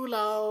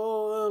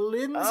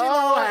 Lindsay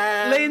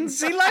Lohan.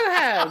 Lindsay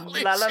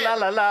Lohan. La la la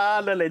la la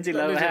la Lindsay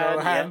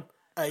Lohan.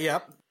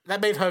 Yep. That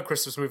made her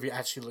Christmas movie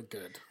actually look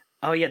good.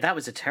 Oh yeah, that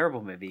was a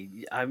terrible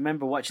movie. I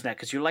remember watching that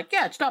because you were like,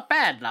 yeah, it's not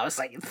bad. And I was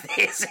like,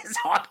 this is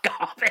hot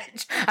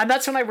garbage. And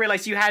that's when I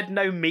realized you had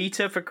no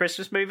meter for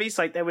Christmas movies.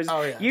 Like there was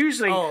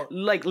usually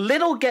like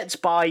little gets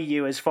by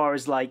you as far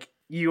as like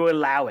you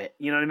allow it.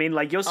 You know what I mean?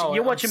 Like you're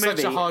watching a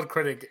movie. Such a hard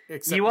critic.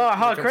 You are a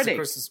hard critic.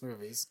 Christmas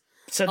movies.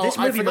 So this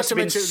movie must have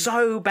been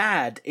so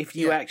bad if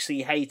you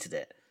actually hated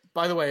it.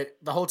 By the way,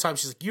 the whole time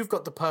she's like, you've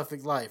got the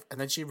perfect life. And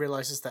then she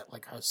realizes that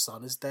like her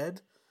son is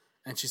dead.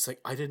 And she's like,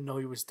 I didn't know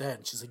he was dead.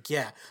 And she's like,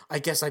 yeah, I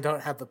guess I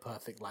don't have the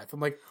perfect life. I'm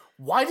like,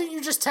 why didn't you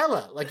just tell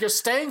her? Like, you're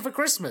staying for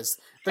Christmas.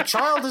 The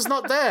child is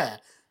not there.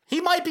 He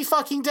might be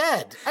fucking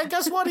dead. And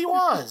guess what? He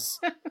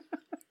was.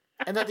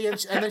 And at the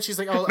end, and then she's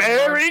like, oh,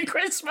 Merry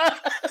Christmas.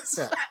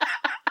 Yeah.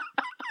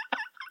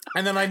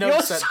 And then I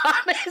noticed your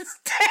son is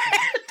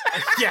dead.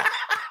 Yeah.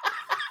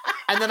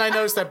 And then I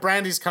noticed that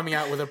Brandy's coming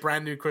out with a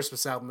brand new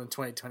Christmas album in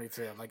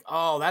 2023. I'm like,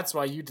 oh, that's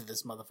why you did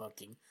this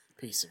motherfucking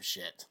piece of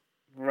shit.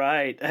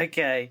 Right,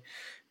 okay.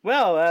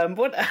 Well,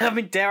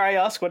 dare I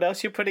ask what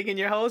else you're putting in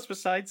your holes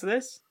besides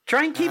this?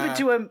 Try and keep it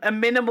to a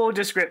minimal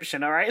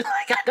description, all right?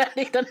 Like, I don't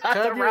need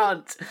another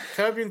rant.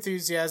 Curb Your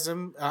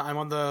Enthusiasm. I'm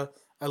on the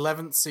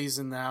 11th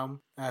season now,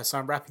 so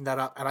I'm wrapping that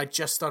up. And I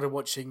just started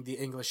watching The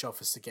English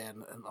Office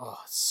again, and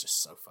it's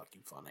just so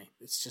fucking funny.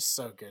 It's just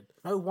so good.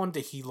 No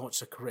wonder he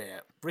launched a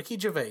career. Ricky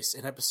Gervais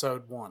in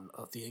episode 1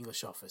 of The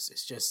English Office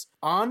is just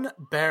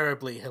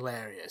unbearably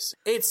hilarious.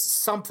 It's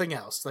something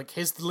else. Like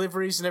his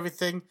deliveries and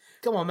everything.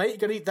 Come on, mate, you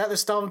gotta eat that.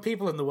 There's starving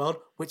people in the world,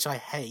 which I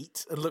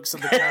hate, and looks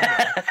at the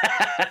camera.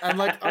 And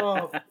like,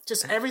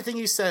 just everything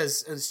he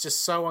says is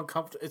just so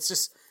uncomfortable.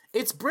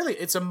 It's brilliant.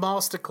 It's a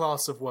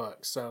masterclass of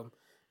work. So,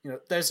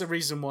 there's a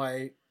reason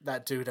why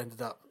that dude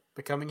ended up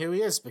becoming who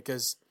he is,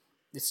 because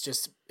it's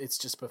just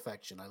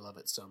perfection. I love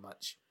it so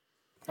much.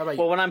 How about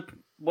you? Well,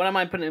 what am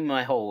I putting in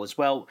my holes?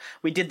 Well,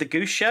 we did the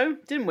Goose Show,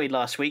 didn't we,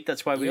 last week?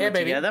 That's why we were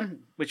together,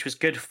 which was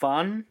good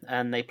fun.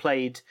 And they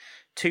played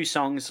 2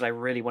 songs that I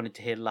really wanted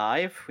to hear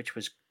live, which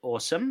was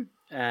awesome.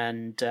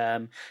 And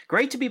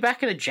great to be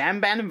back in a jam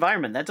band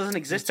environment. That doesn't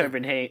exist over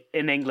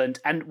in England.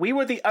 And we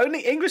were the only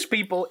English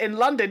people in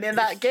London in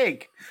that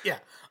gig. Yeah.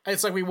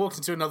 It's like we walked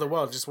into another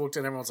world, just walked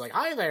in, everyone's like,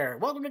 hi there,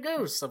 welcome to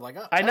Goose. I'm like,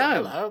 I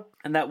know. Hello.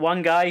 And that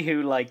one guy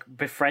who like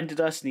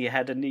befriended us and he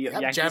had a New York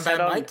Yankees hat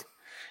on.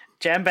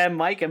 Jam Band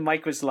Mike. And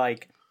Mike was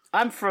like,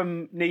 I'm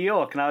from New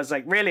York. And I was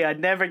like, really? I'd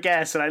never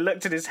guess. And I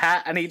looked at his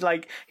hat and he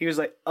was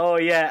like, oh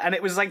yeah. And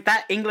it was like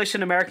that English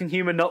and American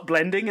humor not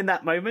blending in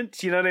that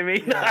moment. You know what I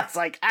mean? Yeah. I was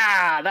like,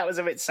 that was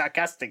a bit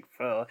sarcastic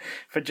for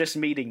just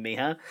meeting me,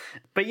 huh?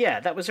 But yeah,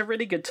 that was a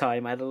really good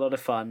time. I had a lot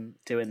of fun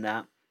doing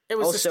that. It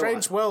was also a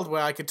strange world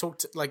where I could talk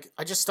to, like,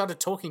 I just started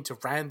talking to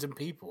random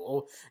people.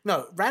 Or,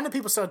 no, random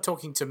people started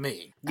talking to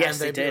me. Yes,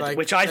 they did. Like,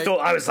 which I thought,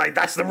 I was like,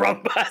 that's the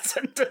wrong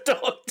person to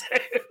talk to.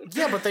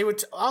 Yeah, but they were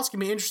asking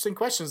me interesting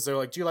questions. They were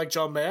like, do you like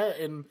John Mayer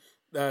in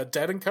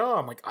Dead and Co?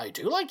 I'm like, I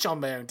do like John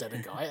Mayer in Dead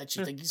and Co. I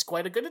actually think he's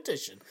quite a good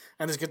addition.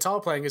 And his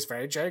guitar playing is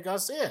very Jerry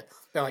Garcia.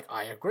 They're like,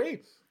 I agree.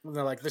 And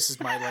they're like, this is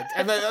my, like,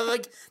 and they're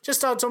like, just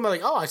started talking about,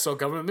 like, I saw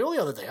Government Mule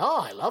the other day.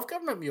 I love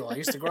Government Mule. I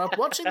used to grow up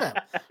watching them.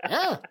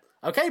 Yeah.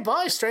 Okay,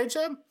 bye,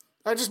 stranger.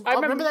 I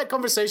remember that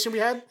conversation we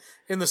had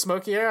in the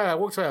smoky area. I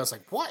walked away. I was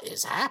like, "What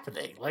is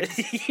happening?" Like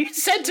you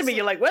said to me,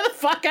 "You're like, where the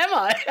fuck am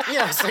I?"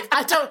 Yeah, it's like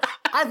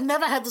I've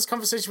never had this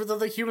conversation with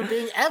another human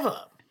being ever.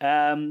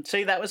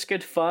 So that was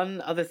good fun.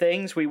 Other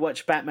things, we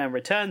watched Batman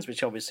Returns,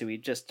 which obviously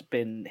we've just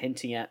been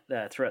hinting at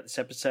throughout this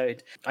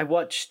episode. I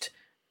watched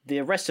The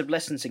Arrested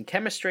Lessons in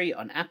Chemistry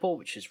on Apple,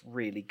 which is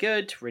really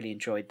good. Really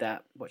enjoyed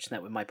that, watching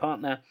that with my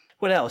partner.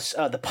 What else?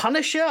 The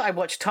Punisher. I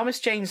watched Thomas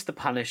Jane's The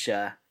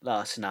Punisher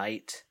last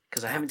night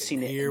because I haven't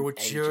seen it in what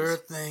ages. you're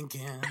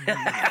thinking.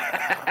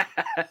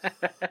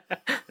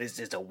 This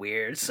is a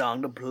weird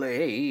song to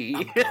play.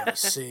 I'm gonna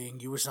sing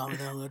you a song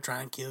that I'm gonna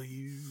try and kill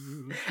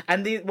you.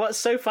 And what's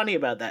so funny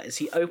about that is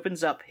he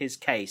opens up his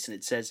case and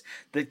it says,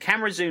 the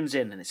camera zooms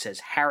in and it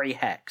says Harry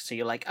Heck. So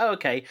you're like, oh,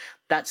 okay,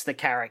 that's the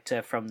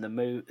character from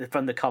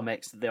the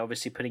comics that they're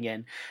obviously putting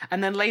in.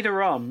 And then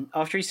later on,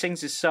 after he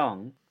sings his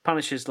song,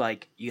 Punisher's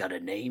like, you got a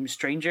name,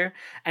 stranger?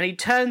 And he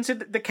turns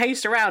the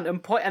case around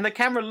and the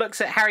camera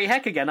looks at Harry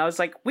Heck again. I was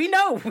like, we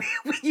know,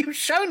 you've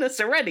shown us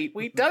already.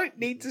 We don't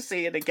need to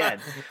see it again.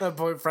 At that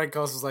point, Frank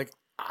Castle's like,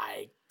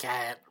 I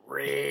can't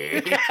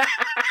read.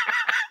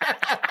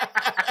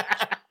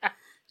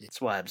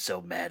 That's why I'm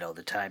so mad all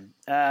the time.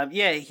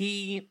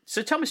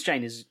 So Thomas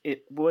Jane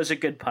was a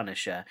good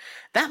Punisher.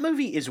 That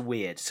movie is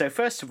weird. So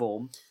first of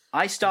all,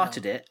 I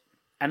started it,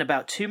 and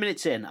about 2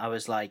 minutes in, I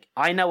was like,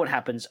 I know what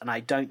happens, and I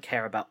don't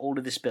care about all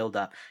of this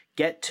build-up.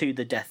 Get to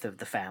the death of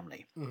the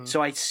family. Mm-hmm.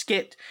 So I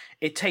skipped.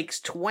 It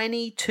takes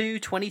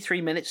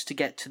 23 minutes to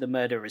get to the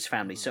murder of his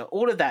family. Mm-hmm. So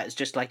all of that is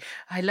just like,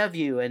 I love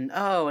you,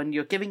 and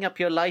you're giving up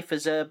your life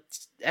as a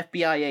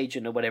FBI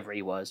agent or whatever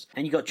he was.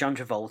 And you got John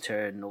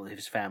Travolta and all of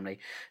his family.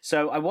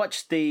 So I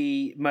watched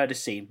the murder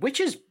scene,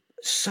 which is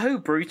so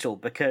brutal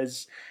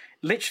because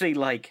literally,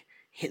 like,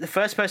 the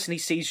first person he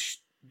sees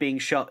being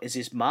shot is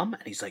his mum,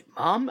 and he's like,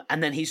 Mum?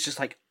 And then he's just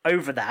like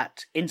over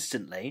that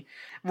instantly.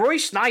 Roy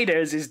Schneider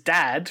is his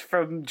dad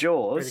from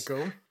Jaws,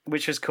 pretty cool,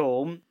 which was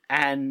cool.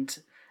 And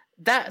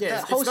that whole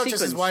it's not sequence,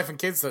 just his wife and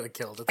kids that are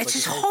killed. It's like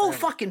his whole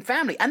fucking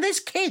family. And there's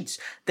kids.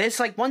 There's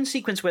like one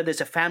sequence where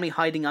there's a family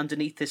hiding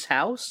underneath this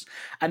house,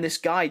 and this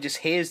guy just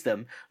hears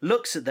them,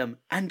 looks at them,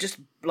 and just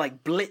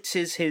like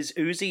blitzes his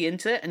Uzi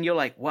into it. And you're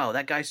like, wow,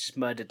 that guy's just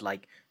murdered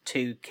like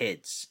 2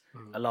 kids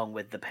along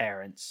with the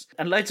parents.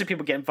 And loads of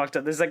people getting fucked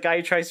up. There's a guy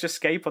who tries to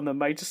escape on the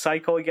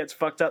motorcycle. He gets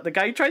fucked up. The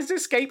guy who tries to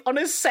escape on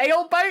a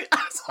sailboat.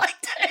 I was like,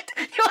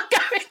 dude, you're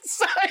going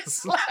so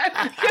slow.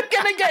 You're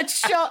going to get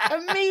shot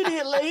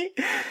immediately.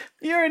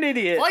 You're an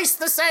idiot. Hoist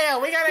the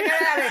sail. We got to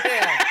get out of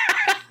here.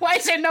 Why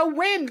is there no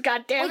wind?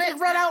 God damn it.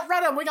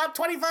 Run him. We got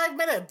 25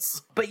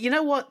 minutes. But you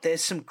know what?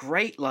 There's some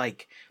great,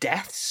 like,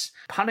 deaths.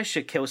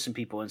 Punisher kills some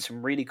people in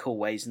some really cool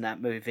ways in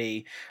that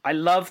movie. I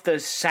love the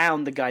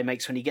sound the guy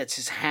makes when he gets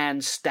his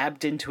hand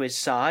stabbed into his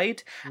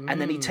side,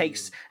 and then he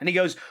takes and he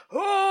goes,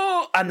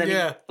 oh, and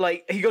then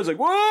he goes like,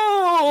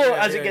 whoa,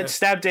 as it gets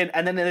stabbed in,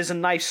 and then there's a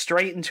knife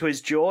straight into his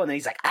jaw, and then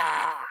he's like,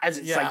 ah, as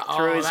it's like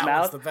through his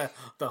mouth.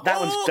 That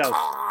one's dope.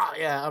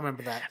 Yeah, I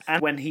remember that.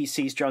 And when he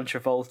sees John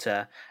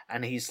Travolta,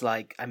 and he's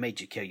like, I made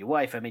you kill your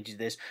wife, I made you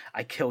this,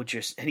 I killed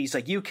your, and he's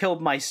like, you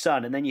killed my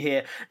son, and then you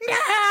hear,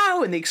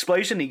 no, and the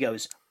explosion, he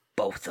goes,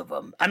 both of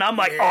them. And I'm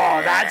like,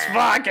 oh, that's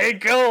fucking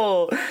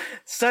cool.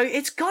 So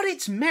it's got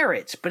its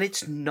merits, but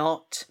it's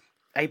not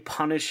a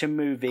Punisher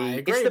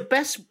movie. It's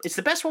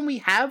the best one we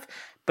have,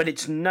 but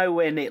it's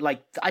nowhere near,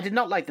 like, I did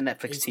not like the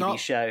Netflix TV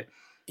show.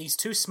 He's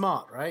too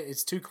smart, right?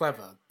 It's too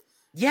clever.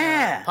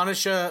 Yeah.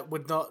 Punisher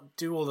would not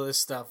do all of this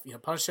stuff. You know,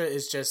 Punisher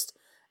is just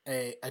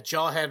a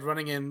jarhead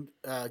running in,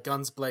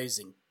 guns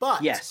blazing.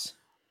 But yes,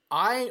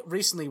 I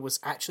recently was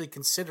actually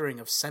considering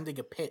of sending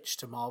a pitch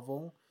to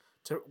Marvel,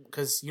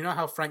 because you know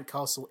how Frank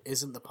Castle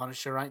isn't the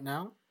Punisher right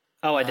now?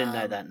 Oh, I didn't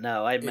know that.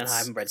 No, I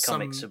haven't read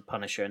comics of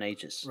Punisher in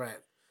ages. Right.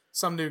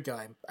 Some new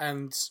guy.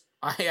 And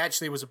I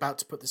actually was about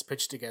to put this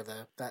pitch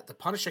together that the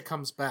Punisher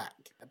comes back,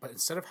 but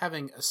instead of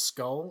having a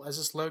skull as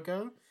his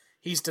logo,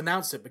 he's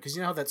denounced it, because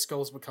you know how that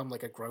skull's become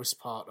like a gross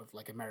part of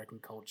like American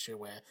culture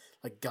where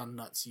like gun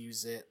nuts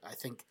use it. I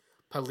think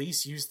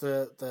police use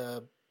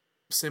the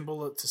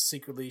symbol to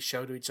secretly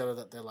show to each other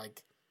that they're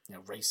like, you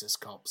know, racist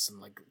cops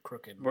and like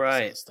crooked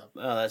and stuff.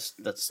 Oh,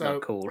 that's so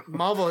not cool.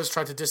 Marvel has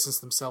tried to distance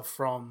themselves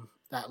from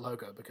that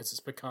logo because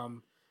it's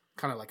become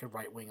kind of like a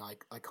right-wing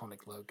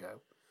iconic logo.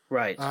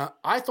 Right.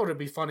 I thought it'd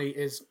be funny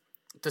is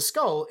the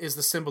skull is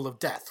the symbol of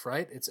death,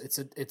 right?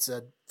 It's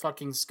a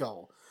fucking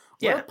skull.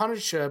 Yeah. Well,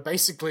 Punisher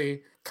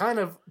basically kind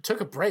of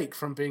took a break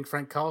from being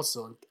Frank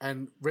Castle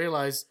and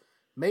realized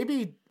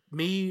maybe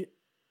me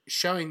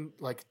showing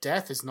like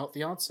death is not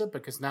the answer,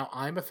 because now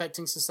I'm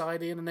affecting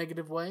society in a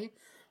negative way,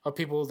 of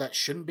people that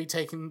shouldn't be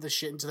taking the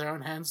shit into their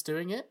own hands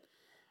doing it.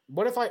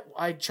 What if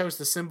I chose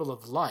the symbol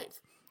of life?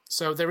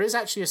 So there is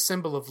actually a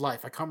symbol of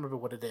life. I can't remember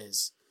what it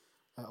is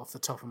off the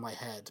top of my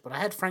head, but I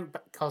had Frank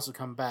Castle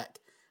come back,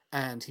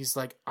 and he's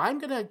like, I'm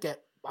gonna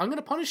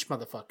punish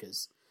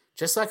motherfuckers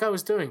just like I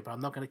was doing, but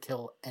I'm not gonna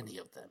kill any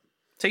of them.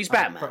 So he's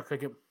Batman.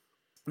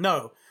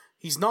 No,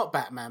 he's not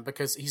Batman,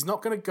 because he's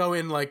not gonna go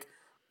in like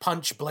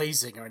punch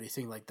blazing or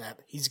anything like that.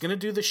 He's gonna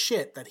do the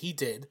shit that he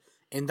did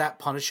in that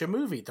Punisher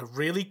movie, the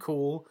really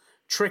cool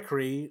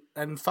trickery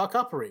and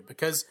fuck-uppery.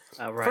 Because,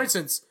 for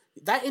instance,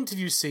 that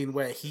interview scene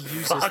where he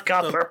uses...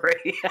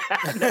 Fuck-uppery.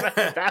 I've never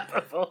heard that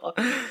before.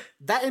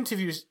 That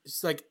interview,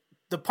 like,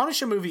 the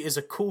Punisher movie is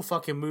a cool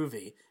fucking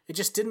movie. It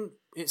just didn't...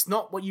 It's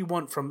not what you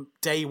want from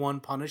day one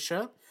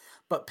Punisher.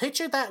 But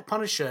picture that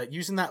Punisher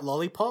using that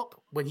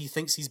lollipop when he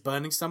thinks he's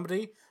burning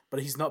somebody,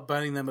 but he's not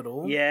burning them at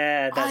all.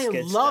 Yeah, that's good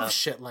I love stuff.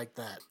 shit like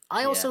that.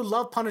 I also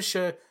love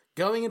Punisher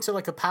going into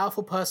like a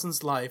powerful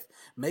person's life,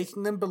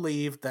 making them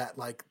believe that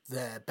like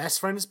their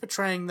best friend is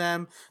betraying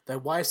them, their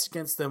wife's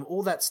against them,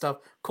 all that stuff,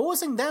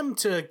 causing them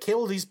to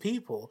kill these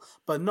people,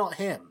 but not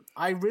him.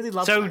 I really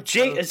love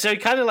that. So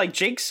kind of like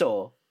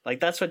Jigsaw. Like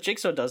that's what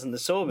Jigsaw does in the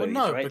Saw movies,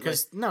 right?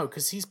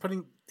 Because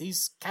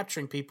he's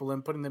capturing people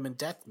and putting them in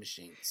death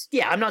machines.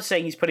 Yeah, I'm not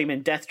saying he's putting them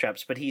in death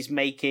traps, but he's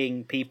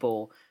making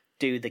people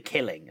do the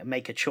killing and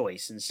make a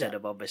choice instead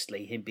of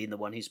obviously him being the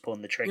one who's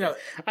pulling the trigger.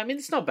 I mean,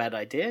 it's not a bad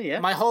idea. Yeah,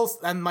 my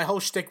whole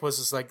shtick was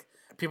just like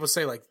people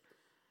say like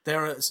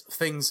there are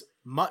things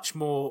much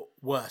more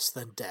worse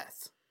than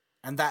death,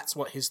 and that's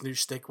what his new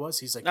shtick was.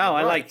 He's like,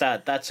 I like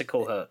that. That's a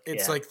cool hook.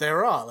 It's like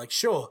there are like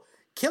sure.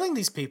 Killing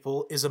these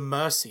people is a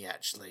mercy,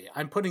 actually.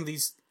 I'm putting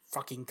these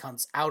fucking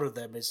cunts out of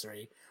their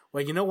misery.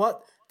 Where, you know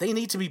what? They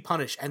need to be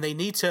punished, and they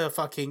need to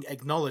fucking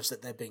acknowledge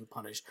that they're being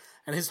punished.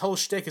 And his whole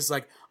shtick is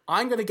like,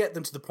 I'm going to get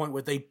them to the point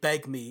where they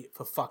beg me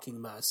for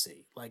fucking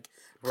mercy. Like,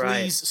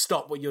 please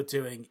stop what you're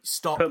doing.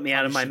 Stop. Put me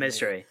out of my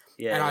misery.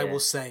 Yeah, and I will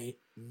say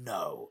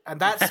no. And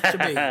that's, to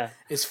me,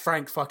 is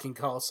Frank fucking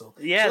Castle.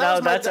 Yeah,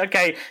 so that's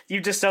okay.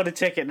 You just sold a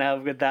ticket now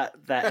with that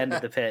end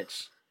of the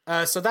pitch.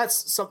 So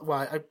that's something.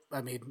 Well,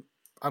 I mean,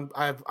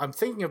 I'm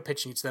thinking of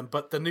pitching it to them,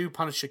 but the new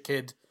Punisher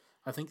kid,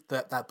 I think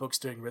that book's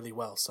doing really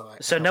well.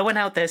 So no one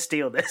out there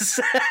steal this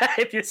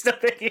if you're still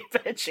thinking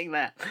of pitching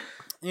that.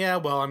 Yeah,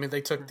 well, I mean,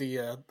 they took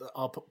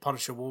our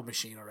Punisher War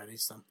Machine already,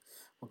 so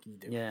what can you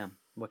do? Yeah,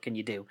 what can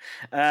you do?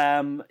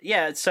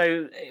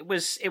 So it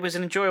was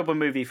an enjoyable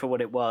movie for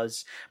what it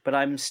was, but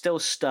I'm still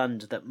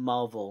stunned that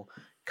Marvel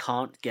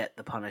can't get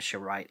the Punisher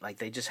right. Like,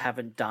 they just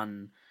haven't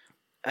done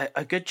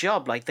a good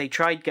job. Like, they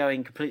tried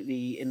going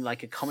completely in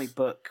like a comic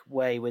book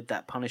way with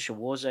that Punisher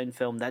Warzone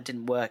film. That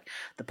didn't work.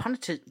 The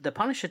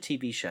Punisher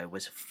TV show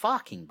was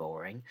fucking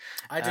boring.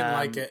 I didn't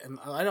like it, and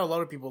I know a lot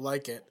of people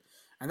like it.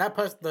 And that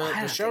the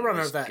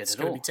showrunner of that is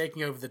going to be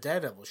taking over the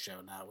Daredevil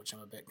show now, which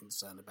I'm a bit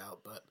concerned about.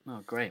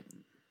 But great.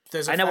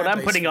 I know what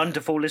I'm putting on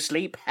to fall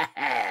asleep.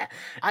 I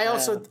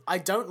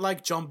don't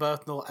like John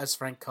Bernthal as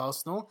Frank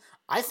Castle.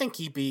 I think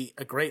he'd be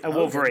a great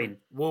Wolverine.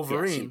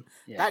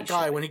 Yes, that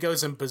guy when he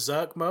goes in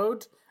berserk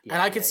mode, and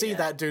I could see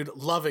that dude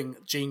loving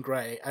Jean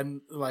Grey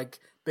and like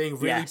being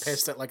really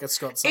pissed at like a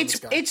Scott Summers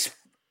guy.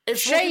 It's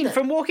Shane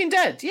from Walking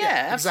Dead.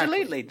 Yeah,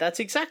 absolutely. Exactly. That's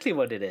exactly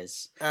what it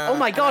is. Oh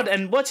my god!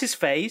 And what's his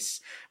face?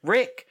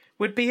 Rick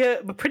would be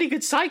a pretty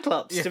good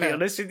Cyclops, to be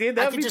honest with you.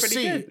 That would be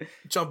pretty good.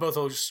 John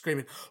Bernthal just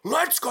screaming,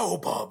 "Let's go,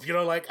 Bob!" You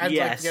know, like and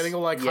like getting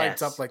all like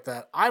hyped up like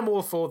that. I'm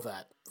all for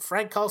that.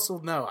 Frank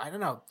Castle, no, I don't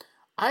know.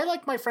 I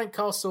like my Frank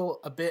Castle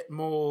a bit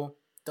more.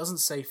 Doesn't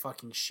say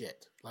fucking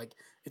shit. Like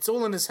it's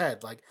all in his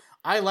head. Like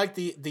I like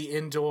the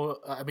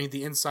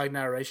inside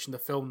narration, the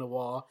film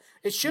noir.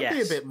 It should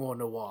be a bit more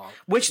noir.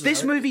 Which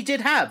this movie did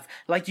have.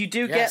 Like, you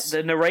do get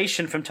the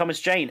narration from Thomas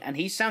Jane, and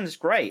he sounds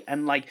great.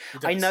 And, like,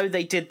 I know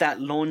they did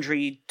that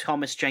Laundry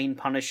Thomas Jane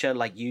Punisher,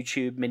 like,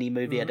 YouTube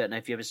mini-movie. Mm-hmm. I don't know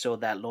if you ever saw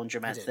that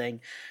Laundromat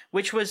thing,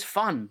 which was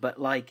fun. But,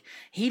 like,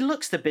 he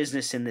looks the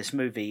business in this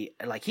movie.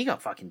 Like, he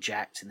got fucking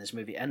jacked in this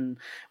movie. And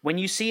when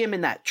you see him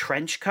in that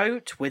trench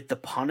coat with the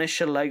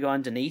Punisher logo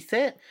underneath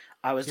it,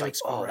 I was like,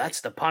 oh,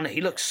 that's the Punisher.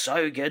 He looks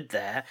so good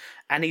there.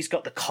 And he's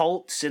got the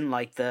Colts in,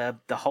 like, the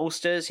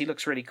holsters. He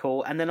looks really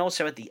cool. And then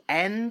also at the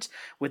end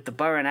with the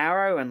bow and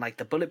arrow and, like,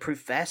 the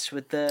bulletproof vest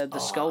with the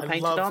skull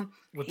painted on.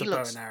 With the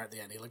bow and arrow at the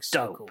end. He looks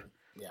so cool.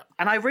 Yeah.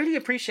 And I really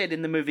appreciate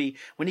in the movie,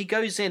 when he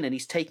goes in and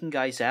he's taking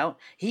guys out,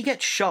 he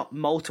gets shot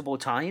multiple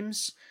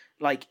times,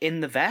 like,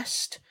 in the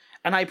vest.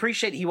 And I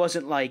appreciate he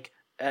wasn't, like,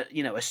 a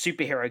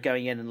superhero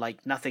going in and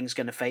like nothing's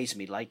going to faze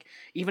me. Like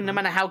even no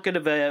matter how good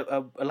of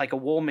a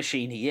war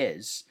machine he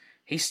is,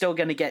 he's still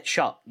going to get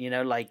shot. You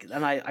know, like,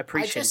 and I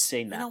appreciate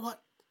seeing that. You know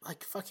what?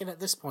 Like fucking at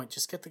this point,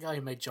 just get the guy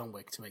who made John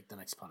Wick to make the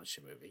next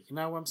Punisher movie. You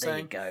know what I'm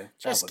saying? There you go.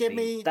 Just give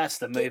me. That's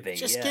the movie.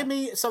 Give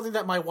me something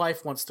that my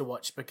wife wants to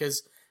watch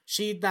because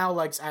she now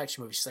likes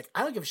action movies. She's like,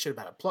 I don't give a shit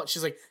about a plot.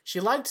 She's like, she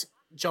liked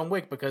John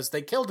Wick because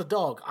they killed a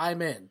dog.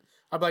 I'm in.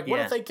 I'm like, what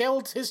if they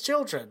killed his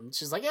children?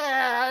 She's like,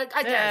 I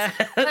guess.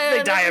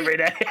 They die every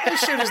day. They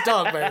shoot his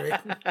dog, baby.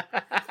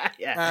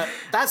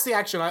 That's the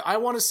action. I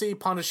want to see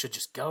Punisher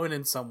just going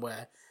in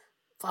somewhere,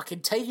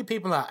 fucking taking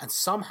people out and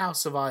somehow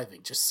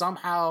surviving. Just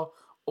somehow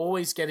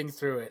always getting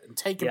through it and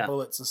taking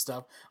bullets and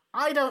stuff.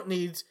 I don't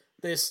need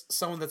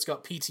someone that's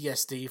got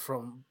PTSD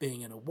from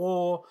being in a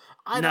war.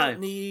 I don't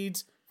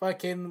need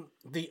fucking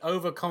the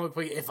over comic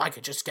book. If I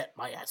could just get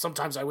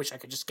sometimes I wish I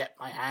could just get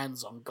my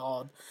hands on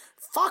God.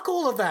 Fuck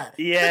all of that.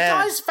 Yeah.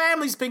 The guy's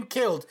family's been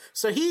killed.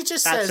 So he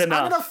just says, I'm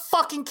going to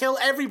fucking kill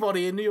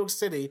everybody in New York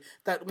City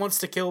that wants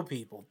to kill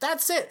people.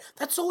 That's it.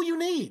 That's all you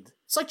need.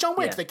 It's like John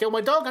Wick. Yeah. They kill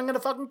my dog, I'm going to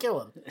fucking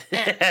kill him.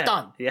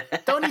 Done. Yeah.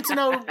 Don't need to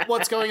know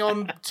what's going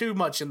on too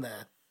much in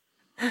there.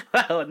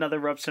 Well, another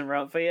Robson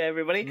rant for you,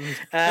 everybody.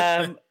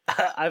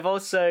 I've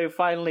also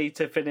finally,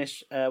 to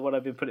finish what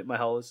I've been putting in my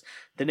holes,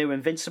 the new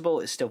Invincible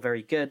is still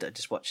very good. I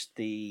just watched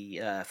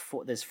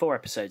there's 4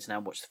 episodes now. I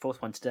watched the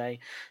 4th one today.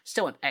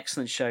 Still an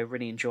excellent show.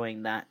 Really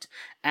enjoying that.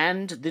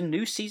 And the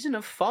new season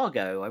of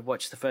Fargo. I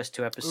watched the first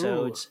 2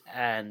 episodes,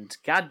 and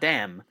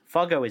goddamn,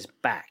 Fargo is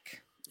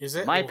back. Is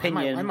it? My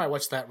opinion, I might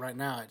watch that right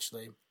now,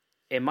 actually.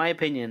 In my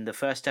opinion, the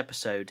first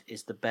episode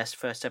is the best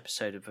first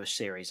episode of a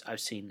series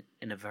I've seen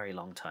in a very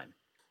long time.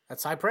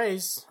 That's high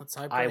praise.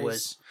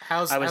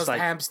 How's like, the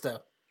hamster?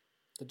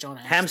 The John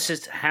Hamster.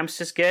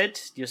 Hamster's good.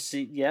 You'll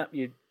see. Yeah,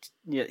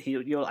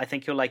 you'll. I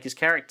think you'll like his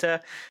character.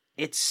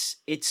 It's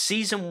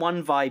season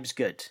 1 vibes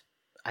good.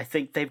 I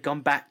think they've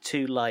gone back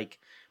to like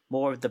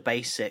more of the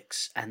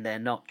basics, and they're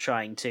not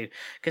trying to,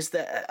 because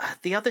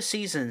the other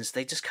seasons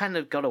they just kind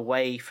of got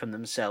away from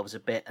themselves a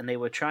bit, and they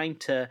were trying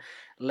to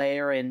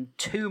layer in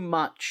too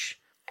much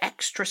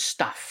extra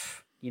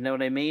stuff. You know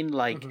what I mean?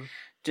 Like,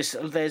 just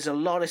there's a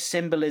lot of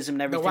symbolism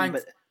and everything.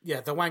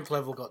 The wank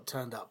level got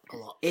turned up a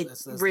lot. It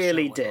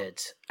really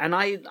did, and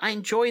I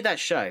enjoy that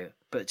show.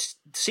 But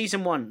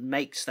season 1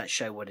 makes that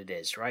show what it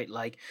is, right?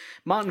 Like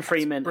Martin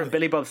Freeman and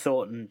Billy Bob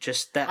Thornton,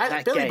 just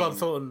that Billy game. Bob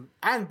Thornton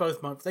and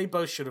they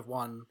both should have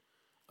won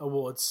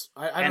awards.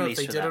 I don't know if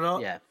they did or not.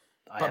 Yeah,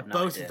 but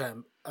both of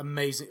them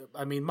amazing.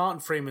 I mean,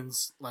 Martin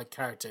Freeman's like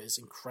character is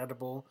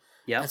incredible.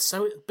 Yeah. And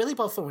so Billy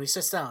Bob Thornton, when he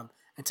sits down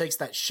and takes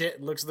that shit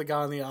and looks at the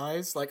guy in the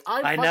eyes, like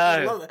I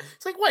know. love that.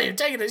 It's like, wait, you're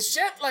taking this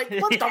shit? Like,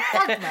 what the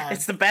fuck, man?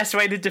 It's the best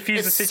way to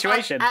diffuse the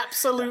situation. An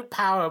absolute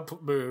power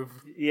move.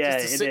 Yeah,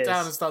 just to sit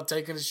down and start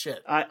taking his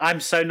shit.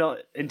 I'm so not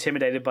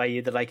intimidated by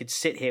you that I could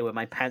sit here with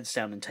my pants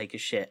down and take a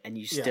shit, and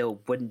you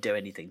still wouldn't do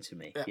anything to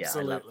me. Absolutely. Yeah,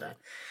 I love that.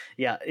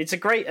 Yeah, it's a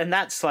great, and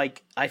that's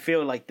like, I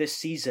feel like this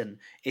season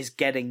is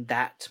getting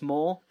that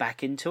more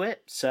back into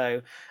it.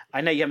 So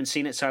I know you haven't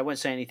seen it, so I won't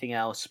say anything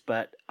else,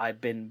 but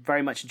I've been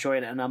very much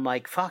enjoying it, and I'm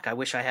like, fuck, I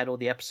wish I had all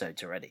the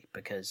episodes already,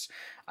 because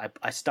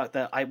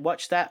I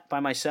watched that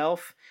by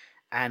myself,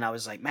 and I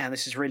was like, man,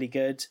 this is really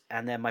good.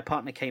 And then my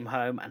partner came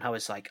home, and I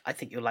was like, I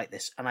think you'll like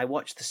this. And I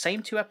watched the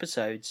same 2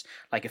 episodes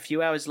like a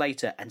few hours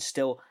later, and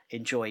still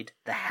enjoyed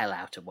the hell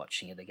out of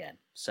watching it again.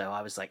 So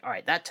I was like, all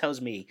right, that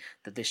tells me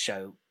that this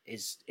show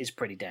is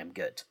pretty damn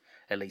good,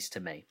 at least to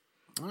me.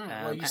 All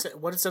right. Well, you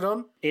said, what is it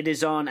on? It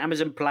is on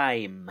Amazon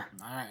Prime.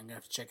 All right, I'm gonna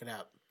have to check it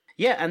out.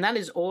 Yeah, and that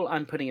is all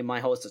I'm putting in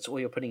my holes. That's all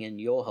you're putting in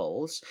your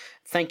holes.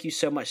 Thank you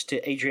so much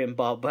to Adrienne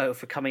Barbeau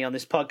for coming on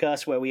this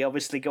podcast, where we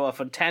obviously go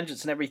off on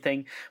tangents and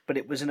everything, but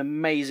it was an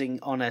amazing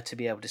honor to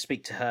be able to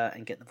speak to her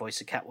and get the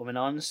voice of Catwoman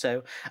on.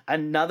 So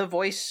another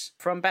voice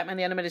from Batman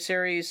the Animated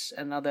Series,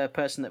 another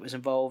person that was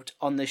involved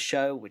on this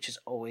show, which is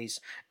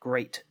always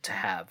great to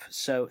have.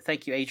 So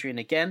thank you, Adrienne,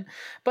 again.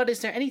 But is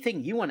there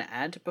anything you want to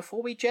add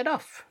before we jet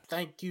off?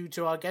 Thank you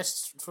to our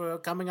guests for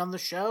coming on the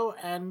show,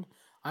 and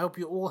I hope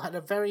you all had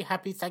a very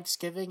happy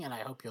Thanksgiving, and I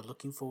hope you're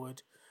looking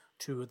forward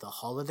to the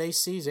holiday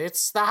season.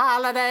 It's the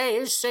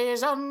holiday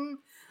season,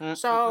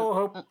 so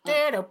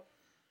hoop-de-doop,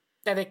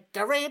 the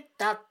hickory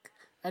duck,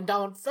 and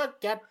don't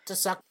forget to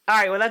suck. All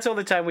right, well, that's all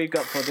the time we've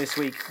got for this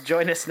week.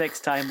 Join us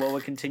next time where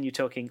we'll continue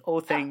talking all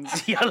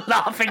things. You're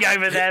laughing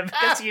over there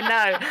because you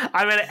know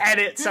I'm going to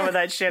edit some of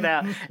that shit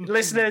out.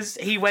 Listeners,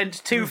 he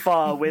went too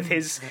far with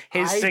his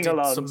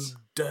sing-alongs. Some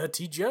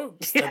dirty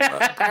jokes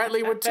that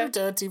apparently were too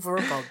dirty for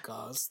a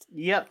podcast.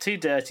 Yep, too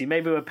dirty.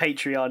 Maybe with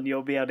Patreon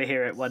you'll be able to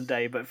hear it one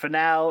day, but for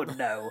now,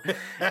 no.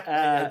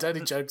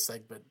 Dirty joke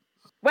segment.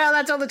 Well,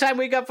 that's all the time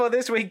we got for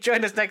this week.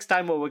 Join us next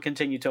time where we'll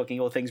continue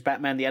talking all things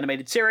Batman the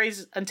Animated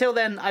Series. Until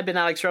then, I've been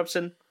Alex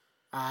Robson.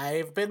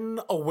 I've been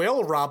a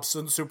Will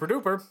Robson, super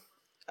duper.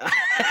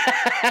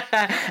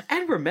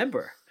 And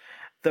remember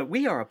that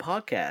we are a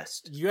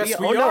podcast. Yes,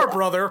 we are,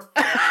 brother.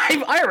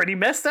 I already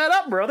messed that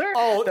up, brother.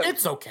 Oh,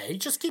 it's okay.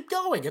 Just keep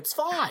going. It's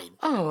fine.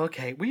 Oh,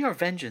 okay. We are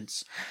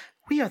vengeance.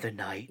 We are the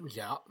night.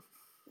 Yeah.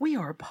 We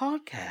are a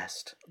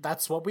podcast.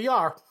 That's what we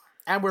are.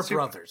 And we're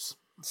brothers.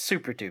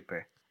 Super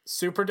duper.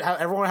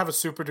 Everyone have a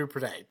super duper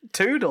day.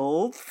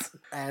 Toodles.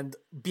 And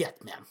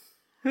Batman.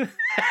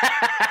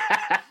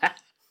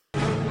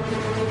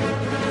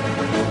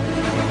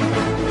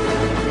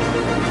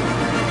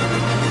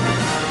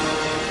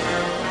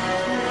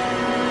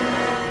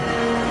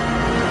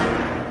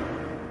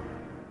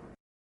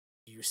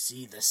 You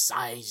see the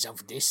size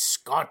of this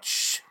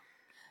scotch,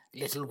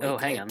 little Wiglet. Oh,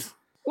 hang on.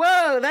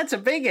 Whoa, that's a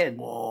big one.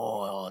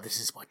 Oh,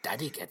 this is what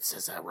Daddy gets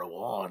as a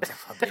reward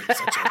for being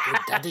such a good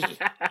daddy.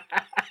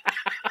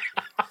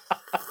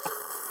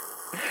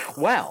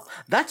 Wow,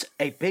 that's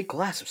a big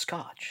glass of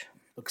scotch.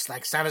 Looks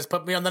like Santa's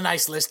put me on the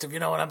nice list, if you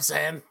know what I'm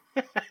saying.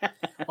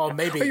 Or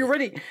maybe Are you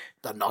ready?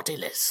 The naughty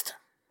list.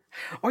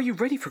 Are you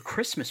ready for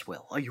Christmas,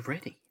 Will? Are you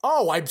ready?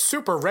 Oh, I'm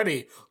super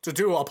ready to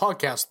do a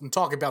podcast and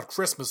talk about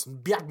Christmas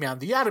and Batman,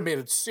 the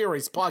Animated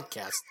Series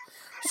podcast.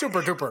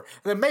 Super duper.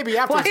 And then maybe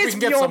afterwards we can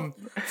get some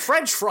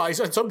French fries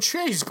and some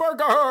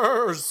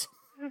cheeseburgers.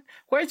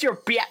 Where's your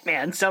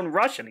Batman? Sound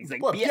Russian. He's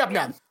like,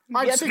 Batman.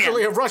 I'm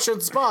secretly a Russian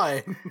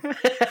spy.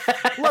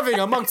 Living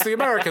amongst the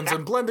Americans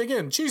and blending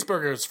in.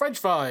 Cheeseburgers, French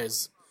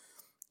fries.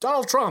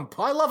 Donald Trump.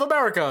 I love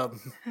America.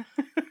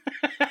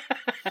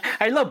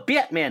 I love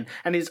Batman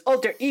and his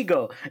alter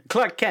ego,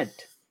 Clark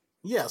Kent.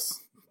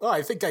 Yes. Oh,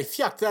 I think I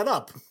fucked that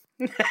up.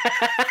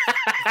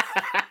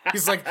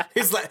 his accent.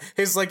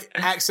 He's like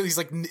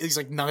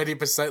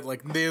 90%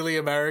 like nearly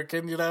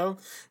American, you know,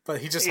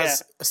 but he just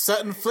has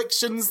certain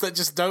flictions that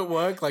just don't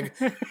work, like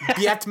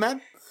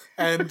Batman.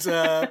 And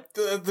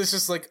there's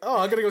just like, oh,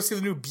 I'm gonna go see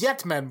the new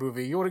Batman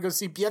movie. You want to go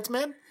see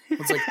Batman?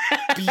 It's like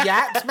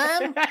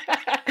Batman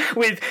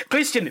with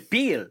Christian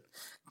Bale.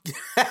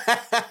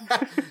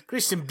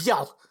 Christian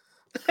Bale.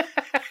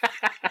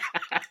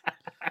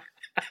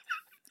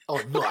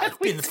 Oh no, I've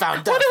been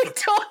found out. What are we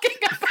talking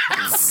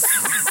about?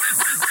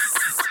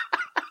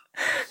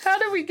 How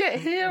did we get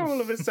here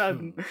all of a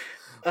sudden?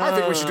 I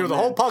think we should do the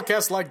whole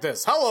podcast like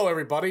this. Hello,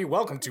 everybody.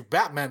 Welcome to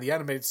Batman, the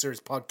Animated Series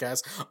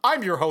podcast.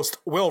 I'm your host,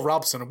 Will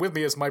Robson, and with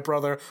me is my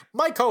brother,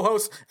 my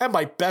co-host, and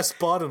my best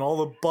bud in all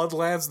the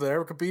Budlands that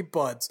ever could be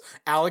buds,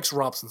 Alex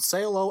Robson.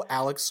 Say hello,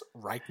 Alex,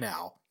 right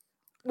now.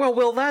 Well,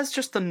 Will, that's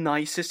just the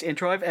nicest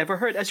intro I've ever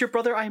heard. As your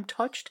brother, I am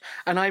touched,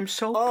 and I am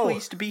so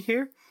pleased to be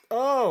here.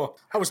 Oh,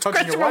 I was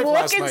touching your wife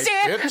last night,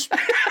 bitch.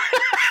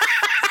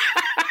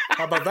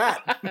 How about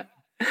that?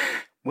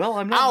 Well,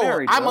 I'm not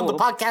married. I'm on the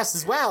podcast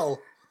as well.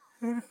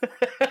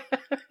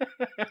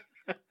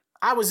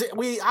 I was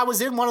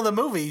in one of the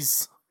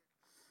movies.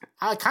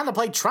 I kind of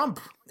played Trump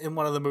in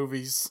one of the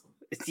movies.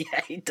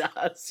 Yeah, he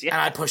does. Yeah.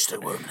 And I pushed a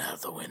woman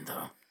out the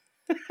window.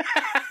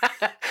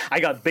 I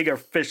got bigger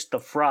fish to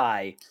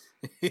fry.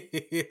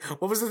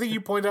 What was the thing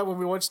you pointed out when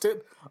we watched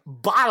it?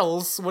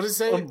 Bottles. What did it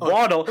say?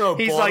 Bottle.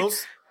 He's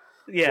bottles.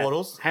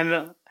 Bottles.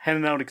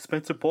 Handing out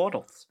expensive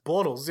bottles.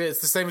 Bottles. Yeah, it's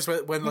the same as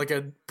when like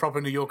a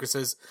proper New Yorker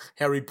says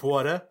Harry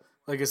Potter.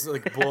 Like it's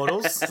like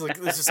bottles. Like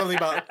there's just something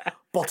about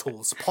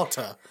bottles.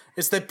 Potter.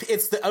 It's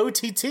the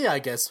OTT, I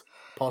guess.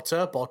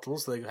 Potter,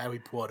 bottles, like Harry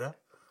Potter.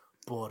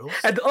 Bottles.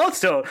 And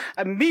also,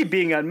 me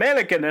being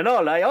American and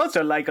all, I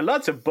also like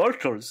lots of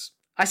bottles.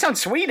 I sound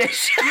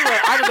Swedish.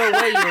 I don't know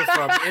where you were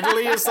from.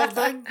 Italy or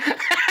something?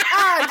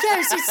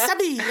 Yes, it's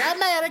me,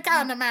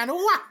 American man.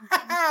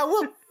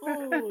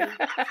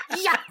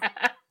 Yeah.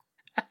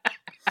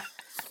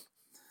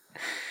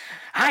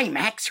 Hi,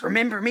 Max.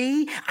 Remember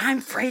me?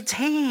 I'm Fred's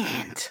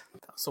hand.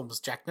 That's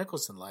almost Jack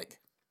Nicholson-like.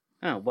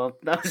 Oh, well,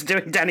 I was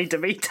doing Danny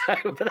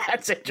DeVito, but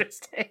that's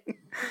interesting.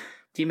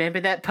 Do you remember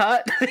that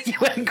part? You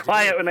went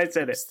quiet when I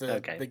said it. It's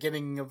the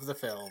beginning of the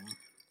film.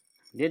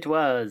 It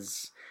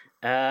was.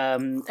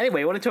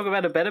 Anyway, want to talk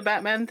about a better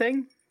Batman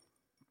thing?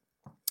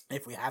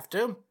 If we have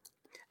to.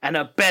 And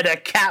a better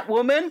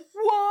Catwoman?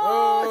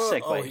 What?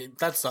 Segue.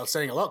 That's not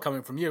saying a lot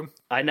coming from you.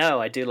 I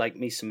know, I do like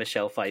me some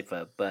Michelle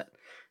Pfeiffer, but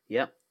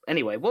yep.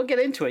 Anyway, we'll get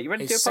into it. You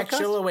ready to do a podcast?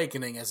 Sexual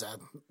awakening as a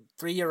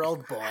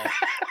 3-year-old boy.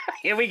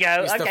 Here we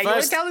go. Okay, you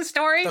want to tell the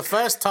story? The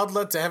first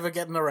toddler to ever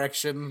get an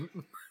erection.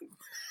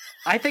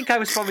 I think I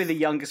was probably the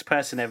youngest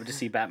person ever to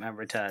see Batman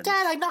Returns.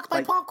 Dad, I knocked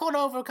my popcorn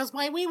over because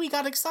my wee-wee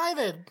got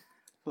excited.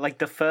 Like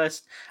the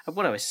first...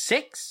 What, I was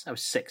 6? I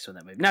was 6 when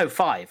that movie... No,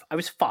 5. I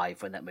was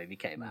 5 when that movie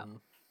came out.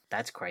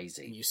 That's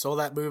crazy. You saw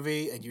that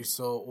movie, and you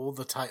saw all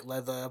the tight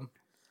leather,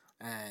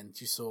 and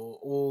you saw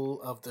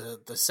all of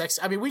the sex...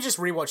 I mean, we just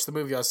rewatched the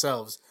movie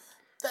ourselves.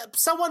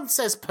 Someone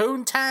says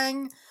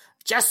poontang,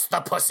 just the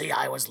pussy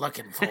I was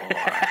looking for.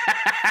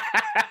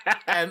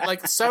 And,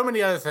 like, so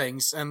many other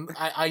things. And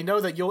I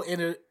know that your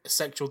inner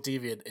sexual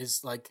deviant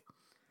is, like,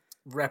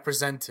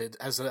 represented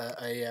as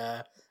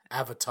a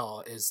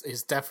avatar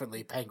is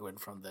definitely Penguin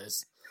from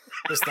this.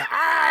 It's the,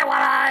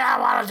 I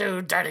want to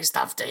do dirty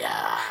stuff to you.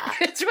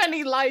 It's when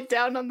he lied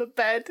down on the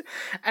bed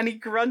and he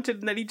grunted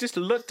and then he just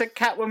looked at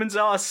Catwoman's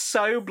ass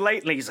so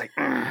blatantly. He's like,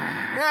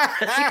 I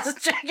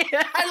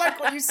like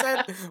what you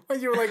said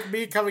when you were like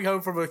me coming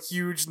home from a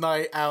huge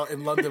night out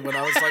in London when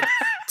I was like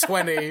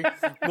 20,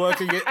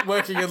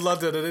 working in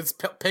London, and it's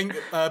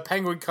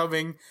Penguin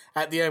coming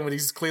at the end when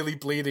he's clearly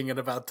bleeding and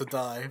about to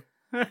die.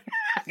 I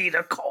need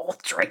a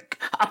cold drink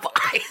of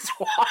ice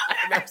water.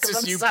 That's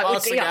just you so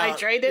passing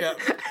dehydrated. out.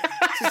 Yeah.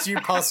 Just you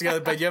passing out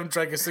of bed. You haven't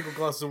drank a single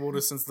glass of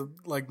water since the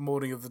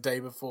morning of the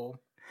day before.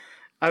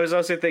 I was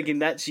also thinking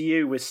that's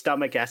you with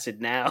stomach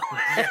acid now.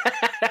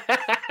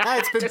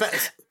 It's been better.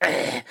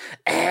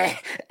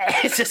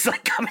 It's just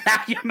like coming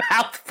out your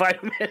mouth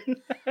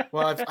foaming.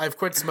 Well, I've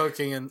quit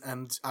smoking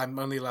and I'm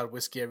only allowed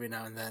whiskey every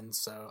now and then,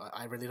 so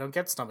I really don't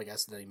get stomach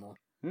acid anymore.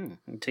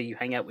 Until you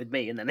hang out with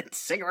me, and then it's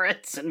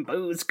cigarettes and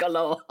booze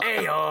galore.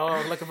 Hey,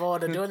 looking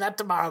forward to doing that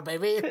tomorrow,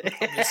 baby.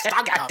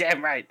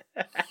 Goddamn right.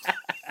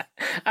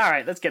 All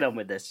right, let's get on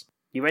with this.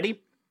 You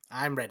ready?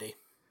 I'm ready.